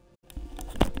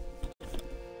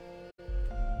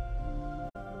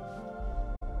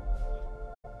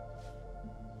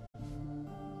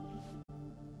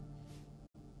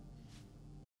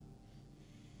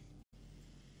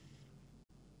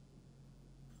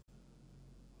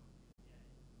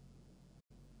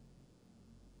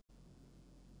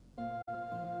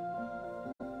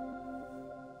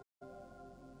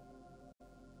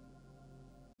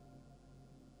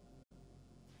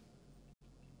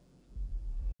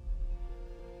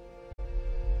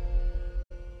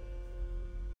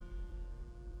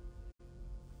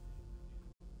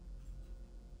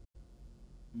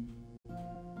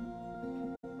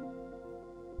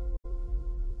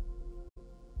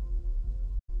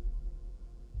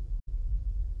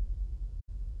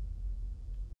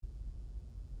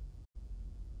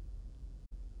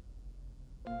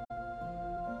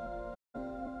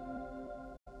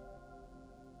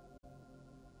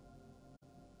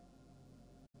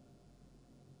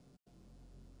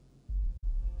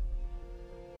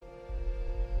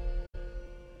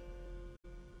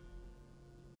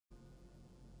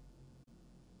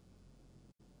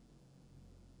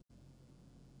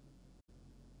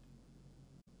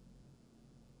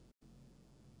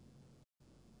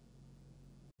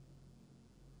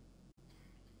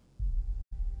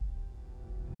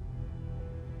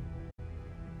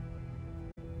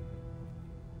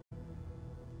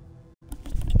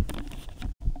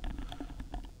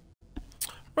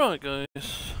 Right,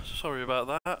 guys. Sorry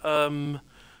about that.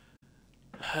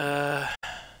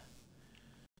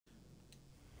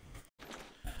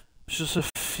 Just a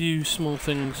few small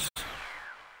things.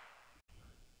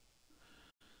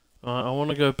 Right, I want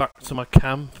to go back to my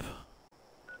camp.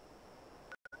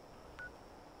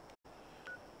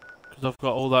 Because I've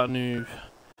got all that new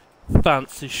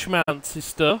fancy schmancy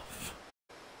stuff.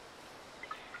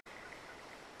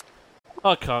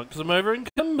 I can't because I'm over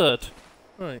encumbered.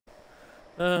 Right.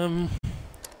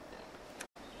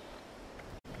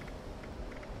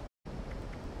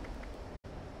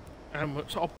 how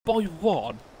much? I'll buy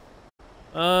one.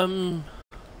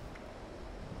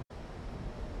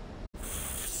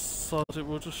 So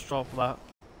we'll just drop that.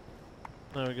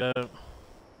 There we go.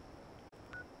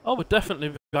 I would definitely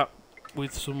be back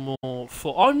with some more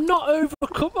foot. I'm not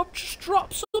overcome, I've just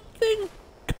dropped something!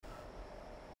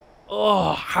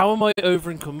 Oh, how am I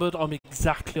over encumbered? I'm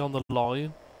exactly on the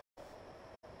line.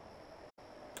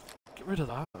 Get rid of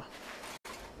that.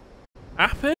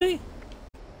 Happy?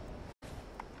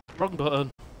 Wrong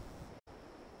button.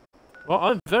 Well,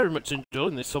 I'm very much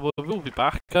enjoying this, so I will be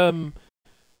back. Every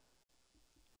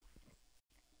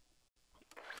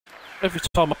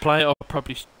time I play it, I'll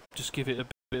probably just give it a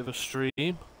bit of a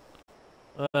stream.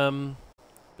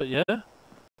 But yeah,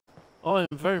 I am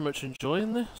very much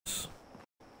enjoying this.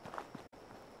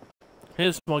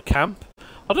 Here's my camp.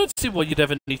 I don't see why you'd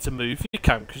ever need to move your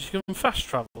camp, because you can fast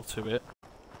travel to it.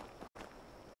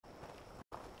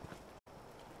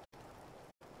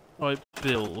 I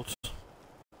build.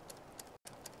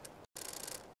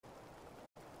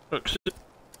 Look.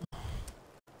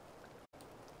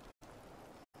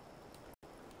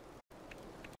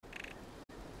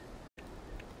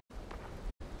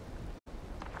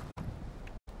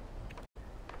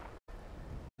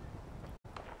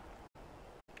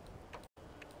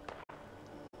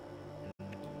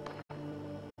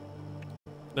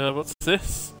 What's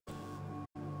this?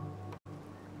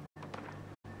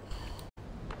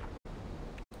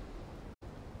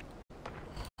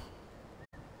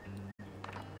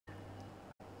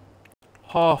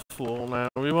 Half wall now.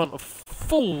 We want a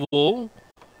full wall.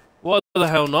 Why the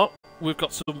hell not? We've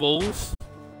got some walls.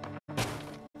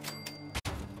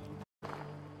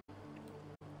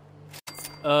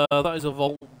 That is a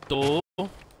vault door.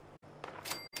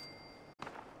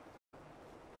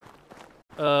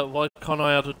 Why can't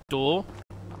I add a door?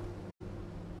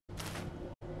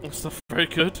 That's not very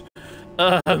good.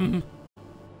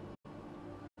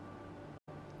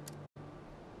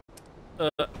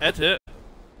 Edit.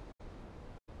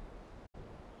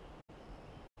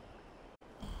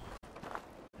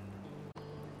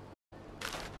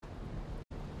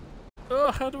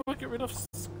 Oh, how do I get rid of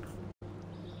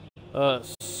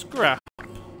scrap? There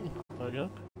we go.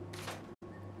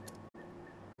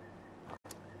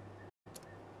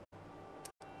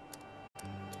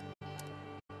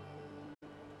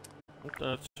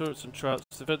 Turrets and traps,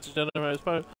 defensive generators,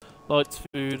 power, lights,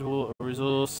 food, water,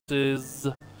 resources,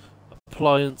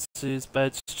 appliances,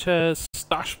 beds, chairs,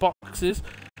 stash boxes.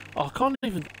 Oh, I can't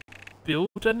even build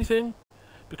anything.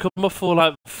 Become a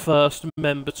Fallout first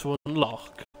member to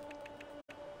unlock.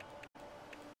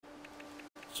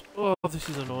 Oh, this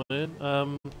is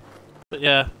annoying. But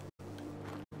yeah.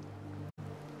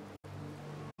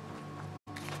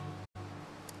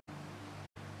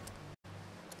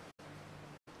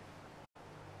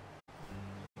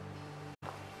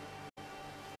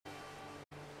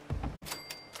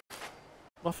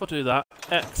 If I do that,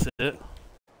 exit.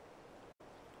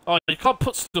 Oh, you can't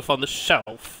put stuff on the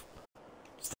shelf.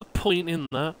 What's the point in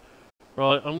that?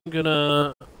 Right, I'm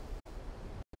gonna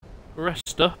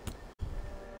rest up.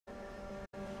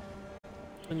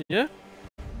 And yeah,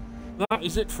 that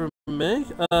is it from me.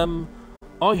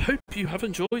 I hope you have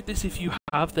enjoyed this. If you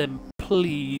have, then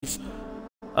please,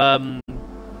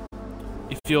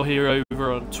 if you're here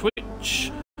over on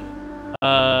Twitch,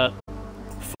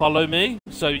 follow me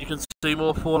so you can see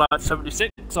more Fallout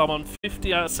 76. I'm on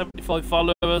 50 out of 75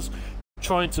 followers,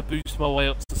 trying to boost my way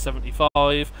up to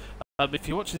 75. If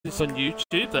you're watching this on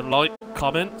YouTube, then like,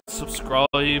 comment, subscribe,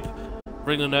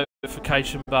 ring the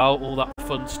notification bell, all that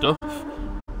fun stuff.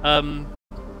 And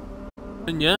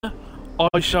yeah,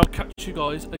 I shall catch you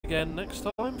guys again next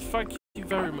time. Thank you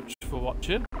very much for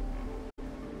watching,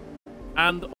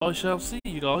 and I shall see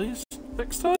you guys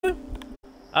next time.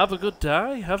 Have a good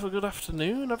day, have a good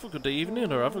afternoon, have a good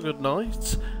evening, or have a good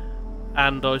night.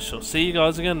 And I shall see you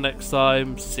guys again next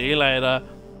time. See you later.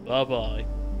 Bye bye.